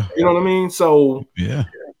 Yeah. You know what I mean? So yeah.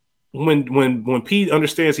 When Pete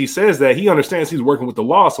understands, he says that he understands he's working with the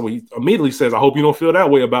law, so he immediately says, "I hope you don't feel that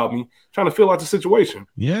way about me." Trying to feel out the situation.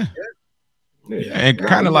 Yeah. And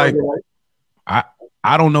kind of like,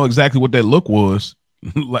 I don't know exactly what that look was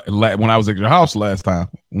like when I was at your house last time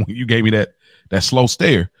when you gave me that slow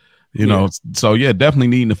stare. So yeah, definitely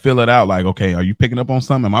needing to fill it out. Like, okay, are you picking up on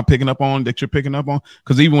something? Am I picking up on that you're picking up on?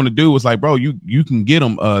 Because even when the dude was like, bro, you can get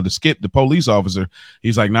him to skip the police officer.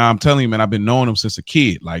 He's like, nah, I'm telling you, man, I've been knowing him since a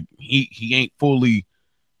kid. Like he ain't fully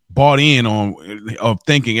bought in on of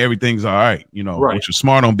thinking everything's all right, right. Which is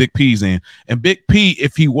smart on Big P's end. And Big P,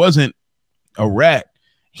 if he wasn't a rat,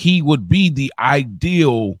 he would be the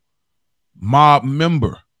ideal mob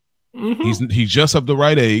member. Mm-hmm. He's just of the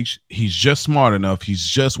right age. He's just smart enough. He's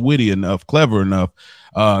just witty enough, clever enough,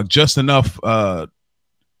 just enough,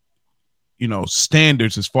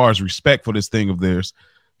 standards as far as respect for this thing of theirs.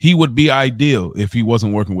 He would be ideal if he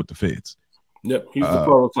wasn't working with the feds. Yep, he's the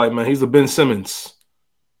prototype, man. He's a Ben Simmons.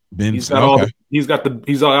 He's got all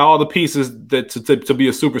the pieces that to be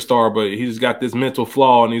a superstar, but he's got this mental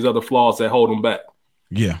flaw and these other flaws that hold him back.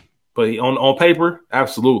 Yeah, but on paper,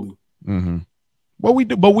 absolutely. Mm-hmm. But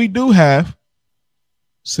we do have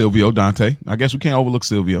Silvio Dante. I guess we can't overlook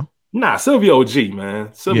Silvio. Nah, Silvio OG,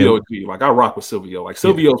 man. Silvio OG. Like I rock with Silvio. Like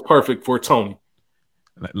Silvio's perfect for Tony.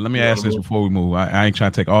 Let me ask this before we move. I ain't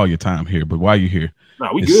trying to take all your time here, but while you're here.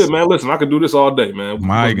 Nah, we good, man. Listen, I could do this all day, man.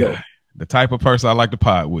 My guy. The type of person I like to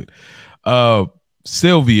pod with.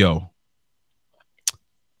 Silvio.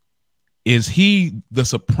 Is he the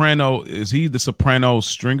soprano? Is he the soprano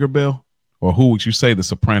stringer bell? Or who would you say the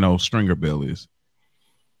soprano stringer bell is?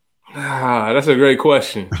 That's a great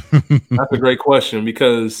question. That's a great question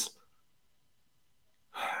because,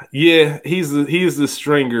 yeah, he's the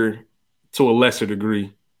stringer to a lesser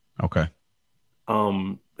degree. Okay.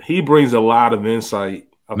 He brings a lot of insight.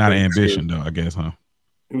 Not ambition, though, I guess, huh?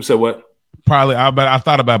 You said what? Probably. I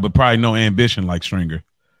thought about it, but probably no ambition like Stringer.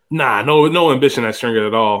 Nah, no ambition like Stringer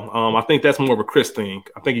at all. I think that's more of a Chris thing.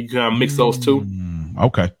 I think you kind of mix those two.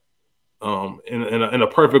 Okay. In a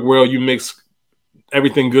perfect world, you mix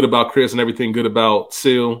everything good about Chris and everything good about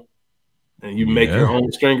Seal, and you make your own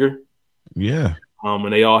Stringer. Yeah.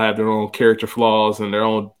 And they all have their own character flaws and their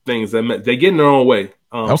own things that they get in their own way.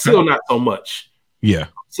 Seal not so much. Yeah.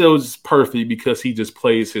 Seal's perfect because he just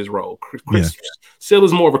plays his role. Seal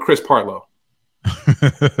is more of a Chris Partlow.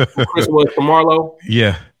 Chris was for Marlowe.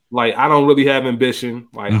 Yeah. Like, I don't really have ambition.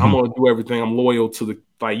 Like, I'm going to do everything. I'm loyal to the,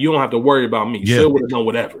 like, you don't have to worry about me. Yeah. Seal would have done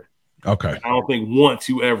whatever. Okay. I don't think once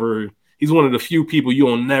you ever, he's one of the few people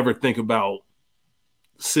you'll never think about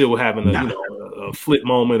Seal having a flip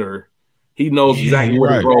moment, or he knows exactly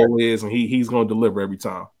what his role is, and he's going to deliver every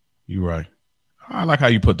time. You're right. I like how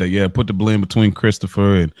you put that. Yeah, put the blend between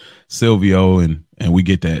Christopher and Silvio, and we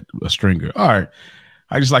get that a Stringer. All right.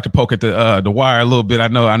 I just like to poke at the wire a little bit. I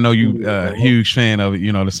know you a huge fan of it.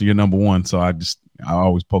 This is your number one, so I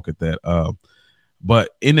always poke at that. But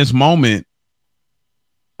in this moment,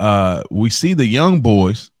 we see the young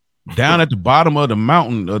boys down at the bottom of the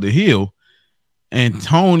mountain of the hill, and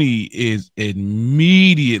Tony is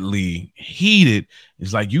immediately heated.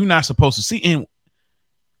 It's like, you're not supposed to see. And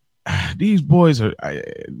these boys are,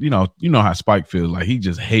 you know how Spike feels. Like, he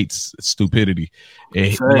just hates stupidity.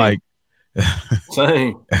 And like,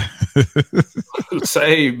 same,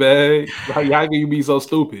 man. How can you be so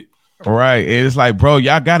stupid? Right. And it's like, bro,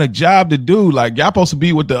 y'all got a job to do. Like, y'all supposed to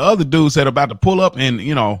be with the other dudes that are about to pull up and,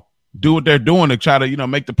 do what they're doing to try to,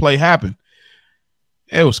 make the play happen.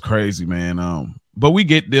 It was crazy, man. But we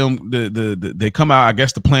get them, they come out. I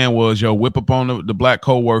guess the plan was, whip up on the black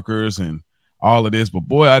co-workers and all of this. But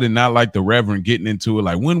boy, I did not like the Reverend getting into it.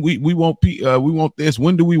 Like, when we want this,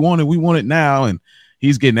 when do we want it? We want it now. And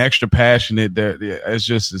he's getting extra passionate. There, it's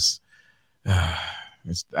just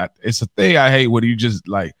it's a thing I hate when you just,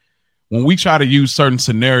 like, when we try to use certain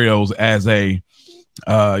scenarios as a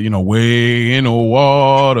way in the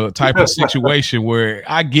water type of situation where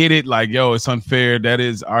I get it. Like, yo, it's unfair. That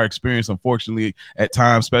is our experience, unfortunately, at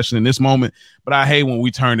times, especially in this moment. But I hate when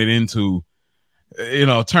we turn it into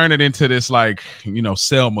this like,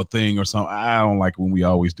 Selma thing or something. I don't like when we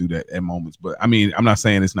always do that at moments. But I mean, I'm not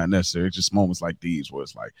saying it's not necessary. It's just moments like these where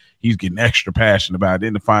it's like he's getting extra passionate about it.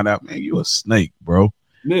 Then to find out, man, you a snake, bro.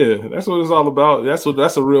 Yeah, that's what it's all about.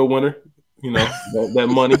 That's a real winner. That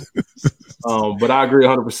money. But I agree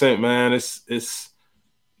 100%, man. It's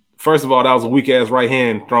first of all, that was a weak ass right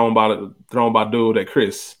hand thrown by dude at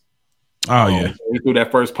Chris. Oh yeah, he threw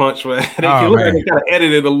that first punch. Man. They kind of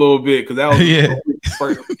edited a little bit because that was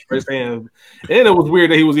first hand, and it was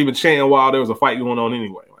weird that he was even chanting while there was a fight going on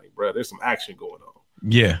anyway. Like, bro, there's some action going on.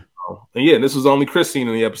 Yeah, and this was only Chris scene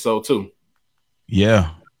in the episode too.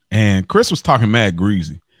 Yeah, and Chris was talking mad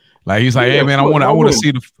greasy. Like he's like, hey man, I want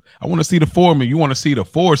to see the foreman. You want to see the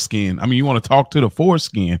foreskin? I mean, you want to talk to the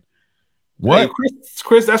foreskin? What? Hey,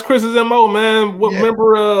 Chris, that's Chris's MO, man.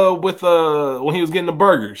 Remember with when he was getting the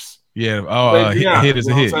burgers? Yeah. Hit is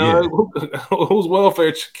a hit. Yeah. Whose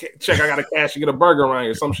welfare check? I got to cash to get a burger around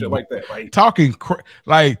here, some shit like that. Like talking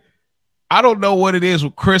like. I don't know what it is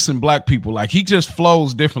with Chris and black people. Like he just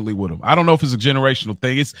flows differently with them. I don't know if it's a generational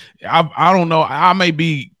thing. I don't know. I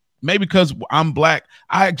maybe because I'm black,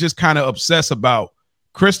 I just kind of obsess about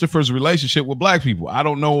Christopher's relationship with black people. I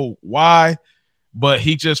don't know why, but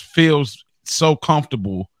he just feels so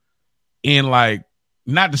comfortable in like,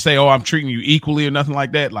 not to say, oh, I'm treating you equally or nothing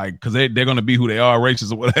like that. Like, cause they're going to be who they are,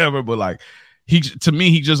 racist or whatever. But like to me,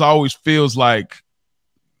 he just always feels like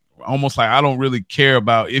almost like I don't really care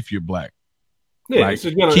about if you're black. Yeah, like, it's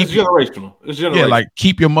generational. It's generational. Yeah, like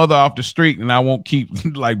keep your mother off the street, and I won't keep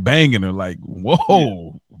like banging her. Like,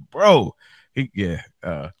 whoa, bro. But yeah,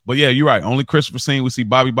 you're right. Only Christopher scene we see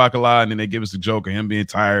Bobby Bacala, and then they give us the joke of him being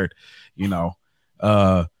tired. So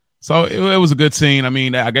it was a good scene. I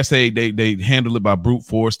mean, I guess they handled it by brute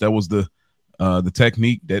force. That was the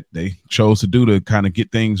technique that they chose to do to kind of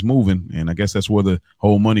get things moving, and I guess that's where the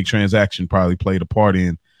whole money transaction probably played a part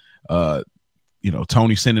in.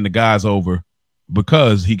 Tony sending the guys over.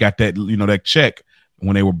 Because he got that, that check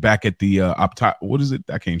when they were back at the what is it?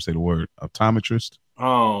 I can't even say the word. Optometrist.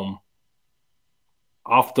 Ophthalmologist.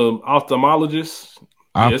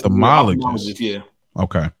 Ophthalmologist. Yeah.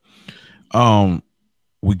 Okay.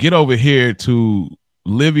 We get over here to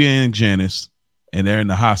Livia and Janice, and they're in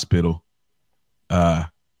the hospital.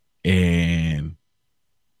 And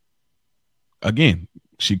again,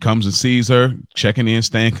 she comes and sees her, checking in,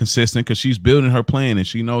 staying consistent because she's building her plan and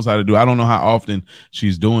she knows how to do. I don't know how often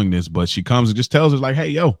she's doing this, but she comes and just tells us like, hey,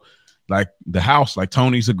 yo, like the house, like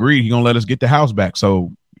Tony's agreed, he's going to let us get the house back.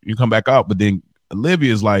 So you come back out. But then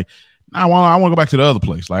Olivia's like, I want to go back to the other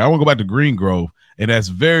place. Like, I want to go back to Green Grove. And that's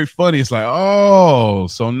very funny. It's like, oh,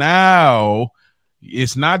 so now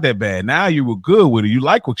it's not that bad. Now you were good with it. You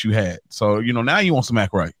like what you had. So, now you want some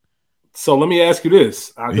act right. So let me ask you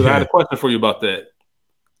this, because I had a question for you about that.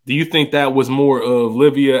 Do you think that was more of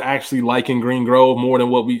Livia actually liking Green Grove more than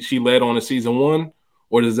what she led on in season 1?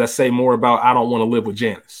 Or does that say more about I don't want to live with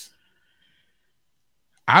Janice?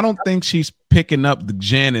 I don't think she's picking up the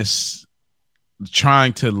Janice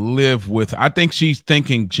trying to live with. I think she's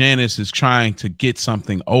thinking Janice is trying to get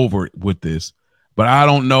something over with this. But I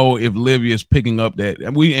don't know if Livia is picking up that.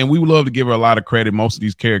 And we would love to give her a lot of credit, most of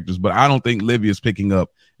these characters, but I don't think Livia is picking up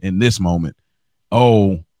in this moment.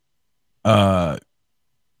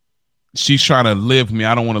 She's trying to live with me.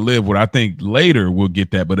 I don't want to live with her. I think later we'll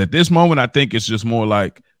get that. But at this moment, I think it's just more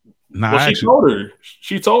like,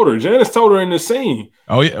 she told her. Janice told her in the scene.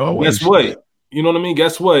 Oh, yeah. Oh, guess what? You know what I mean?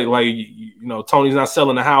 Guess what? Like, Tony's not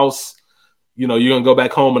selling the house. You're going to go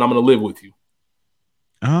back home and I'm going to live with you.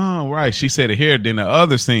 Oh, right. She said it here. Then the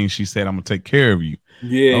other scene, she said, I'm going to take care of you.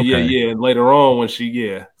 Yeah, okay. Yeah. And later on when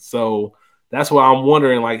so that's why I'm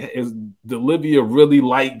wondering, like, did Olivia really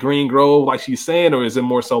like Green Grove, like she's saying, or is it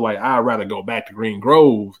more so like I'd rather go back to Green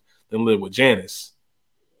Grove than live with Janice?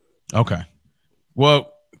 Okay,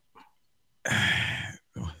 well,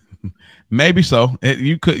 maybe so.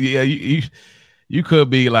 You could, yeah, you could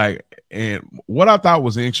be like. And what I thought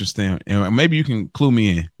was interesting, and maybe you can clue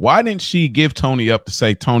me in. Why didn't she give Tony up to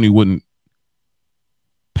say Tony wouldn't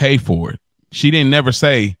pay for it? She didn't never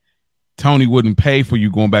say Tony wouldn't pay for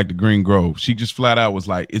you going back to Green Grove. She just flat out was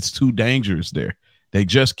like, it's too dangerous there. They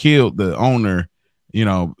just killed the owner,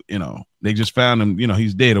 they just found him,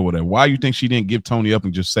 he's dead or whatever. Why you think she didn't give Tony up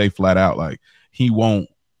and just say flat out, like, he's not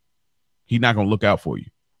going to look out for you?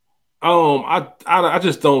 I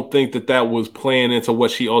just don't think that was playing into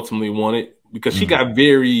what she ultimately wanted, because she got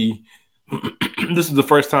this is the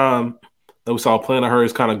first time that we saw a plan of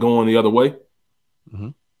hers kind of going the other way.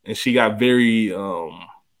 and she got very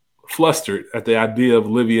flustered at the idea of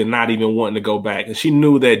Olivia not even wanting to go back, and she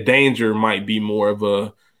knew that danger might be more of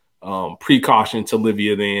a precaution to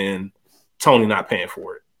Olivia than Tony not paying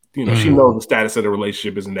for it. You know, she knows the status of the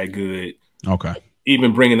relationship isn't that good. Okay.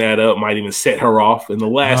 Even bringing that up might even set her off. And the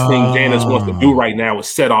last thing Janice wants to do right now is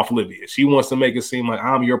set off Olivia. She wants to make it seem like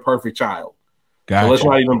I'm your perfect child. Gotcha. So let's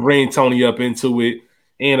not even bring Tony up into it.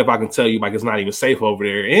 And if I can tell you, like, it's not even safe over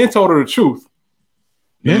there, and told her the truth,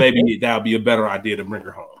 then maybe that would be a better idea to bring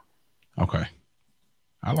her home. Okay.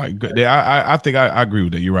 I like good. I think I agree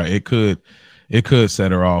with that. You're right. It could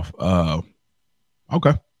set her off.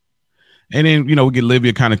 Okay. And then, you know, we get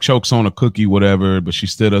Olivia kind of chokes on a cookie, whatever, but she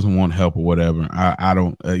still doesn't want help or whatever. I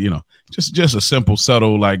don't, you know, just a simple,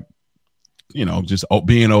 subtle, like, you know, just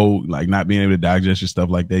being old, like not being able to digest your stuff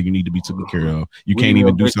like that. You need to be taken care of. You can't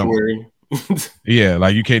even do something. Yeah,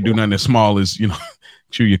 like you can't do nothing as small as, you know,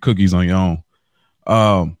 chew your cookies on your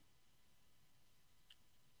own.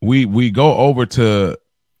 We go over to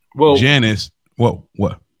Janice. What?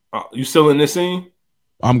 You still in this scene?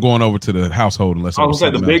 I'm going over to the household. Unless I was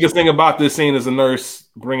saying the biggest thing about this scene is the nurse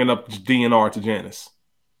bringing up DNR to Janice.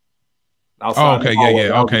 Okay,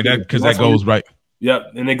 yeah. Okay, because that goes right.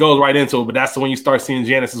 Yep, and it goes right into it. But that's when you start seeing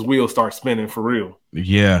Janice's wheels start spinning for real.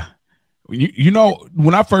 Yeah, you know,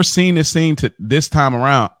 when I first seen this scene this time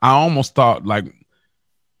around, I almost thought like,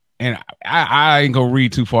 and I ain't gonna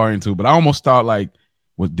read too far into it, but I almost thought like,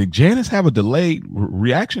 did Janice have a delayed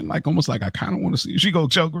reaction? Like almost like I kind of want to see she go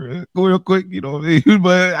choke real quick, you know.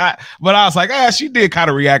 But I was like, she did kind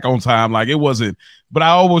of react on time. Like it wasn't. But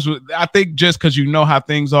I think just because you know how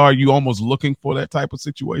things are, you almost looking for that type of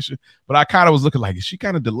situation. But I kind of was looking like, is she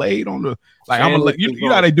kind of delayed on the like? I'm gonna let you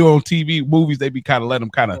know how they do on TV movies. They be kind of let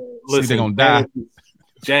them kind of see they're gonna die.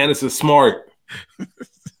 Janice is smart.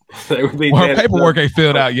 Well, her paperwork ain't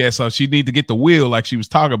filled out yet, so she need to get the wheel like she was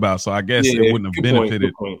talking about. So I guess it wouldn't have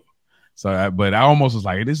benefited. So, but I almost was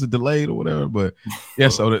like, it is a delayed or whatever. But yeah,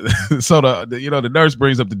 so the you know, the nurse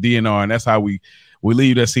brings up the DNR, and that's how we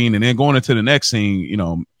leave that scene. And then going into the next scene, you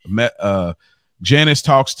know, Janice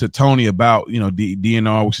talks to Tony about, you know,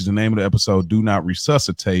 DNR, which is the name of the episode, Do Not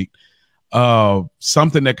Resuscitate.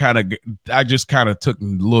 Something that I just kind of took a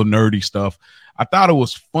little nerdy stuff. I thought it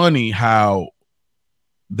was funny how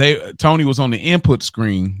Tony was on the input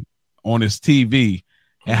screen on his TV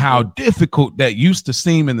and how difficult that used to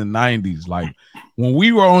seem in the 90s. Like when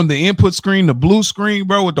we were on the input screen, the blue screen,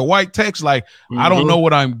 bro, with the white text, like, I don't know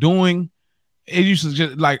what I'm doing. It used to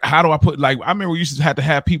just like, how do I put, like, I remember we used to have to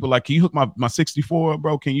have people like, can you hook my 64,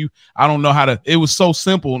 bro? Can you, I don't know how to, it was so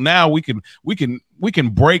simple. Now we can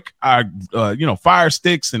break our, you know, Fire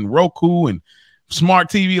Sticks and Roku and smart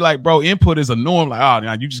TV. Like, bro, input is a norm. Like, oh,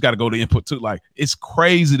 now you just got to go to input too. Like, it's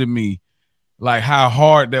crazy to me, like how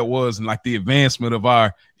hard that was and like the advancement of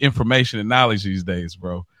our information and knowledge these days,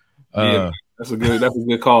 bro. Yeah, that's a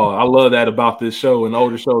good call. I love that about this show and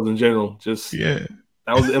older shows in general. Just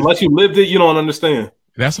unless you lived it, you don't understand.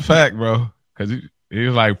 That's a fact, bro. Because it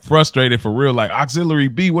was like frustrated for real. Like auxiliary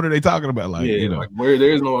B, what are they talking about? Like, you know, like where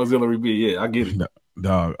there is no auxiliary B. Yeah, I get it,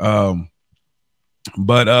 dog.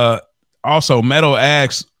 But also Meadow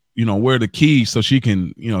asks, you know, where the keys so she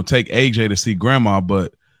can, you know, take AJ to see grandma,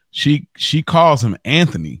 but she calls him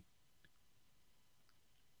Anthony.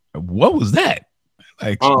 What was that?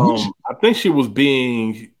 Like, I think she was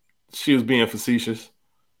being facetious.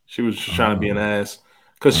 She was just trying to be an ass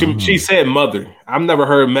because she said mother. I've never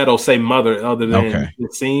heard Meadow say mother other than the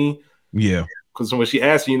scene. Yeah, because when she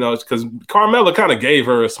asked, you know, because Carmela kind of gave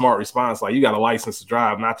her a smart response, like, you got a license to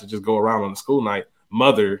drive, not to just go around on the school night.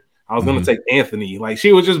 Mother, I was going to take Anthony. Like,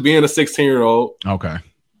 she was just being a 16-year-old. Okay.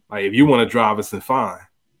 Like, if you want to drive us, then fine.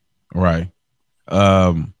 Right.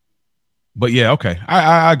 But yeah, okay.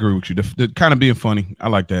 I agree with you. The kind of being funny. I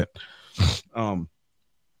like that.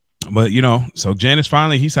 But you know, so Janice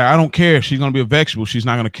finally, he said, I don't care if she's going to be a vegetable. She's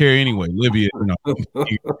not going to care anyway. Olivia, you know,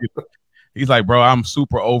 he's like, bro, I'm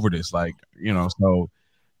super over this. Like, you know, so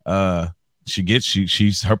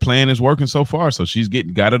she's her plan is working so far. So she's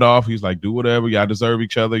got it off. He's like, do whatever. Y'all deserve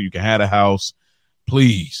each other. You can have a house.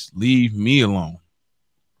 Please leave me alone.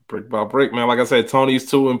 Brick by brick, man. Like I said,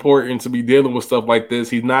 Tony's too important to be dealing with stuff like this.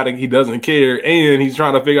 He doesn't care, and he's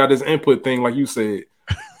trying to figure out this input thing, like you said.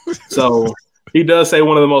 So he does say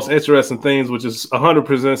one of the most interesting things, which is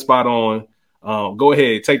 100% spot on. Go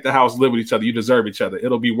ahead, take the house, live with each other. You deserve each other.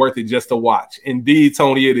 It'll be worth it just to watch. Indeed,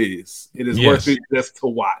 Tony, it is. It is worth it just to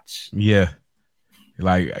watch. Yeah,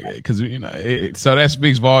 like because you know, so that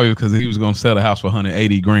speaks volumes because he was going to sell the house for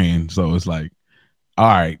 $180,000. So it's like, all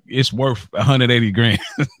right, it's worth $180,000.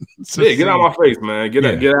 So, yeah, get out of my face, man. Get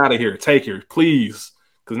out of here. Take her, please.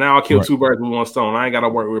 Because now I killed two birds with one stone. I ain't got to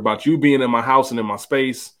worry about you being in my house and in my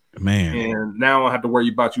space. Man. And now I have to worry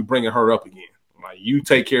about you bringing her up again. Like, you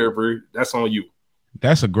take care of her. That's on you.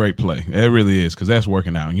 That's a great play. It really is, because that's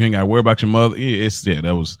working out. You ain't got to worry about your mother. There's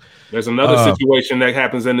another situation that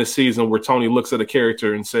happens in this season where Tony looks at a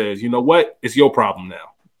character and says, you know what? It's your problem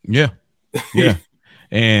now. Yeah. Yeah.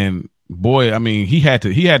 And boy, I mean, he had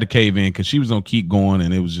to cave in because she was going to keep going,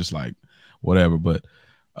 and it was just like whatever. But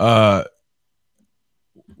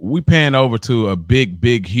we pan over to a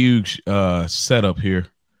big, huge setup here.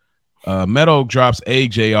 Meadow drops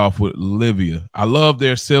AJ off with Olivia. I love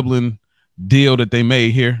their sibling deal that they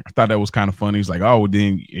made here. I thought that was kind of funny. He's like, oh, well,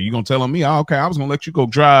 then are you gonna tell him me? Oh, okay, I was gonna let you go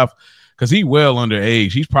drive, because he's well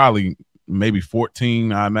underage. He's probably maybe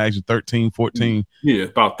 14, I imagine 13, 14. Yeah,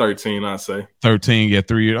 about 13, I'd say. 13, yeah,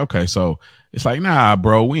 3 years. Okay, so it's like, nah,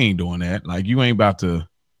 bro, we ain't doing that. Like, you ain't about to.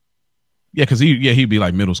 Yeah, because he'd be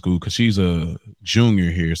like middle school, because she's a junior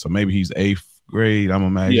here, so maybe he's 8th grade, I'm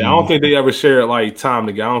imagining. Yeah, I don't think they ever shared like time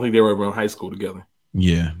together. I don't think they were ever in high school together.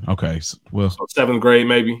 Yeah, okay. So 7th grade,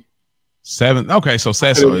 maybe. 7th. Okay, so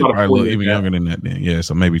Cecil probably a little even younger than that then. Yeah,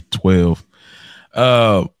 so maybe 12.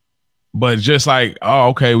 But just like, oh,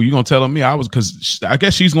 okay, well, you gonna tell me because I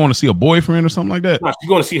guess she's going to see a boyfriend or something like that. No, she's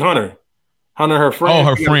going to see Hunter. Hunter, her friend. Oh,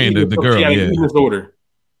 her friend, the girl. She had an eating disorder.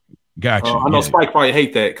 Gotcha. I know Spike probably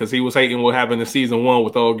hate that because he was hating what happened in season 1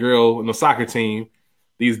 with the old girl in the soccer team,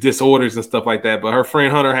 these disorders and stuff like that. But her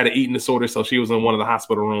friend Hunter had an eating disorder, so she was in one of the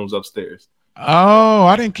hospital rooms upstairs. Oh,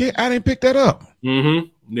 I didn't pick that up. Mm-hmm.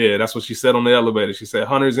 Yeah, that's what she said on the elevator. She said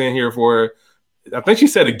Hunter's in here for, I think she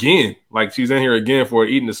said again, like she's in here again for an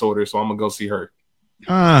eating disorder, so I'm gonna go see her.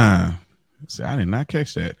 See, I did not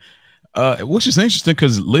catch that. Which is interesting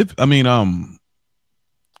because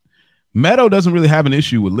Meadow doesn't really have an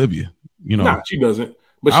issue with Livia. You know, nah, she doesn't.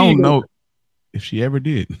 But I don't know if she ever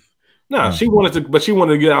did. Nah, she wanted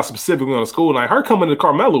to get out specifically on the school night. Her coming to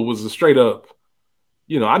Carmelo was a straight up.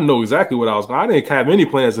 You know, I know exactly what I was going. I didn't have any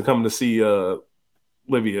plans to come to see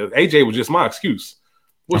Livia. AJ was just my excuse,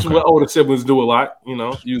 which is what older siblings do a lot. You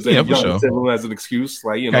know, use a younger sibling as an excuse.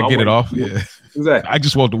 Like, you know, I get it off. Yeah, exactly. I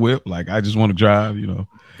just want the whip. Like, I just want to drive. You know,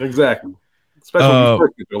 exactly. Especially when you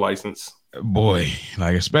first get your license. Boy,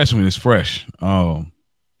 like especially when it's fresh.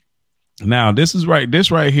 Now this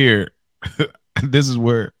right here. This is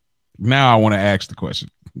where now I want to ask the question.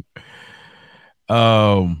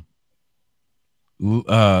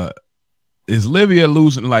 Is Livia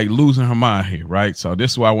losing her mind here, right? So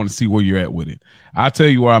this is why I want to see where you're at with it. I'll tell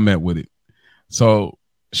you where I'm at with it. So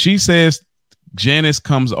she says Janice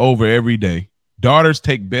comes over every day. Daughters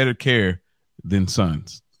take better care than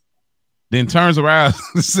sons. Then turns around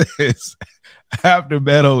and says, after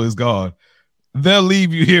Meadow is gone, they'll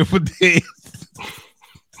leave you here for days.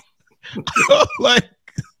 Like,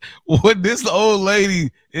 what this old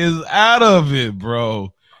lady is out of it,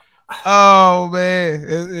 bro. Oh man,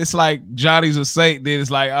 it's like Johnny's a saint. Then it's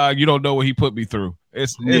like, you don't know what he put me through.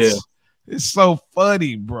 It's so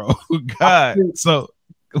funny, bro. God, so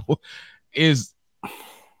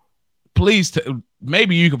please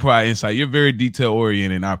maybe you can provide insight. You're very detail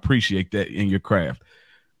oriented, and I appreciate that in your craft.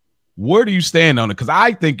 Where do you stand on it? Because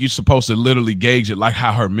I think you're supposed to literally gauge it like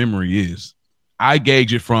how her memory is. I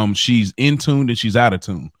gauge it from she's in tune and she's out of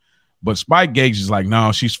tune. But Spike gauges like,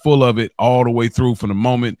 no, she's full of it all the way through from the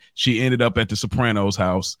moment she ended up at the Sopranos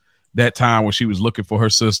house, that time when she was looking for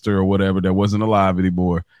her sister or whatever that wasn't alive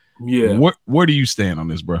anymore. Yeah. Where do you stand on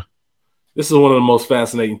this, bro? This is one of the most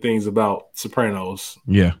fascinating things about Sopranos.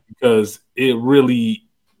 Yeah. Because it really,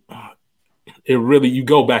 you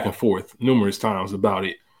go back and forth numerous times about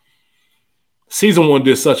it. Season 1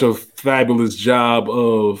 did such a fabulous job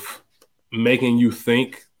of making you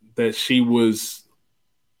think that she was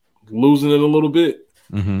losing it a little bit.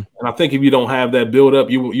 Mm-hmm. And I think if you don't have that build up,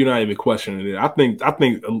 you're not even questioning it. I think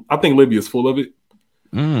Livia's full of it.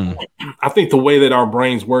 I think the way that our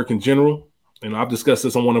brains work in general, and I've discussed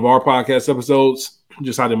this on one of our podcast episodes,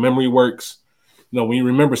 just how the memory works. You know, when you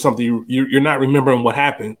remember something, you're not remembering what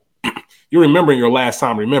happened. You're remembering your last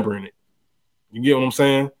time remembering it. You get what I'm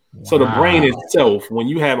saying? Wow. So the brain itself, when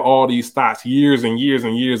you have all these thoughts, years and years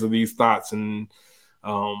and years of these thoughts and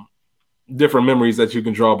different memories that you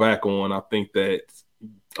can draw back on, I think that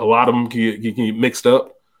a lot of them can get mixed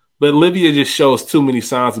up. But Livia just shows too many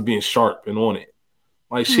signs of being sharp and on it.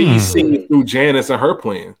 Like she's seeing through Janice and her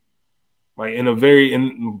plan. Like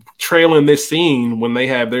in trailing this scene when they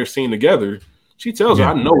have their scene together, she tells her,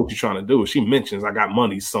 I know what you're trying to do. She mentions I got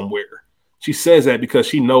money somewhere. She says that because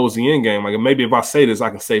she knows the end game. Like, maybe if I say this, I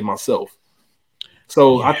can save myself.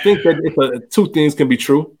 So I think that two things can be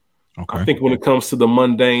true. Okay. I think when it comes to the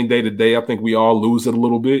mundane day to day, I think we all lose it a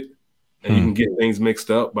little bit. and you can get things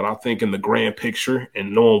mixed up. But I think in the grand picture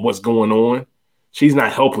and knowing what's going on, she's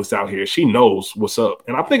not helpless out here. She knows what's up.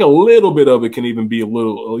 And I think a little bit of it can even be a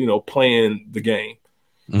little, playing the game.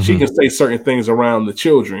 She can say certain things around the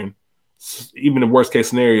children. Even in worst case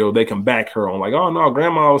scenario, they can back her on like, oh no,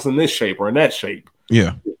 grandma was in this shape or in that shape.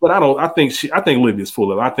 Yeah. But I think Livia's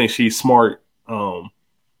full of it. I think she's smart.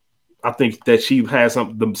 I think that she has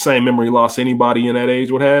the same memory loss anybody in that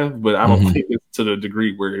age would have, but I don't think it's to the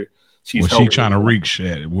degree where she's trying to reach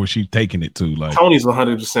at it, where she taking it to. Like Tony's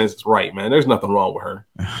 100% right, man. There's nothing wrong with her.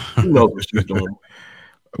 She knows what she's doing.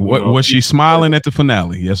 Was she smiling at the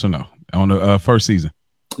finale? Yes or no? On the first season?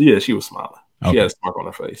 Yeah, she was smiling. She had a smirk on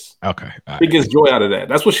her face. Okay. She gets joy out of that.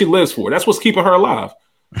 That's what she lives for. That's what's keeping her alive.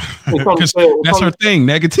 That's her thing.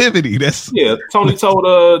 Negativity. Tony told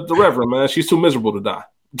the Reverend, man, she's too miserable to die.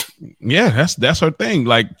 Yeah, that's her thing.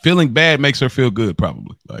 Like feeling bad makes her feel good,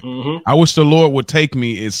 probably. Like I wish the Lord would take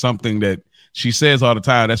me is something that she says all the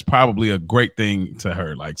time. That's probably a great thing to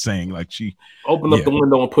her, like saying like she opened up the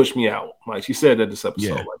window and pushed me out. Like she said that this episode.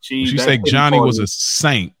 Yeah. Like she said Johnny was a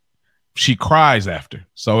saint. She cries after.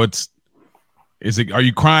 So are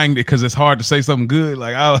you crying because it's hard to say something good?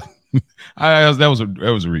 Like that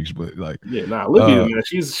was a reach, but like Olivia, man,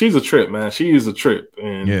 she's a trip, man. She is a trip,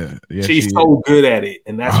 and she's so good at it,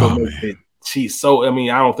 and that's what makes it. She's so. I mean,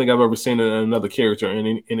 I don't think I've ever seen another character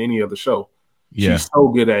in any other show. Yeah. She's so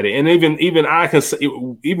good at it, and even I can say,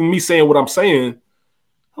 even me saying what I'm saying,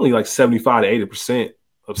 only like 75 to 80%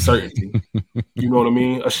 of certainty. You know what I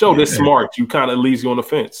mean? A show this smart, you kind of leaves you on the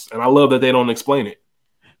fence, and I love that they don't explain it.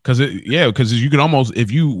 Because you can almost,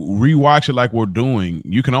 if you rewatch it like we're doing,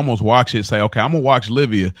 you can almost watch it and say, okay, I'm gonna watch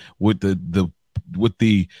Livia with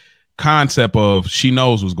the concept of she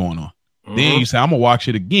knows what's going on. Then you say, I'm gonna watch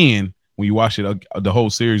it again when you watch it the whole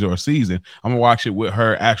series or a season. I'm gonna watch it with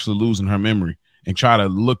her actually losing her memory and try to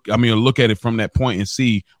look at it from that point and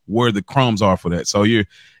see where the crumbs are for that. So they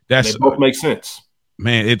both make sense.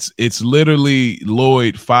 Man, it's literally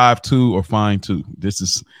Lloyd 5'2" or fine 2. This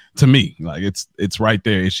is to me like it's right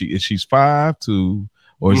there. Is she's 5'2"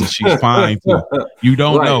 or is it she's fine 2? You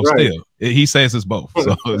don't know. Right. Still, he says it's both.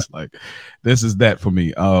 So it's like this is that for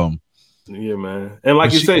me. Yeah, man. And like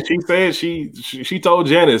she said she told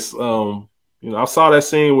Janice. I saw that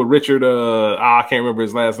scene with Richard. I can't remember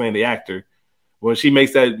his last name. The actor. When she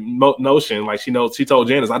makes that notion, like she told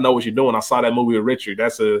Janice, I know what you're doing. I saw that movie with Richard.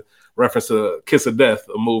 That's a reference to Kiss of Death,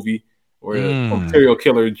 a movie where a serial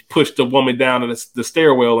killer pushed the woman down the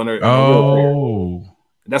stairwell in her. Oh.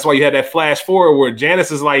 That's why you had that flash forward where Janice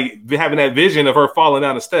is like having that vision of her falling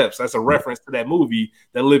down the steps. That's a reference to that movie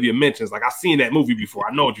that Olivia mentions. Like, I've seen that movie before.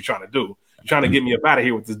 I know what you're trying to do. You're trying to get me up out of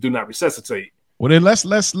here with this do not resuscitate. Well, then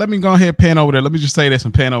let me go ahead and pan over there. Let me just say this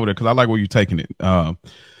and pan over there because I like where you're taking it.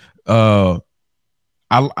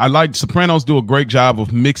 I like Sopranos do a great job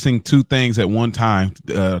of mixing two things at one time.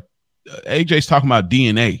 AJ's talking about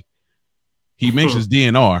DNA. He mentions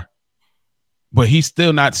DNR, but he's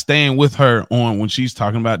still not staying with her on when she's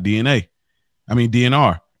talking about DNA. I mean,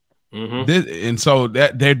 DNR. And so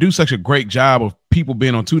that they do such a great job of people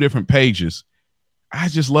being on two different pages. I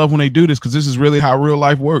just love when they do this because this is really how real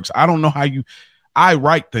life works. I don't know how I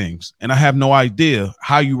write things and I have no idea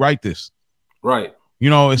how you write this. Right.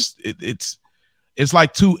 It's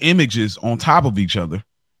like two images on top of each other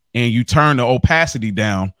and you turn the opacity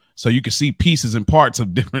down so you can see pieces and parts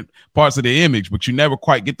of different parts of the image, but you never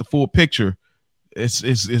quite get the full picture.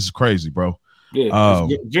 It's crazy, bro. Yeah,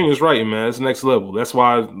 Junior's right, man. It's next level. That's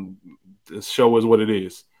why this show is what it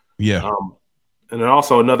is. Yeah. And then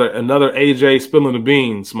also another AJ spilling the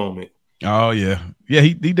beans moment. Oh yeah. Yeah,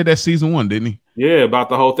 he did that season 1, didn't he? Yeah, about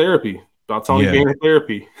the whole therapy. About Tony being in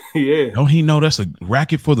therapy. Yeah. Don't he know that's a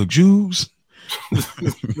racket for the Jews?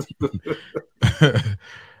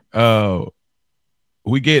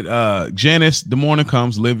 We get Janice. The morning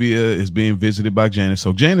comes. Livia is being visited by Janice.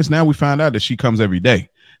 So Janice, now we find out that she comes every day.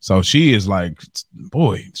 So she is like,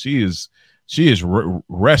 boy, she is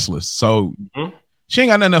restless. So she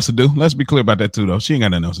ain't got nothing else to do. Let's be clear about that too, though. She ain't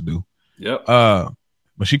got nothing else to do. Yep.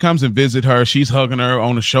 But she comes and visit her. She's hugging her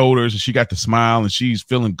on the shoulders, and she got the smile, and she's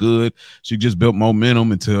feeling good. She just built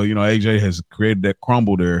momentum until AJ has created that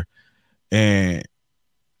crumble there. And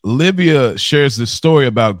Livia shares this story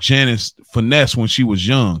about Janice finesse when she was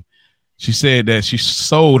young. She said that she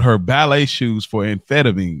sold her ballet shoes for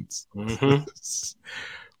amphetamines.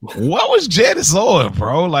 What was Janice on,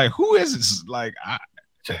 bro? Like, who is this? Like,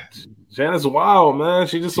 Janice wild, man.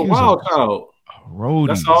 She's just a wild child. Roadies,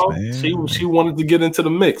 that's all. Man. She wanted to get into the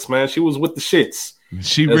mix, man. She was with the shits.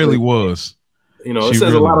 She really was. It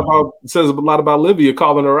says a lot about Livia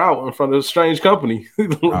calling her out in front of a strange company,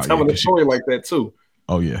 telling a story like that too.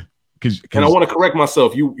 Oh yeah, And I want to correct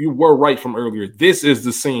myself. You were right from earlier. This is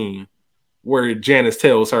the scene where Janice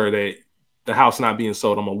tells her that the house not being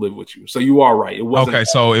sold, I'm gonna live with you. So you are right. It wasn't okay.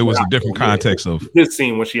 So it was a different context of this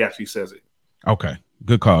scene when she actually says it. Okay,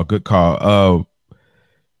 good call.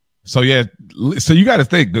 So yeah, so you got to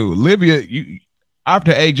think, dude. Livia,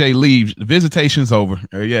 after AJ leaves, the visitation's over.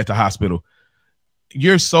 You're at the hospital.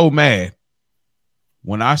 You're so mad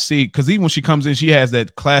when I see, because even when she comes in, she has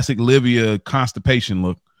that classic Livia constipation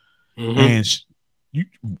look. And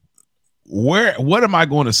what am I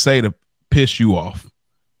going to say to piss you off?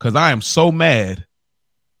 Because I am so mad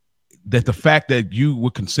that the fact that you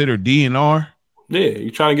would consider DNR. Yeah,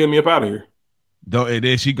 you're trying to get me up out of here. And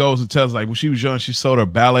then she goes and tells, like, when she was young, she sold her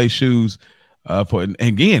ballet shoes and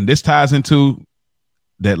again, this ties into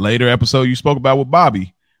that later episode you spoke about with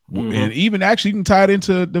Bobby. And even tied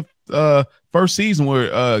into the first season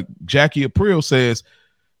where Jackie Aprile says,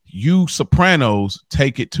 you Sopranos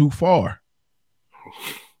take it too far.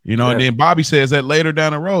 And then Bobby says that later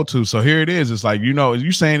down the road too. So here it is. It's like,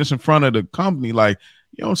 you saying this in front of the company, like,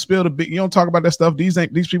 you don't spill you don't talk about that stuff. These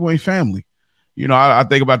people ain't family. I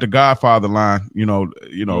think about the Godfather line,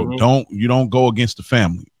 don't go against the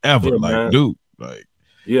family ever. Yeah, like, man. Dude, like,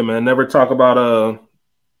 yeah, man. Never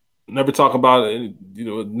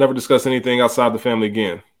discuss anything outside the family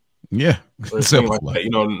again. Yeah. Like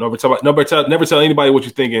that. Never tell anybody what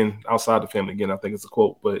you're thinking outside the family again. I think it's a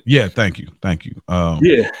quote, but yeah, thank you.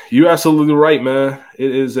 Yeah, you're absolutely right, man.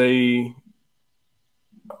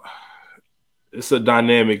 It's a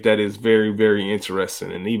dynamic that is very, very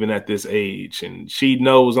interesting. And even at this age, and she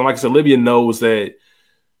knows, and like I said, Livia knows that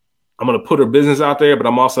I'm going to put her business out there, but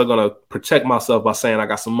I'm also going to protect myself by saying I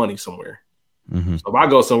got some money somewhere. So if I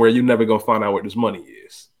go somewhere, you're never going to find out where this money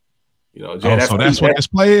is. So that's what this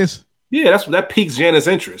play is? Yeah, that piques Janice's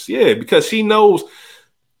interest. Yeah, because she knows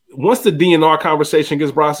once the DNR conversation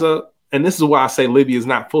gets brought up, and this is why I say Livia is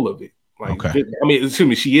not full of it.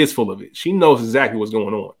 She is full of it. She knows exactly what's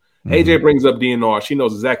going on. AJ brings up DNR. She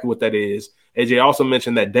knows exactly what that is. AJ also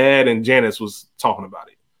mentioned that Dad and Janice was talking about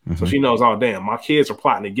it. So she knows, oh, damn, my kids are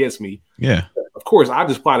plotting against me. Yeah. Of course, I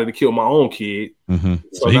just plotted to kill my own kid.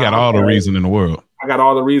 So he got all the reason in the world. I got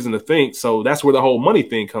all the reason to think. So that's where the whole money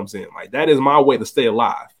thing comes in. Like, that is my way to stay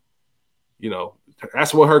alive.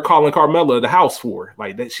 That's what her calling Carmela the house for.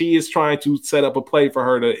 Like, that she is trying to set up a play for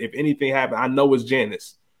her to, if anything happens, I know it's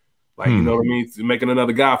Janice. Like, you know what I mean? Making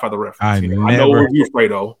another Godfather reference. I know what you're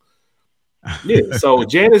afraid of. Yeah, so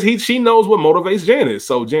Janice, she knows what motivates Janice.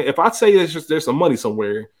 So if I say there's some money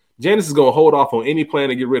somewhere, Janice is gonna hold off on any plan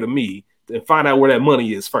to get rid of me and find out where that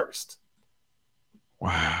money is first.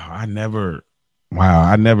 Wow, I never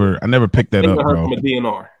picked that up, bro. From a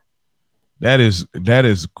DNR. That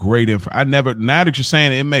is great info. Now that you're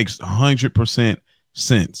saying it makes 100%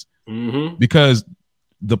 sense because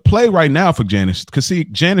the play right now for Janice, because see,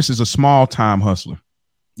 Janice is a small time hustler.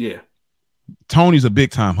 Yeah, Tony's a big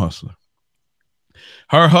time hustler.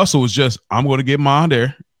 Her hustle was just, I'm going to get mom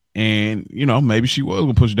there. And, maybe she was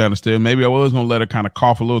going to push her down the stairs. Maybe I was going to let her kind of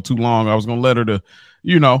cough a little too long. I was going to let her to,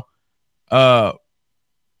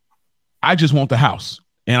 I just want the house.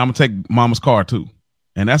 And I'm going to take mama's car too.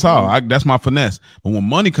 And that's all. That's my finesse. But when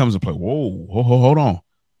money comes into play, hold on.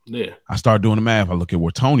 Yeah. I start doing the math. I look at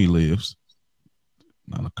where Tony lives.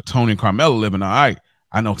 Now, look at Tony and Carmela living. All right.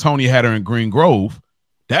 I know Tony had her in Green Grove.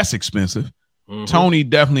 That's expensive. Tony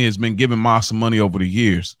definitely has been giving Ma some money over the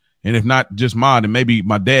years. And if not just Ma, then maybe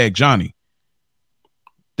my dad, Johnny.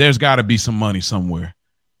 There's got to be some money somewhere.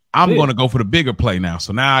 I'm going to go for the bigger play now.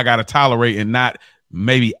 So now I got to tolerate and not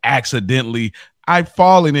maybe accidentally I've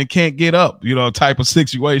fallen and can't get up, type of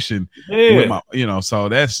situation. With my, so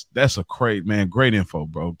that's a great info,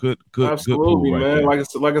 bro. Good. Absolutely, good man.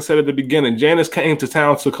 Like I said at the beginning, Janice came to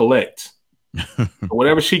town to collect.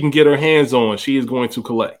 Whatever she can get her hands on, she is going to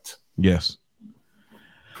collect. Yes.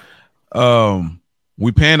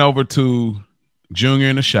 We pan over to Junior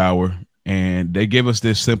in the shower, and they give us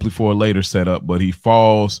this simply for a later setup, but he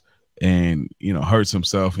falls and hurts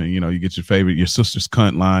himself, and you get your sister's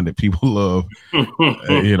cunt line that people love.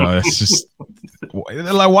 It's just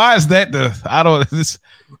like, why is that I don't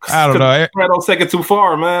know. Sopranos take it too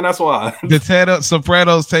far, man. That's why the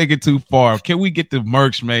Sopranos take it too far. Can we get the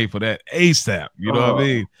merch made for that ASAP? You know what I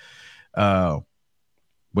mean?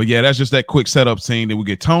 But yeah, that's just that quick setup scene. Then we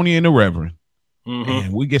get Tony and the Reverend,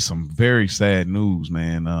 and we get some very sad news,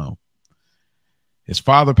 man. His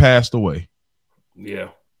father passed away. Yeah.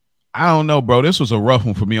 I don't know, bro. This was a rough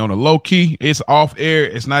one for me on a low key. It's off air.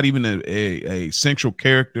 It's not even a central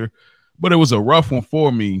character, but it was a rough one for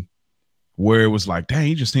me where it was like, dang,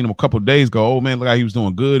 you just seen him a couple of days ago. Oh man, look how he was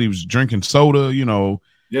doing good. He was drinking soda,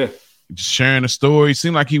 Yeah. just sharing a story. It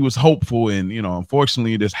seemed like he was hopeful, and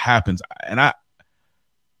unfortunately, this happens. And I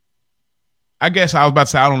guess I was about to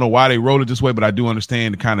say I don't know why they wrote it this way, but I do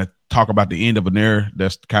understand to kind of talk about the end of an era.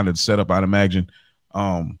 That's kind of the setup, I'd imagine.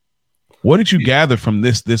 What did you gather from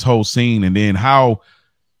this whole scene, and then how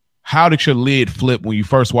did your lid flip when you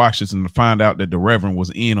first watched this and find out that the Reverend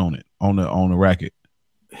was in on it on the racket?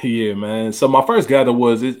 Yeah, man. So my first gather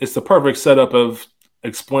was it's the perfect setup of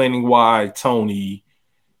explaining why Tony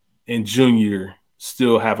and Junior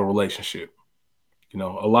still have a relationship. A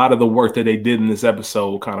lot of the work that they did in this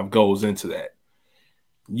episode kind of goes into that.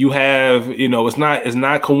 You have, it's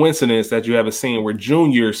not coincidence that you have a scene where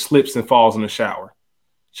Junior slips and falls in the shower.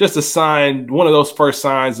 Just a sign, one of those first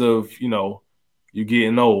signs of, you're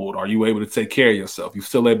getting old. Are you able to take care of yourself? You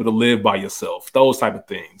still able to live by yourself? Those type of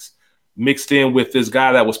things. Mixed in with this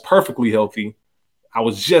guy that was perfectly healthy, I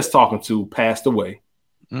was just talking to, passed away.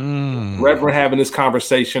 Reverend having this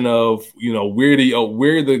conversation of, we're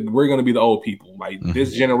going to be the old people. Like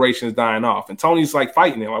this generation is dying off, and Tony's like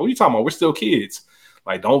fighting it. Like, what are you talking about? We're still kids.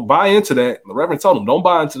 Like, don't buy into that. The Reverend told him, don't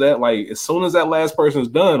buy into that. Like, as soon as that last person is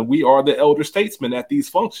done, we are the elder statesmen at these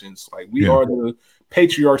functions. Like, we are the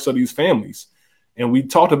patriarchs of these families. And we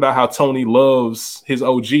talked about how Tony loves his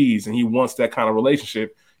OGs and he wants that kind of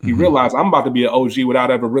relationship. He realized I'm about to be an OG without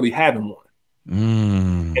ever really having one.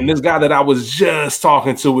 And this guy that I was just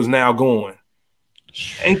talking to is now going.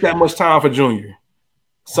 Ain't that much time for Junior.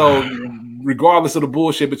 So regardless of the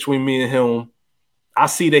bullshit between me and him, I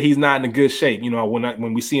see that he's not in a good shape.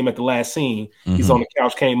 When we see him at the last scene, he's on the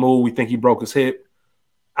couch, can't move. We think he broke his hip.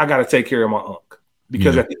 I got to take care of my uncle.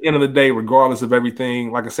 Because at the end of the day, regardless of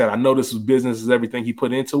everything, like I said, I know this was business, is everything he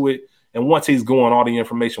put into it. And once he's going, all the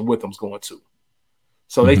information with him's going too.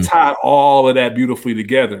 So they tied all of that beautifully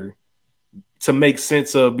together to make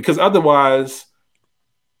sense of, because otherwise,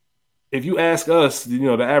 if you ask us,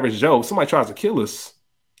 the average Joe, if somebody tries to kill us,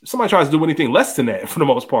 if somebody tries to do anything less than that, for the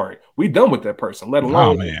most part, we done with that person, let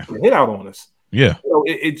alone hit out on us. Yeah.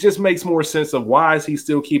 It just makes more sense of why is he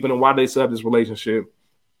still keeping and why they still have this relationship.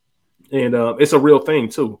 And it's a real thing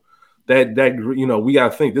too. That we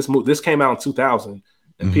got to think this came out in 2000.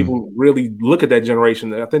 And people really look at that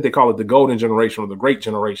generation. I think they call it the golden generation or the great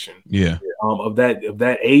generation. Yeah. Of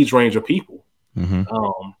that age range of people. And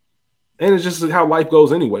it's just how life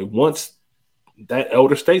goes anyway. Once that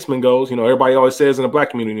elder statesman goes, everybody always says in the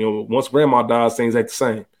Black community, once grandma dies, things ain't the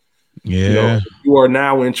same. Yeah. You are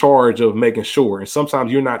now in charge of making sure. And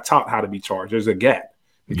sometimes you're not taught how to be charged. There's a gap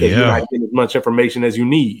because you're not getting as much information as you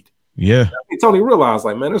need. Yeah. Tony realized,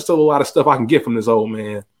 like, man, there's still a lot of stuff I can get from this old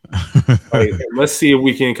man. Like, let's see if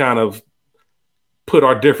we can kind of put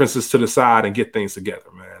our differences to the side and get things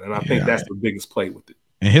together, man. And I think that's the biggest play with it.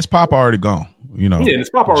 And his pop already gone, Yeah, his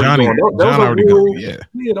pop already gone. Those are already real, gone.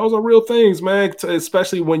 Yeah, those are real things, man.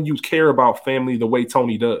 Especially when you care about family the way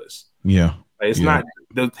Tony does. Yeah, like, it's not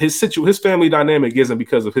his family dynamic isn't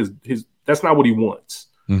because of his. That's not what he wants.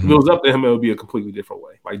 If it was up to him, it would be a completely different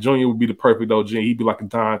way. Like Junior would be the perfect OG. He'd be like a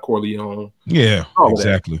Don Corleone. Yeah,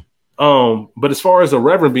 exactly. But as far as the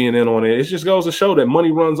Reverend being in on it, it just goes to show that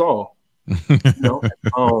money runs all.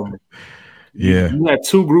 You had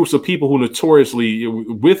two groups of people who notoriously,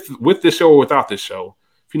 with this show or without this show,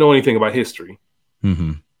 if you know anything about history,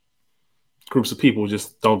 groups of people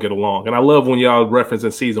just don't get along. And I love when y'all reference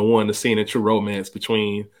in season 1 the scene in True Romance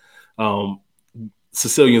between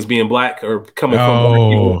Sicilians being black or coming from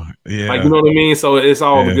black people. Yeah. Like, you know what I mean? So it's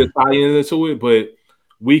all a good tie-in into it, but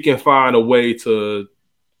we can find a way to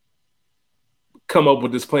come up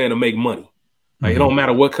with this plan to make money. Like, it don't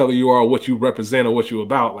matter what color you are or what you represent or what you're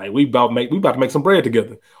about. Like, we about to make some bread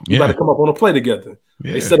together. We about to come up on a play together.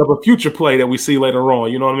 Yeah. They set up a future play that we see later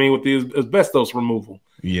on, you know what I mean, with the asbestos removal.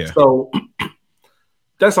 Yeah. So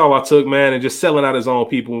that's all I took, man, and just selling out his own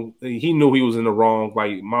people. He knew he was in the wrong.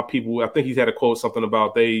 Like, my people, I think he's had a quote something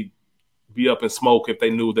about they be up in smoke if they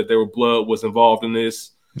knew that their blood was involved in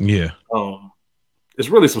this. Yeah. It's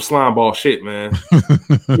really some slime ball shit, man.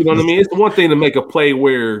 You know what I mean? It's the one thing to make a play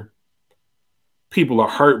where people are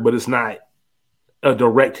hurt, but it's not a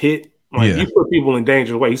direct hit. Like, you put people in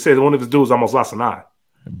danger's way. He said one of his dudes almost lost an eye.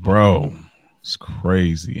 Bro, it's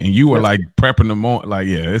crazy. And you were like prepping them on. Like,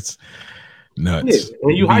 it's nuts. Yeah,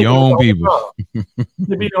 and you hype your own people.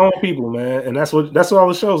 You be your own people, man, and that's what all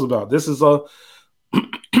the show's about. This is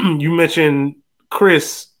you mentioned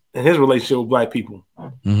Chris and his relationship with black people.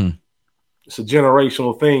 It's a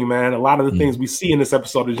generational thing, man. A lot of the things we see in this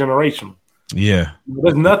episode are generational. Yeah,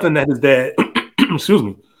 there's nothing that his dad, excuse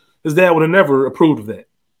me, his dad would have never approved of that.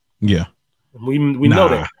 Yeah, we know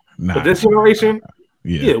that. But this generation,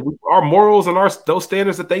 our morals and those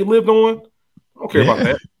standards that they lived on, I don't care about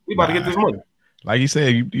that. We about to get this money. Like you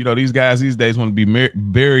said, you know, these guys these days want to be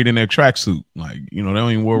buried in their tracksuit. Like, you know, they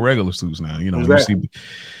don't even wear regular suits now. You know, exactly. you see,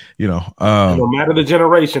 you know, no matter the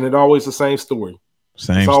generation, it's always the same story.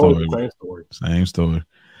 Same story. Same story.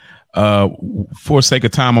 For sake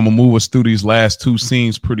of time, I'm gonna move us through these last two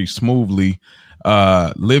scenes pretty smoothly.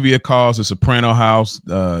 Livia calls the Soprano house,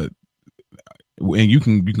 and you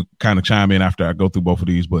can kind of chime in after I go through both of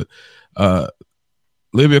these, but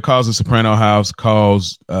Livia calls the Soprano house,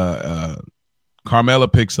 calls Carmela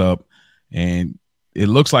picks up, and it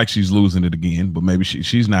looks like she's losing it again, but maybe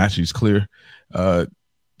she's not. She's clear.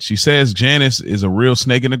 She says Janice is a real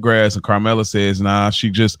snake in the grass, and Carmela says, nah, she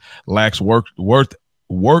just lacks work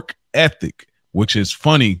ethic, which is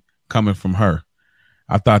funny coming from her.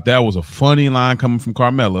 I thought that was a funny line coming from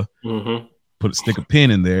Carmela. Stick a pin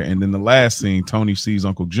in there. And then the last scene, Tony sees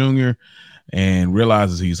Uncle Junior and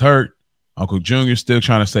realizes he's hurt. Uncle Junior still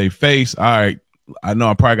trying to save face. All right, I know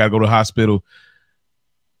I probably got to go to the hospital,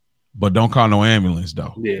 but don't call no ambulance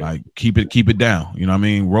though. Yeah. Like keep it down. You know what I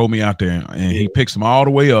mean? Roll me out there. And he picks him all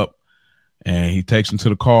the way up and he takes him to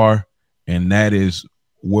the car. And that is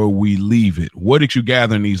where we leave it. What did you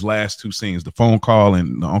gather in these last two scenes? The phone call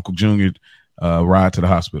and the Uncle Junior ride to the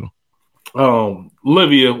hospital.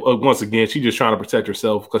 Livia, once again, she's just trying to protect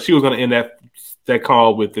herself because she was going to end that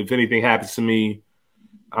call with, if anything happens to me,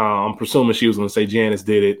 I'm presuming she was going to say Janice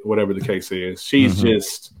did it, whatever the case is. She's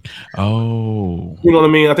just, you know what I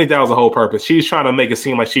mean? I think that was the whole purpose. She's trying to make it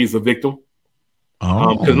seem like she's the victim.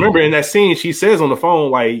 Because remember in that scene, she says on the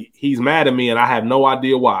phone, like, he's mad at me and I have no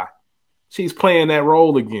idea why. She's playing that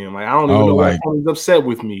role again. Like, I don't even know why Tony's upset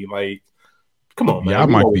with me. Like, come on, man. Y'all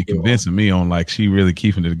might be convincing me on like she really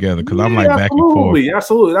keeping it together because I'm like back and forth.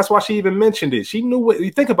 Absolutely. That's why she even mentioned it. She knew what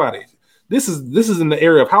you think about it. This is in the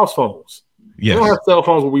area of house phones. Yes. We don't have cell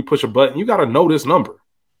phones where we push a button. You got to know this number.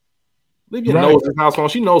 Livia knows this house phone.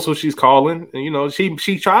 She knows who she's calling. And, you know,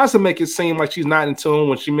 she tries to make it seem like she's not in tune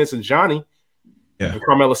when she mentions Johnny. Yeah. And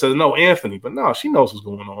Carmela says, no, Anthony. But no, she knows what's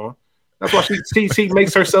going on. That's why she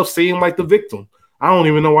makes herself seem like the victim. I don't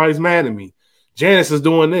even know why he's mad at me. Janice is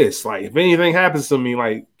doing this. Like, if anything happens to me,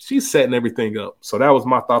 like, she's setting everything up. So that was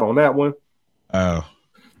my thought on that one. The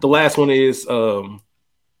last one is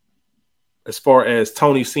as far as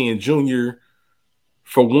Tony seeing Junior,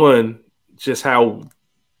 for one, just how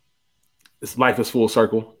this life is full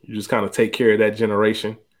circle. You just kind of take care of that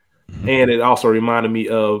generation. And it also reminded me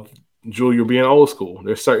of Junior being old school.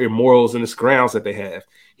 There's certain morals in his grounds that they have.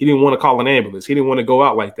 He didn't want to call an ambulance. He didn't want to go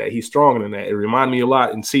out like that. He's stronger than that. It reminded me a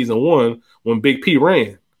lot in season 1 when Big P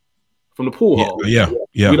ran from the pool hall. Yeah.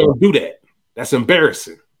 We don't do that. That's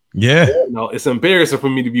embarrassing. Yeah. No, it's embarrassing for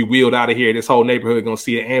me to be wheeled out of here. This whole neighborhood gonna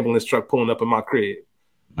see an ambulance truck pulling up in my crib.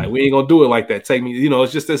 Like, we ain't gonna do it like that. Take me, you know,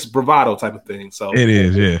 it's just this bravado type of thing. So it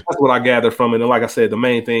is, yeah. That's what I gathered from it. And like I said, the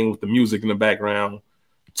main thing with the music in the background,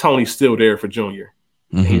 Tony's still there for Junior.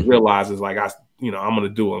 And he realizes, like, I'm gonna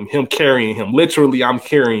do him carrying him. Literally, I'm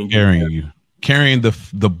carrying you. Carrying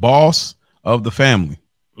the boss of the family.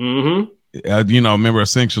 Remember,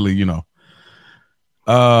 essentially,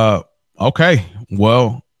 okay.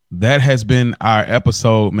 Well, that has been our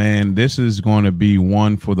episode, man. This is going to be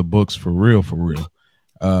one for the books for real.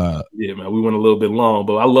 Yeah, man, we went a little bit long,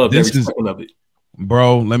 but I love every second of it.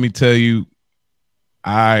 Bro, let me tell you,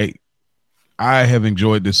 I have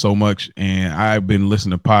enjoyed this so much, and I've been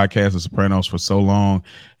listening to podcasts of Sopranos for so long,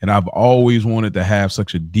 and I've always wanted to have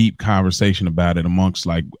such a deep conversation about it amongst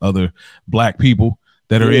like other Black people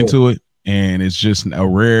that are into it, and it's just a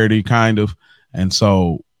rarity kind of. And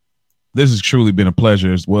so this has truly been a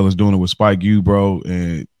pleasure, as well as doing it with Spike U, bro.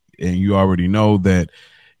 And you already know that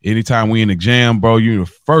anytime we in the jam, bro, you're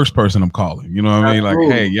the first person I'm calling. You know what I mean? Like,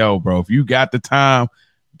 hey, yo, bro, if you got the time,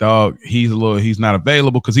 dog, he's not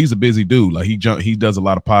available because he's a busy dude. Like he does a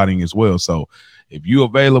lot of potting as well. So if you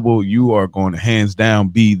available, you are going to hands down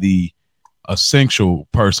be the essential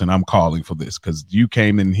person I'm calling for this, because you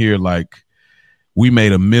came in here like we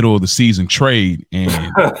made a middle of the season trade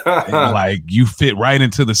and like you fit right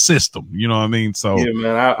into the system. You know what I mean? So yeah,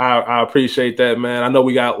 man, I appreciate that, man. I know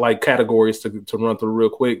we got like categories to run through real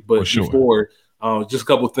quick, but before just a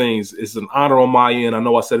couple of things. It's an honor on my end. I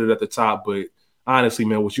know I said it at the top, but honestly,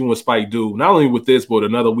 man, what you and Spike do, not only with this, but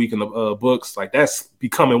another week in the books, like that's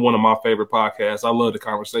becoming one of my favorite podcasts. I love the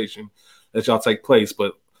conversation that y'all take place.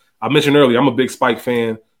 But I mentioned earlier, I'm a big Spike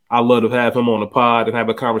fan. I love to have him on the pod and have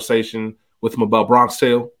a conversation with him about Bronx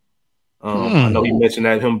Tale. I know he mentioned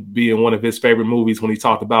that him being one of his favorite movies when he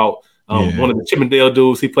talked about one of the Chippendale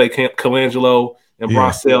dudes. He played Colangelo in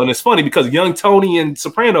Bronx Tale. And it's funny because young Tony in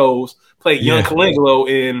Sopranos played young Colangelo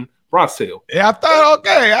in Bronx Tale. Yeah, I thought,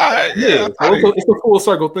 okay. It's a full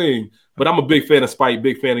circle thing. But I'm a big fan of Spike,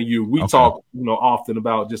 big fan of you. We Okay. talk, often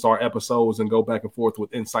about just our episodes and go back and forth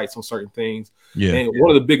with insights on certain things. Yeah. And one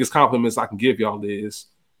of the biggest compliments I can give y'all is,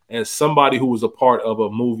 as somebody who was a part of a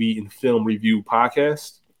movie and film review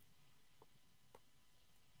podcast,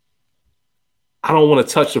 I don't want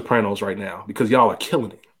to touch Sopranos right now because y'all are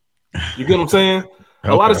killing it. You get what I'm saying?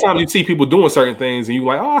 A lot of times you see people doing certain things and you're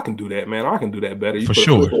like, oh, I can do that, man. I can do that better. You For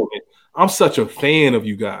sure. I'm such a fan of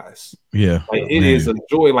you guys. Yeah. Like, it is a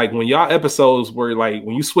joy. Like, when y'all episodes were like,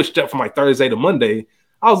 when you switched up from like Thursday to Monday,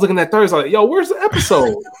 I was looking at Thursday like, yo, where's the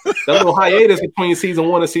episode? That little hiatus between season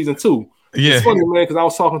 1 and season 2. Yeah. It's funny, man, because I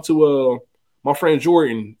was talking to my friend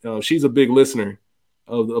Jordan. She's a big listener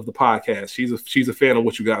of the podcast. She's a fan of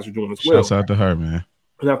what you guys are doing as well. Shouts out to her, man.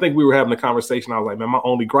 And I think we were having a conversation. I was like, man, my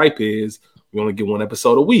only gripe is we only get 1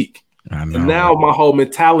 episode a week. I know. And now my whole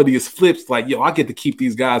mentality is flipped. Like, yo, I get to keep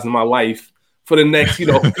these guys in my life for the next, few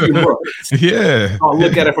months. Yeah. I'll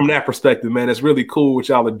look at it from that perspective, man. It's really cool what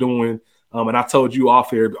y'all are doing. And I told you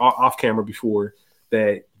off camera before,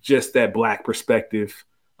 that just that Black perspective.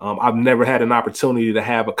 I've never had an opportunity to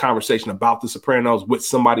have a conversation about The Sopranos with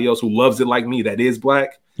somebody else who loves it like me, that is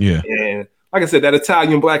Black. Yeah. And like I said, that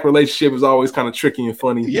Italian-Black relationship is always kind of tricky and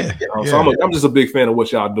funny. Yeah. So I'm just a big fan of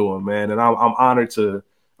what y'all doing, man. And I'm honored to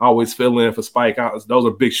always fill in for Spike. Those are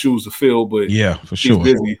big shoes to fill, but yeah, for sure.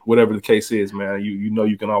 He's busy, whatever the case is, man.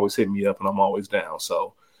 You can always hit me up, and I'm always down.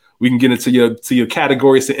 So we can get into your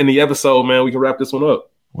categories to end the episode, man. We can wrap this one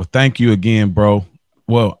up. Well, thank you again, bro.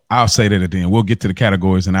 Well, I'll say that at the end. We'll get to the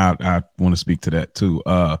categories, and I want to speak to that too.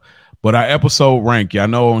 But our episode rank, y'all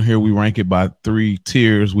know on here we rank it by 3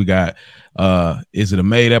 tiers. We got is it a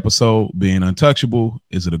made episode, being untouchable?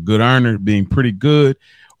 Is it a good earner, being pretty good?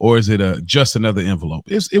 Or is it just another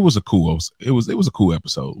envelope? It was a cool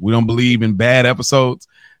episode. We don't believe in bad episodes.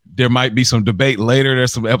 There might be some debate later.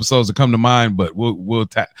 There's some episodes that come to mind, but we'll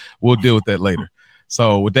deal with that later.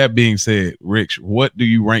 So with that being said, Rich, what do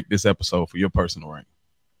you rank this episode for your personal rank?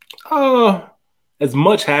 As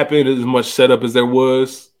much happened, as much setup as there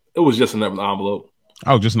was, it was just another envelope.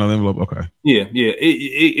 Oh, just another envelope. Okay. Yeah.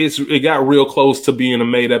 It got real close to being a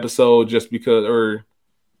made episode just because, or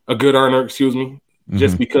a good earner, excuse me.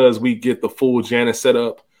 Just because we get the full Janice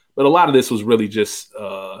setup. But a lot of this was really just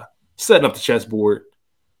setting up the chessboard.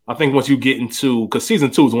 I think once you get into, because season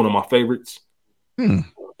 2 is one of my favorites. I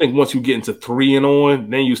think once you get into 3 and on,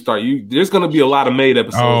 then you start, there's going to be a lot of made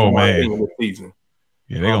episodes in this season.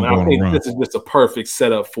 Yeah, they're going to go on I think a run. This is just a perfect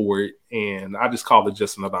setup for it. And I just called it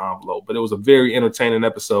just another envelope. But it was a very entertaining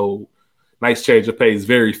episode. Nice change of pace,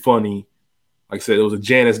 very funny. Like I said, it was a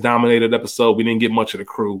Janice-dominated episode. We didn't get much of the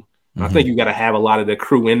crew. I think you got to have a lot of the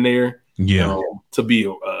crew in there, to be,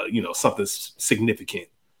 something significant.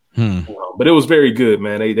 But it was very good,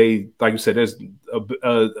 man. They like you said, there's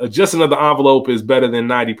just another envelope is better than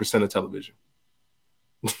 90% of television.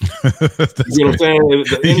 You know what I'm saying?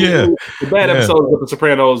 The bad episodes of The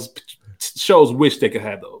Sopranos shows wish they could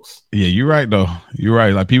have those. Yeah, you're right though. You're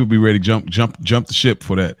right. Like, people be ready to jump the ship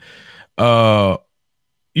for that.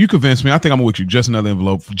 You convinced me. I think I'm with you. Just another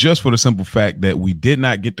envelope, just for the simple fact that we did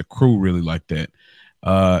not get the crew really like that.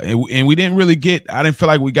 And we didn't really I didn't feel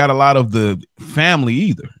like we got a lot of the family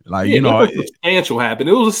either. Like, substantial happened.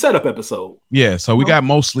 It was a setup episode. Yeah. So we got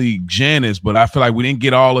mostly Janice, but I feel like we didn't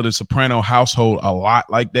get all of the Soprano household a lot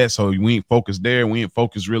like that. So we ain't focused there. We ain't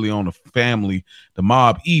focused really on the family, the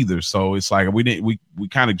mob either. So it's like we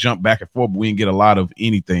kind of jumped back and forth, but we didn't get a lot of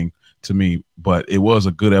anything to me, but it was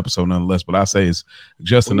a good episode nonetheless. But I say it's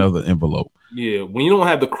just another envelope. Yeah, when you don't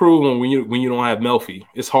have the crew and when you don't have Melfi,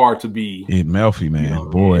 it's hard to be. Yeah, Melfi, man,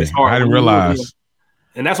 boy, it's hard. I didn't realize.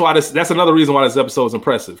 And that's why that's another reason why this episode is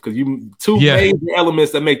impressive, because two major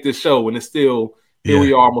elements that make this show, and it's still here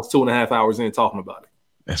we are almost 2.5 hours in talking about it.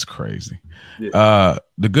 That's crazy. Yeah.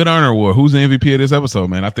 The Good Earner Award. Who's the MVP of this episode,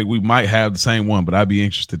 man? I think we might have the same one, but I'd be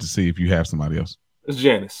interested to see if you have somebody else. It's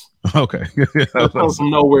Janice. Okay. Comes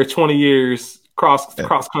from nowhere, 20 years cross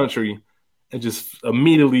country, and just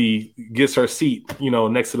immediately gets her seat,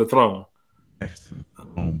 next to the throne.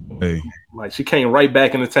 Oh, boy. Like, she came right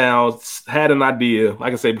back into town, had an idea.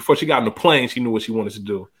 Like I said, before she got on the plane, she knew what she wanted to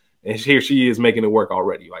do, and here she is making it work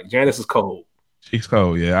already. Like, Janice is cold. She's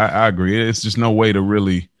cold. Yeah, I agree. It's just no way to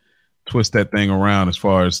really twist that thing around. As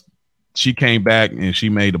far as she came back and she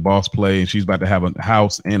made the boss play, and she's about to have a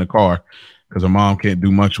house and a car, because her mom can't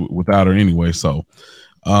do much without her anyway. So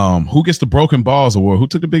who gets the Broken Balls Award? Who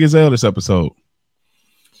took the biggest L this episode?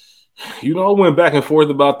 I went back and forth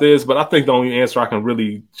about this, but I think the only answer I can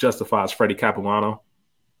really justify is Freddie Capilano,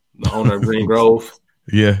 the owner of Green Grove.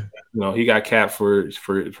 Yeah. He got capped for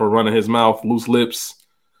running his mouth, loose lips.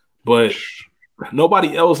 But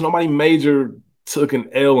nobody major took an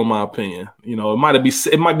L in my opinion. You know, it might be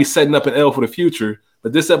setting up an L for the future,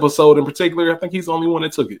 but this episode in particular, I think he's the only one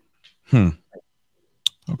that took it.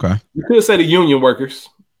 Okay. You could say the union workers,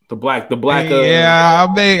 the black. Yeah,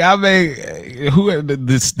 I mean, who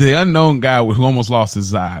the unknown guy who almost lost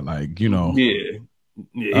his eye, like, you know. Yeah,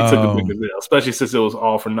 he took a big L, especially since it was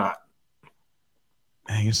all for naught.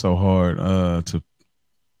 Dang, it's so hard to.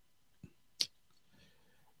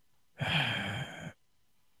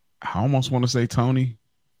 I almost want to say Tony,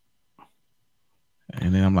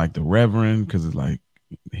 and then I'm like the Reverend because it's like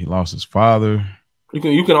he lost his father. You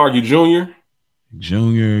can argue Junior.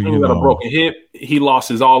 You got a broken hip. He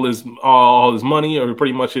lost all his money, or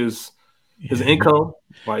pretty much his income.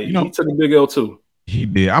 Like, he took a big L too. He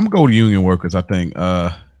did. I'm gonna go to union workers. I think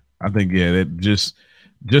that just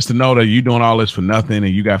to know that you're doing all this for nothing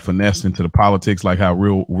and you got finessed into the politics, like how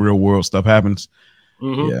real world stuff happens.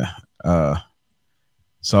 Yeah.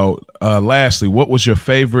 So lastly, what was your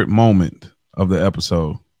favorite moment of the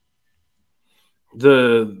episode?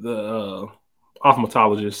 The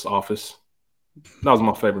ophthalmologist's office. That was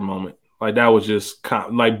my favorite moment. Like, that was just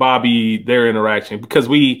like Bobby, their interaction, because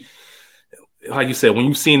we, like you said, when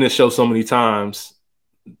you've seen this show so many times,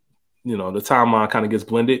 you know, the timeline kind of gets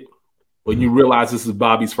blended. When you realize this is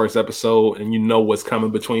Bobby's first episode and you know what's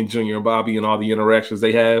coming between Junior and Bobby and all the interactions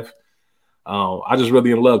they have, I just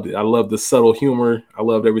really loved it. I love the subtle humor. I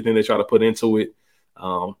loved everything they try to put into it.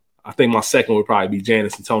 I think my second would probably be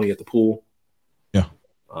Janice and Tony at the pool. Yeah.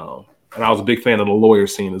 And I was a big fan of the lawyer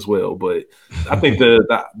scene as well. But I think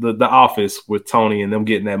the office with Tony and them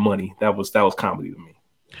getting that money, that was comedy to me.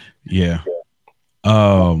 Yeah.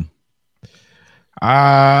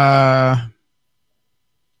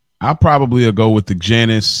 I probably will go with the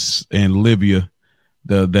Janice and Livia,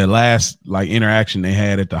 the last like interaction they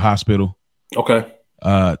had at the hospital. Okay.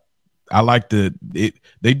 I like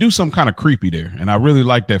they do some kind of creepy there, and I really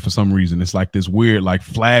like that for some reason. It's like this weird like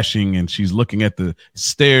flashing, and she's looking at the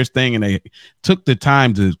stairs thing, and they took the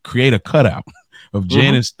time to create a cutout of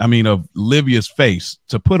Janice, of Livia's face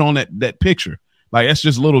to put on that picture. Like, that's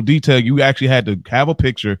just a little detail. You actually had to have a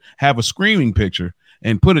picture, have a screaming picture,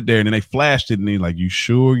 and put it there, and then they flashed it, and they're like, "You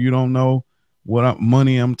sure you don't know what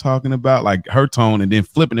money I'm talking about?" Like, her tone, and then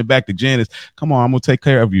flipping it back to Janice. "Come on, I'm gonna take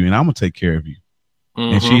care of you, and I'm gonna take care of you."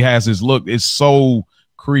 And she has this look. It's so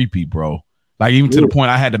creepy, bro. Like, even to the point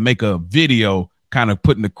I had to make a video kind of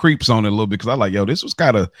putting the creeps on it a little bit, because I like, yo, this was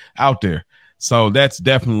kind of out there. So that's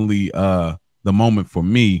definitely the moment for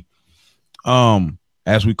me.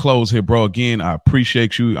 As we close here, bro, again, I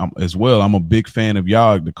appreciate you as well. I'm a big fan of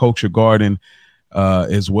y'all, the Culture Garden,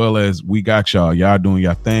 as well as we got y'all. Y'all doing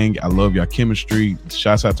your thing. I love y'all chemistry.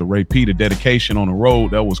 Shouts out to Ray P, the dedication on the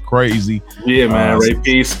road. That was crazy. Yeah, man. Ray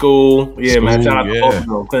P, school. Yeah, man. Shout out to both of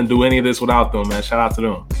them. Couldn't do any of this without them, man. Shout out to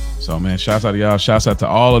them. So, man, shouts out to y'all. Shouts out to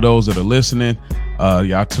all of those that are listening.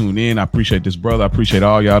 Y'all tune in. I appreciate this, brother. I appreciate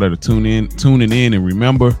all y'all that are tuning in. And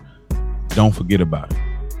remember, don't forget about it.